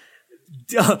like,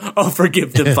 oh,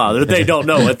 forgive them, Father. They don't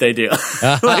know what they do.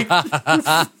 Like,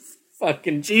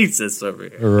 fucking Jesus over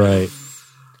here. Right.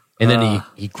 And then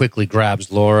he quickly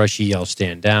grabs Laura. She yells,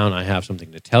 stand down. I have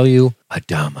something to tell you.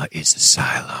 Adama is a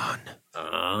Cylon.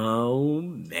 Oh,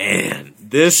 man.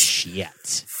 This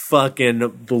shit fucking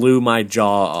blew my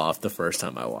jaw off the first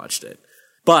time I watched it.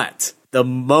 But the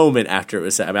moment after it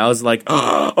was said, I mean, I was like,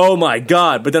 oh my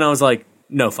God. But then I was like,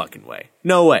 no fucking way.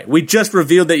 No way. We just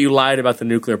revealed that you lied about the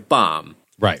nuclear bomb.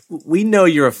 Right. We know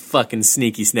you're a fucking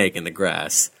sneaky snake in the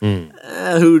grass. And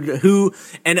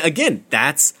again,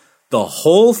 that's the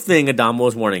whole thing Adama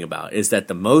was warning about, is that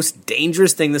the most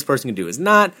dangerous thing this person can do is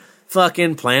not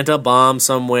fucking plant a bomb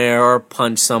somewhere or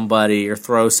punch somebody or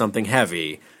throw something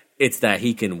heavy. It's that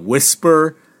he can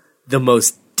whisper the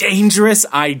most dangerous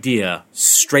idea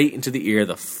straight into the ear of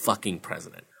the fucking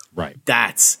president. Right.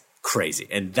 That's crazy.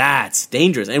 And that's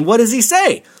dangerous. And what does he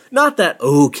say? Not that,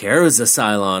 oh, Kara's a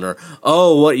Cylon, or,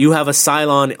 oh, what, you have a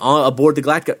Cylon aboard the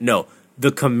Galactica. No,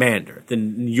 the commander,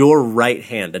 your right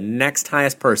hand, the next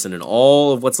highest person in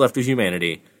all of what's left of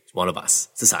humanity is one of us.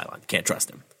 It's a Cylon. Can't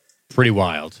trust him. Pretty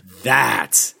wild.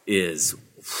 That is...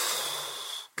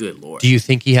 Good Lord. Do you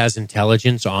think he has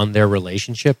intelligence on their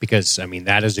relationship? Because, I mean,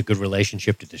 that is a good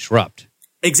relationship to disrupt.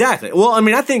 Exactly. Well, I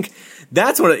mean, I think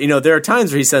that's what, there are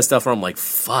times where he says stuff where I'm like,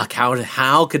 fuck,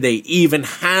 how could they even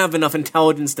have enough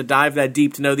intelligence to dive that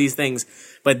deep to know these things?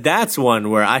 But that's one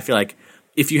where I feel like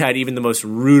if you had even the most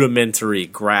rudimentary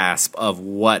grasp of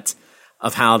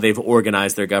how they've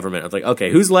organized their government, of like,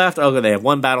 okay, who's left? Oh, they have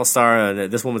one Battlestar,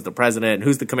 and this one was the president, and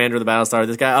who's the commander of the Battlestar?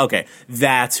 This guy? Okay,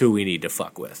 that's who we need to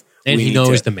fuck with. And he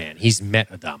knows the man. He's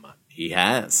met Adama. He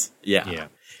has. Yeah.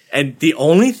 And the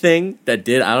only thing that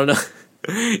did, I don't know,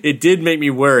 it did make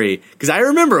me worry, because I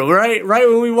remember right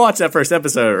when we watched that first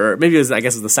episode, or maybe it was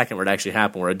the second where it actually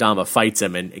happened, where Adama fights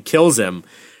him and kills him.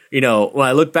 When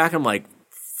I look back, I'm like,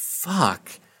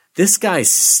 fuck, this guy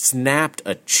snapped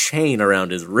a chain around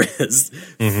his wrist,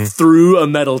 threw a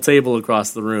metal table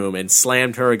across the room, and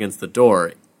slammed her against the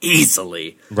door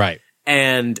easily. Right.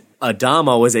 And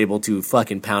Adama was able to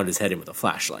fucking pound his head in with a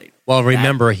flashlight. Well,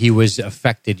 remember, he was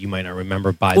affected, you might not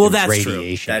remember, by the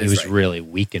radiation. He was right. really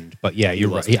weakened. But yeah, you're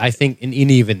right. I think, and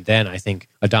even then, I think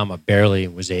Adama barely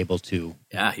was able to.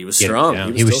 Yeah, he was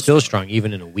strong. He was still strong,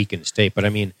 even in a weakened state. But I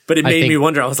mean. But it made me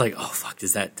wonder. I was like, oh, fuck,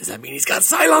 does that mean he's got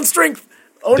Cylon strength?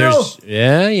 Oh, no.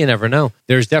 Yeah, you never know.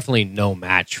 There's definitely no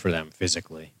match for them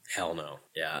physically. Hell no.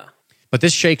 Yeah. But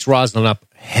this shakes Rosalind up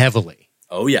heavily.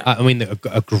 Oh, yeah. I mean,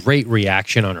 a great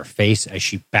reaction on her face as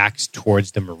she backs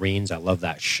towards the Marines. I love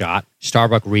that shot.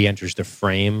 Starbuck re-enters the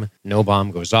frame. No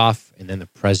bomb goes off, and then the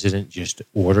president just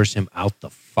orders him out the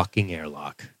fucking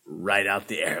airlock. Right out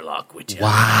the airlock, would you?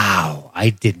 Wow.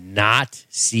 I did not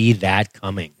see that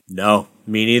coming. No,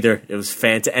 me neither. It was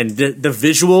fantastic. And the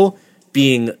visual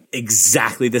being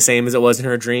exactly the same as it was in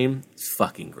her dream is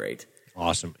fucking great.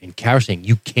 Awesome. And Kara saying,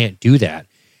 you can't do that.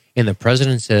 And the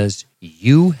president says,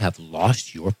 you have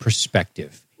lost your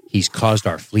perspective. He's caused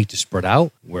our fleet to spread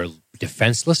out. We're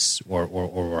defenseless or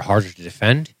we're harder to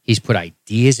defend. He's put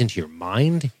ideas into your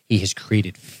mind. He has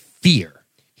created fear.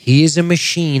 He is a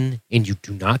machine, and you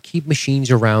do not keep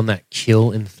machines around that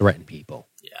kill and threaten people.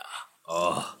 Yeah.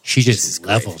 Oh, she just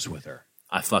levels with her.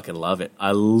 I fucking love it.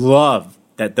 I love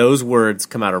that those words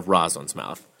come out of Rosalind's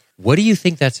mouth. What do you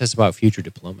think that says about future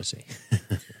diplomacy?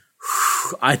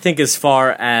 I think as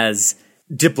far as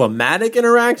diplomatic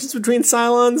interactions between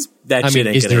Cylons, that shit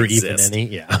ain't is gonna there exist. even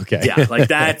any? Yeah, okay. Yeah, like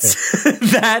that's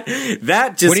that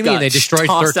just What do you mean they destroyed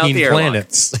tossed out 13 the airlock.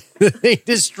 planets? They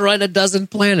destroyed a dozen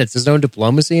planets. There's no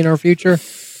diplomacy in our future?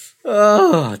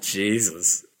 Oh,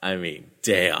 Jesus. I mean,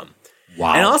 damn.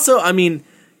 Wow. And also, I mean,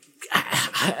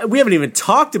 we haven't even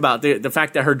talked about the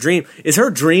fact that her dream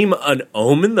an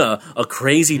omen, a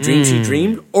crazy dream she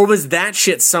dreamed, or was that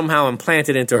shit somehow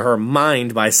implanted into her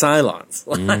mind by Cylons?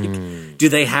 Like, do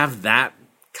they have that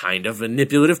kind of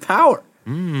manipulative power?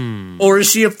 Or is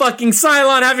she a fucking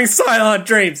Cylon having Cylon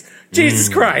dreams? Jesus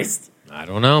Christ. I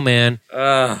don't know, man.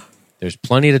 There's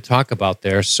plenty to talk about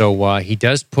there. So she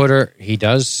does put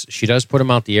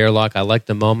him out the airlock. I like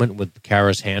the moment with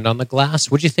Kara's hand on the glass.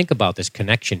 What'd you think about this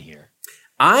connection here?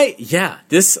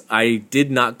 This I did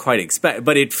not quite expect,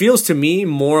 but it feels to me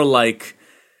more like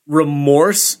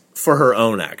remorse for her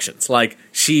own actions. Like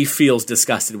she feels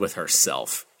disgusted with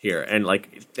herself here, and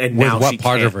now With what she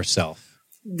part can't. of herself?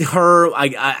 Her,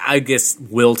 I guess,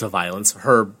 will to violence,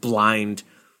 her blind,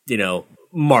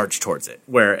 march towards it,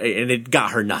 and it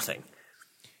got her nothing.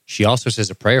 She also says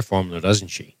a prayer for him, though, doesn't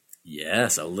she?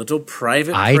 Yes, a little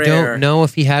private I prayer. don't know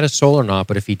if he had a soul or not,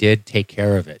 but if he did, take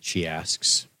care of it, she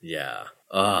asks. Yeah.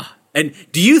 And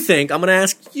do you think, I'm going to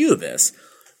ask you this,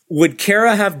 would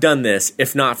Kara have done this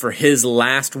if not for his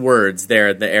last words there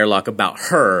at the airlock about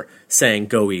her saying,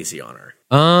 go easy on her?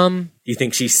 Do you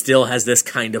think she still has this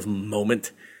kind of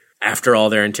moment after all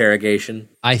their interrogation?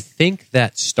 I think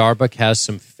that Starbuck has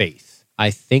some faith. I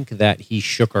think that he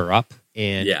shook her up,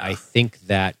 and I think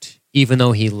that even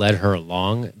though he led her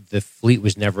along, the fleet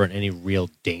was never in any real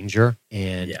danger,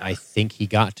 and I think he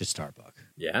got to Starbuck.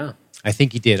 Yeah. I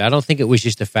think he did. I don't think it was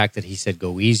just the fact that he said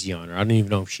go easy on her. I don't even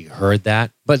know if she heard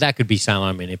that. But that could be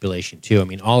Cylon manipulation too. I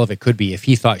mean, all of it could be if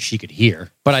he thought she could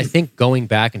hear. But I think going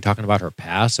back and talking about her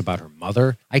past, about her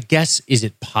mother, I guess, is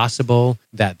it possible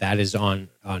that that is on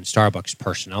Starbuck's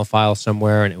personnel file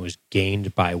somewhere and it was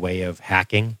gained by way of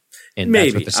hacking? And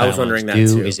Maybe. that's what the Cylons I was wondering that do.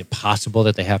 too. Is it possible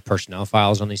that they have personnel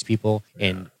files on these people?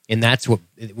 And that's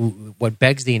what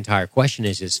begs the entire question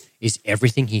is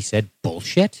everything he said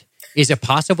bullshit? Is it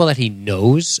possible that he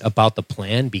knows about the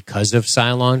plan because of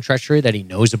Cylon treachery, that he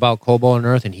knows about Kobol and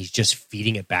Earth, and he's just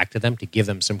feeding it back to them to give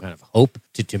them some kind of hope,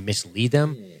 to mislead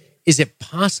them? Is it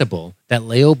possible that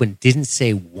Leoben didn't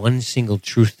say one single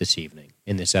truth this evening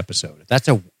in this episode? That's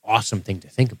an awesome thing to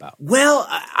think about. Well,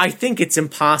 I think it's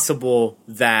impossible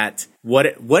that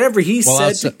whatever he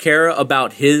said to Kara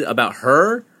about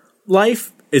her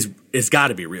life is got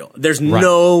to be real. There's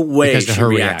no way Because of she her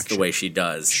reacts reaction. the way she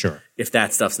does. Sure. If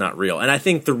that stuff's not real. And I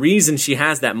think the reason she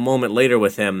has that moment later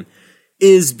with him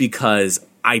is because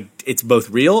it's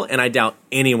both real, and I doubt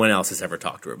anyone else has ever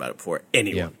talked to her about it before.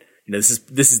 Anyone. Yeah. This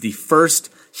is the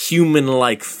first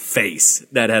human-like face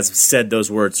that has said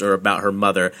those words or about her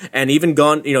mother, and even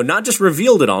gone, not just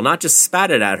revealed it all, not just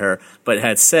spat it at her, but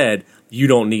had said, you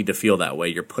don't need to feel that way.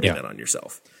 You're putting that on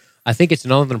yourself. I think it's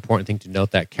another important thing to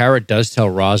note that Kara does tell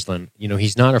Roslin,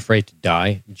 he's not afraid to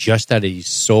die, just that his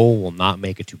soul will not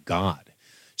make it to God.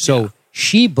 So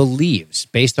she believes,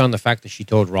 based on the fact that she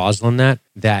told Roslin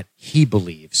that he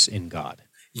believes in God.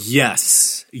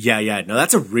 Yes. Yeah. No,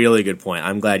 that's a really good point.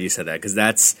 I'm glad you said that, because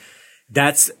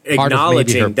that's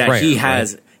acknowledging that prayer, he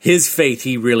has his faith.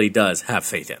 He really does have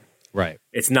faith in. Right.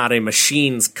 It's not a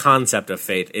machine's concept of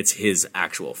faith. It's his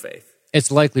actual faith. It's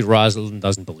likely Rosalind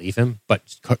doesn't believe him, but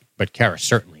Kara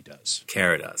certainly does.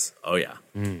 Kara does. Oh, yeah.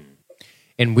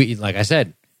 And we, like I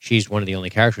said, she's one of the only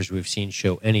characters we've seen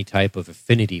show any type of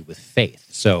affinity with faith.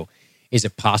 So is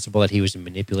it possible that he was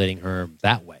manipulating her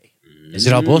that way? Is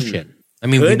it all bullshit? I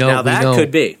mean, we know.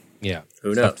 Could be. Yeah.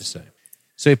 Who tough knows? to say.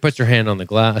 So he puts her hand on the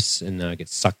glass and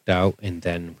gets sucked out, and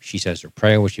then she says her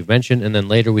prayer, which you've mentioned, and then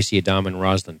later we see Adama and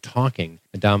Roslin talking.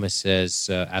 Adama says,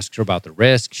 asks her about the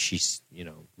risk. She's,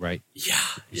 right? Yeah.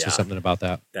 She says something about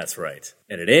that. That's right.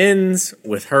 And it ends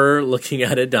with her looking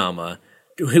at Adama,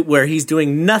 where he's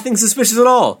doing nothing suspicious at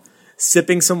all,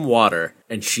 sipping some water,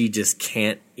 and she just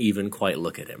can't even quite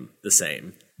look at him the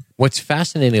same. What's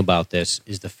fascinating about this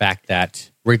is the fact that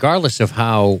regardless of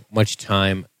how much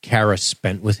time Kara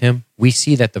spent with him, we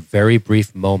see that the very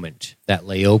brief moment that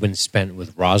Leoben spent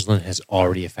with Roslin has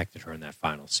already affected her in that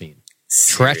final scene.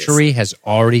 Seriously. Treachery has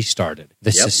already started.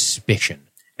 The suspicion.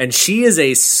 And she is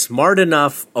a smart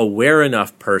enough, aware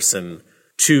enough person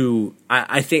to,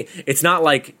 I think, it's not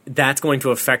like that's going to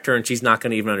affect her and she's not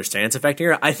going to even understand it's affecting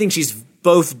her. I think she's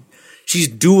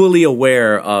dually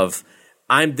aware of,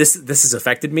 this has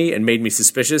affected me and made me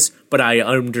suspicious, but I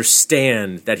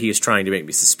understand that he is trying to make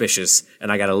me suspicious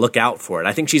and I got to look out for it.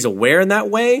 I think she's aware in that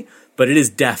way, but it is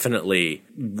definitely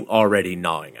already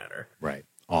gnawing at her. Right.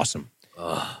 Awesome.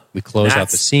 We close out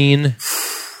the scene.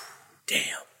 Damn.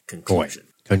 Conclusion.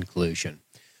 Conclusion.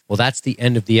 Well, that's the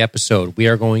end of the episode. We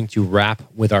are going to wrap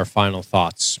with our final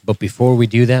thoughts. But before we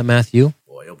do that, Matthew,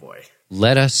 Boy, oh boy.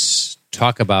 let us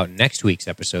talk about next week's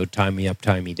episode, Tie Me Up,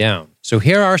 Tie Me Down. So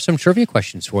here are some trivia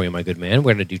questions for you, my good man.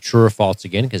 We're going to do true or false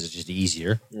again because it's just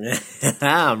easier.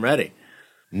 I'm ready.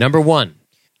 Number 1,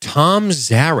 Tom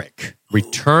Zarek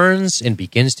returns and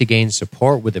begins to gain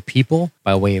support with the people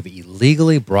by way of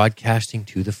illegally broadcasting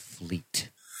to the fleet.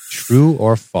 True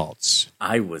or false?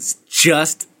 I was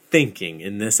just thinking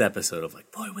in this episode of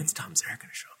like, boy, when's Tom Zarek going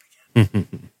to show up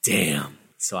again? Damn.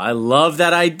 So I love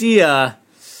that idea.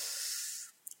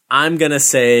 I'm going to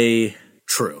say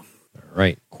true. All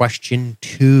right. Question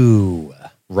 2.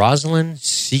 Rosalind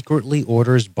secretly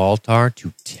orders Baltar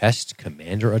to test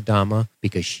Commander Adama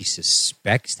because she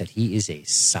suspects that he is a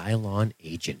Cylon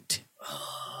agent.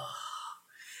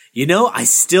 You know, I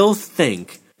still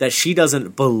think that she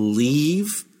doesn't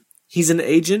believe he's an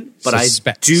agent, but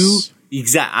Suspects.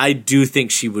 I do think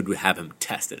she would have him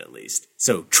tested at least.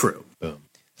 So true. Boom.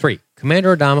 3.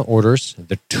 Commander Adama orders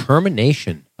the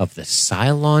termination of the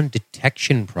Cylon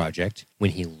detection project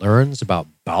when he learns about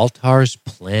Baltar's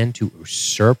plan to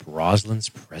usurp Rosalind's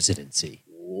presidency.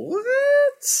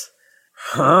 What?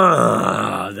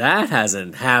 Huh, that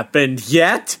hasn't happened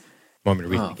yet. Want me to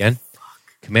read it again?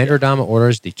 Commander Adama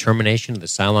orders the termination of the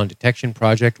Cylon detection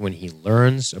project when he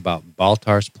learns about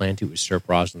Baltar's plan to usurp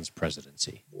Rosalind's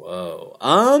presidency. Whoa.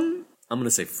 I'm going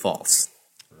to say false.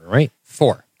 All right.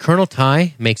 4. Colonel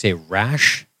Ty makes a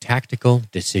rash tactical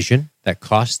decision that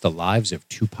costs the lives of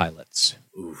 2 pilots.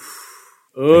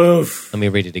 Oof. Let me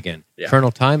read it again. Yeah.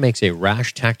 Colonel Ty makes a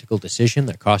rash tactical decision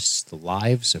that costs the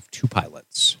lives of 2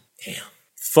 pilots. Damn.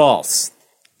 False.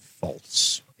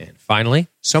 False. And finally,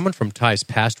 someone from Ty's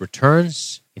past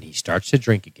returns and he starts to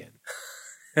drink again.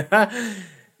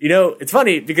 You know, it's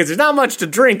funny because there's not much to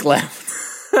drink left.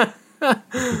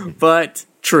 But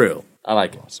true. I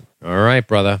like it. Awesome. All right,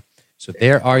 brother. So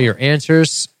there are your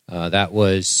answers. That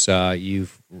was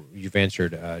you've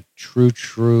answered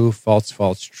true,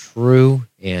 false, true,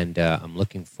 and I'm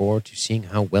looking forward to seeing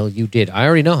how well you did. I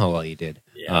already know how well you did.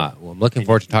 Yeah. Well, I'm looking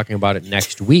forward to talking about it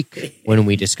next week when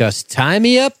we discuss Tie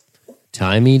Me Up,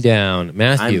 Tie Me Down.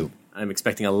 Matthew, I'm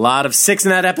expecting a lot of 6 in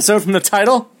that episode from the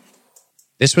title.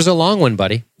 this was a long one,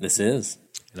 buddy, This is.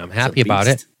 and I'm happy about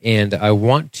beast. it. And I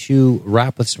want to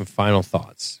wrap with some final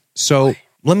thoughts. So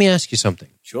let me ask you something.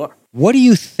 Sure. What do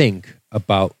you think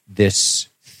about this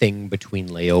thing between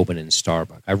Leoben and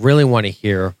Starbuck? I really want to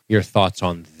hear your thoughts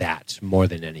on that more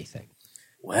than anything.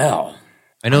 Well,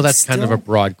 I know I'm that's kind of a still-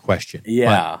 broad question.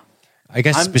 yeah. But I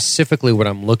guess specifically what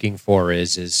I'm looking for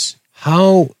is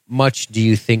how much do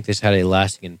you think this had a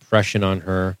lasting impression on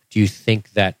her? Do you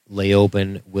think that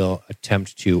Leoben will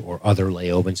attempt to, or other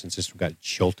Leoben, since this got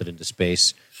jolted into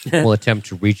space, will attempt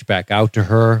to reach back out to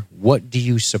her? What do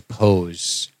you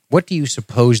suppose? What do you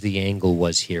suppose the angle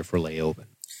was here for Leoben?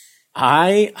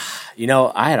 I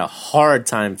had a hard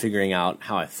time figuring out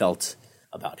how I felt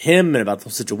about him and about the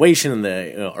whole situation in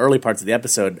the early parts of the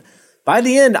episode. By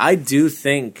the end, I do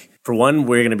think, for one,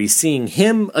 we're going to be seeing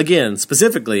him again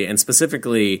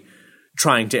specifically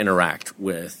trying to interact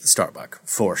with Starbuck,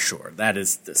 for sure. That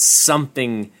is,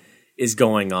 something is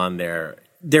going on there.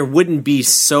 There wouldn't be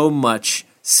so much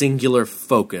singular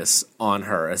focus on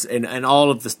her. And all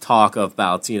of this talk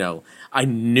about, I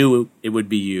knew it would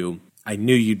be you. I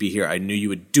knew you'd be here. I knew you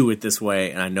would do it this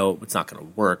way, and I know it's not going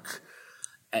to work.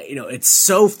 It's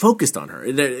so focused on her.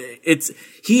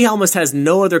 He almost has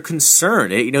no other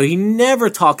concern. He never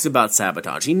talks about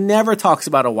sabotage. He never talks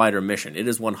about a wider mission. It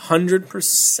is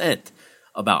 100%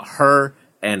 about her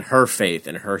and her faith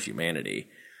and her humanity.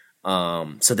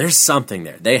 So there's something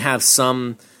there. They have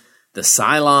the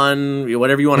Cylon,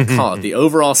 whatever you want to call it, the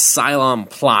overall Cylon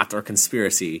plot or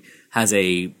conspiracy has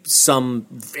some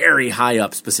very high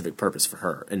up specific purpose for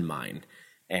her in mind.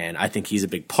 And I think he's a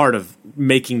big part of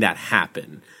making that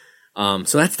happen.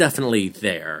 So that's definitely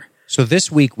there. So this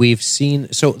week we've seen,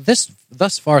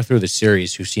 thus far through the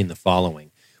series, we've seen the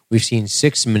following. We've seen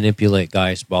Six manipulate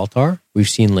Gaius Baltar. We've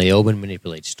seen Leoben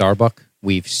manipulate Starbuck.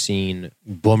 We've seen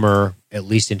Boomer at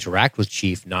least interact with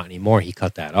Chief. Not anymore. He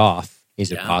cut that off.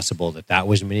 Is it possible that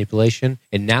was manipulation?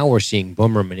 And now we're seeing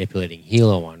Boomer manipulating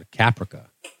Hilo on Caprica.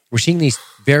 We're seeing these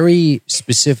very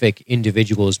specific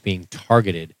individuals being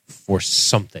targeted for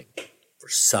something. For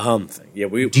something. Yeah,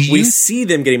 we see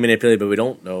them getting manipulated, but we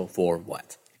don't know for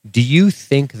what. Do you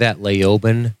think that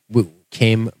Leoben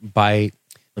came by...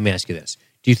 Let me ask you this.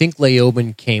 Do you think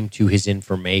Leoben came to his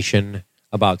information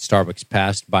about Starbuck's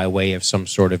past by way of some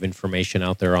sort of information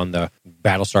out there on the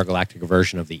Battlestar Galactica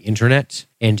version of the internet?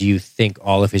 And do you think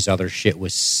all of his other shit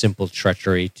was simple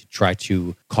treachery to try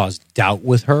to cause doubt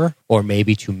with her, or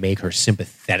maybe to make her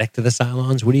sympathetic to the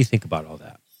Cylons? What do you think about all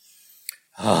that?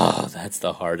 Oh, that's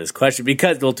the hardest question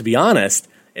because, well, to be honest,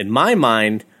 in my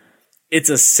mind, it's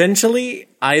essentially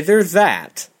either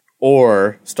that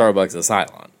or Starbuck's a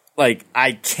Cylon. Like,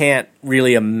 I can't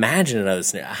really imagine another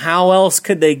scenario. How else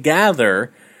could they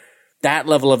gather that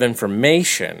level of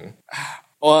information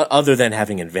other than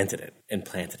having invented it and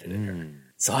planted it in her?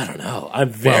 So I don't know. I'm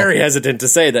very hesitant to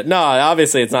say that. No,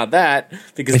 obviously it's not that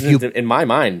because in my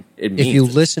mind, it means. If you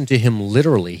listen to him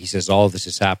literally, he says all of this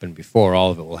has happened before,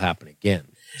 all of it will happen again.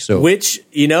 So, which,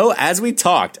 as we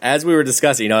were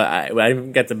discussing, I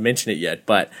didn't get to mention it yet,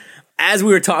 but as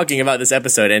we were talking about this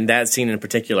episode and that scene in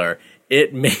particular,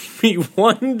 it made me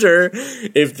wonder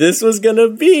if this was going to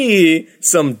be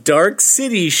some Dark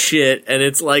City shit and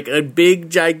it's like a big,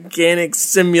 gigantic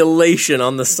simulation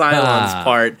on the Cylons'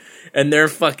 part and they're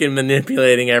fucking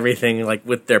manipulating everything like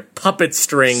with their puppet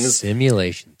strings.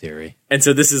 Simulation theory. And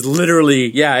so this is literally,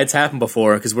 it's happened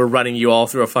before because we're running you all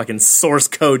through a fucking source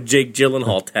code Jake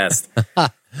Gyllenhaal test.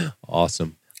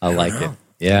 Awesome. I like it.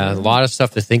 Yeah, a lot of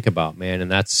stuff to think about, man, and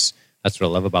that's what I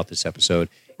love about this episode.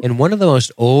 And one of the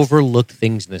most overlooked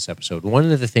things in this episode,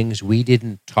 one of the things we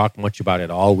didn't talk much about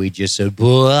at all, we just said,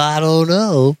 I don't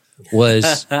know,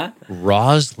 was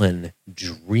Roslin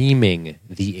dreaming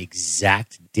the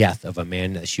exact death of a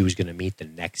man that she was going to meet the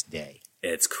next day.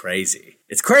 It's crazy.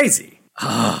 It's crazy.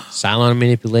 Cylon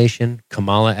manipulation,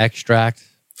 Kamala extract.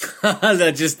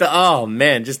 just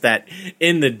that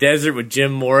in the desert with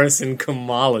Jim Morrison,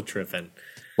 Kamala tripping.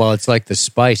 Well, it's like the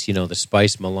spice, the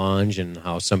spice melange, and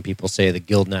how some people say the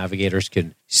guild navigators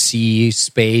can see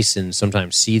space and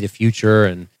sometimes see the future.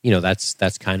 And,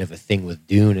 that's kind of a thing with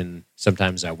Dune. And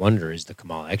sometimes I wonder, is the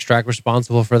Kamala extract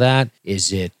responsible for that?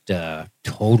 Is it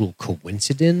total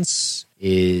coincidence?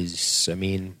 It's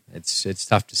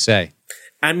tough to say.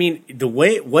 I mean,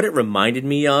 what it reminded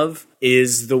me of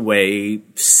is the way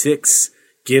Six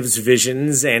gives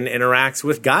visions and interacts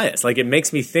with Gaius. Like, it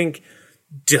makes me think,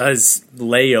 does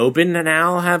Leoben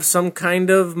now have some kind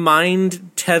of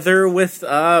mind tether with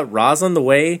Roslin the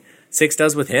way Six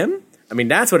does with him? I mean,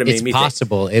 that's what it made me think. It's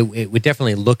possible. It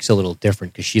definitely looks a little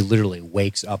different because she literally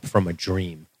wakes up from a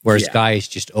dream, whereas Gaius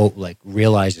just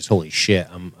realizes, holy shit,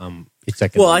 it's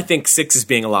like. Well, I think Six is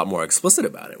being a lot more explicit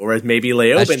about it, whereas maybe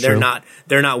Leoben,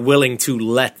 they're not willing to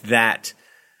let that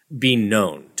be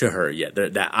known to her yet.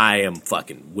 That I am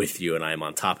fucking with you and I am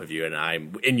on top of you and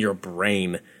I'm in your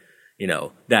brain.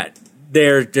 That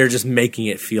they're just making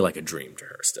it feel like a dream to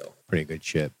her still. Pretty good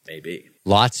shit. Maybe.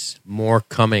 Lots more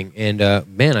coming. And,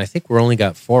 man, I think we're only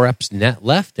got 4 eps net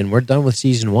left, and we're done with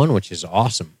season 1, which is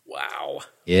awesome. Wow.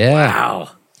 Yeah. Wow.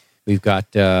 We've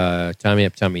got Tommy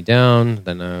Up, Tommy Down.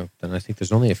 Then I think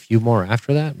there's only a few more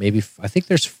after that. Maybe I think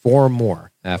there's 4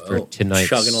 more after tonight's.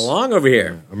 Chugging along over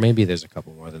here. Or maybe there's a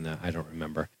couple more than that. I don't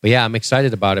remember. But, yeah, I'm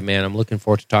excited about it, man. I'm looking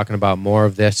forward to talking about more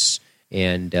of this.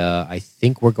 And I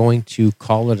think we're going to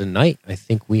call it a night. I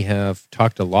think we have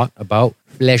talked a lot about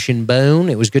Flesh and Bone.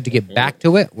 It was good to get back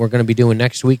to it. We're going to be doing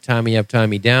next week, Tommy Up,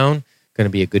 Tommy Down. Going to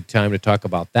be a good time to talk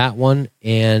about that one.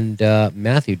 And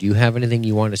Matthew, do you have anything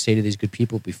you want to say to these good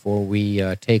people before we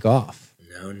take off?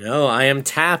 No, I am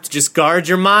tapped. Just guard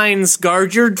your minds.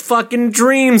 Guard your fucking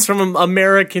dreams from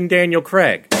American Daniel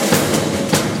Craig.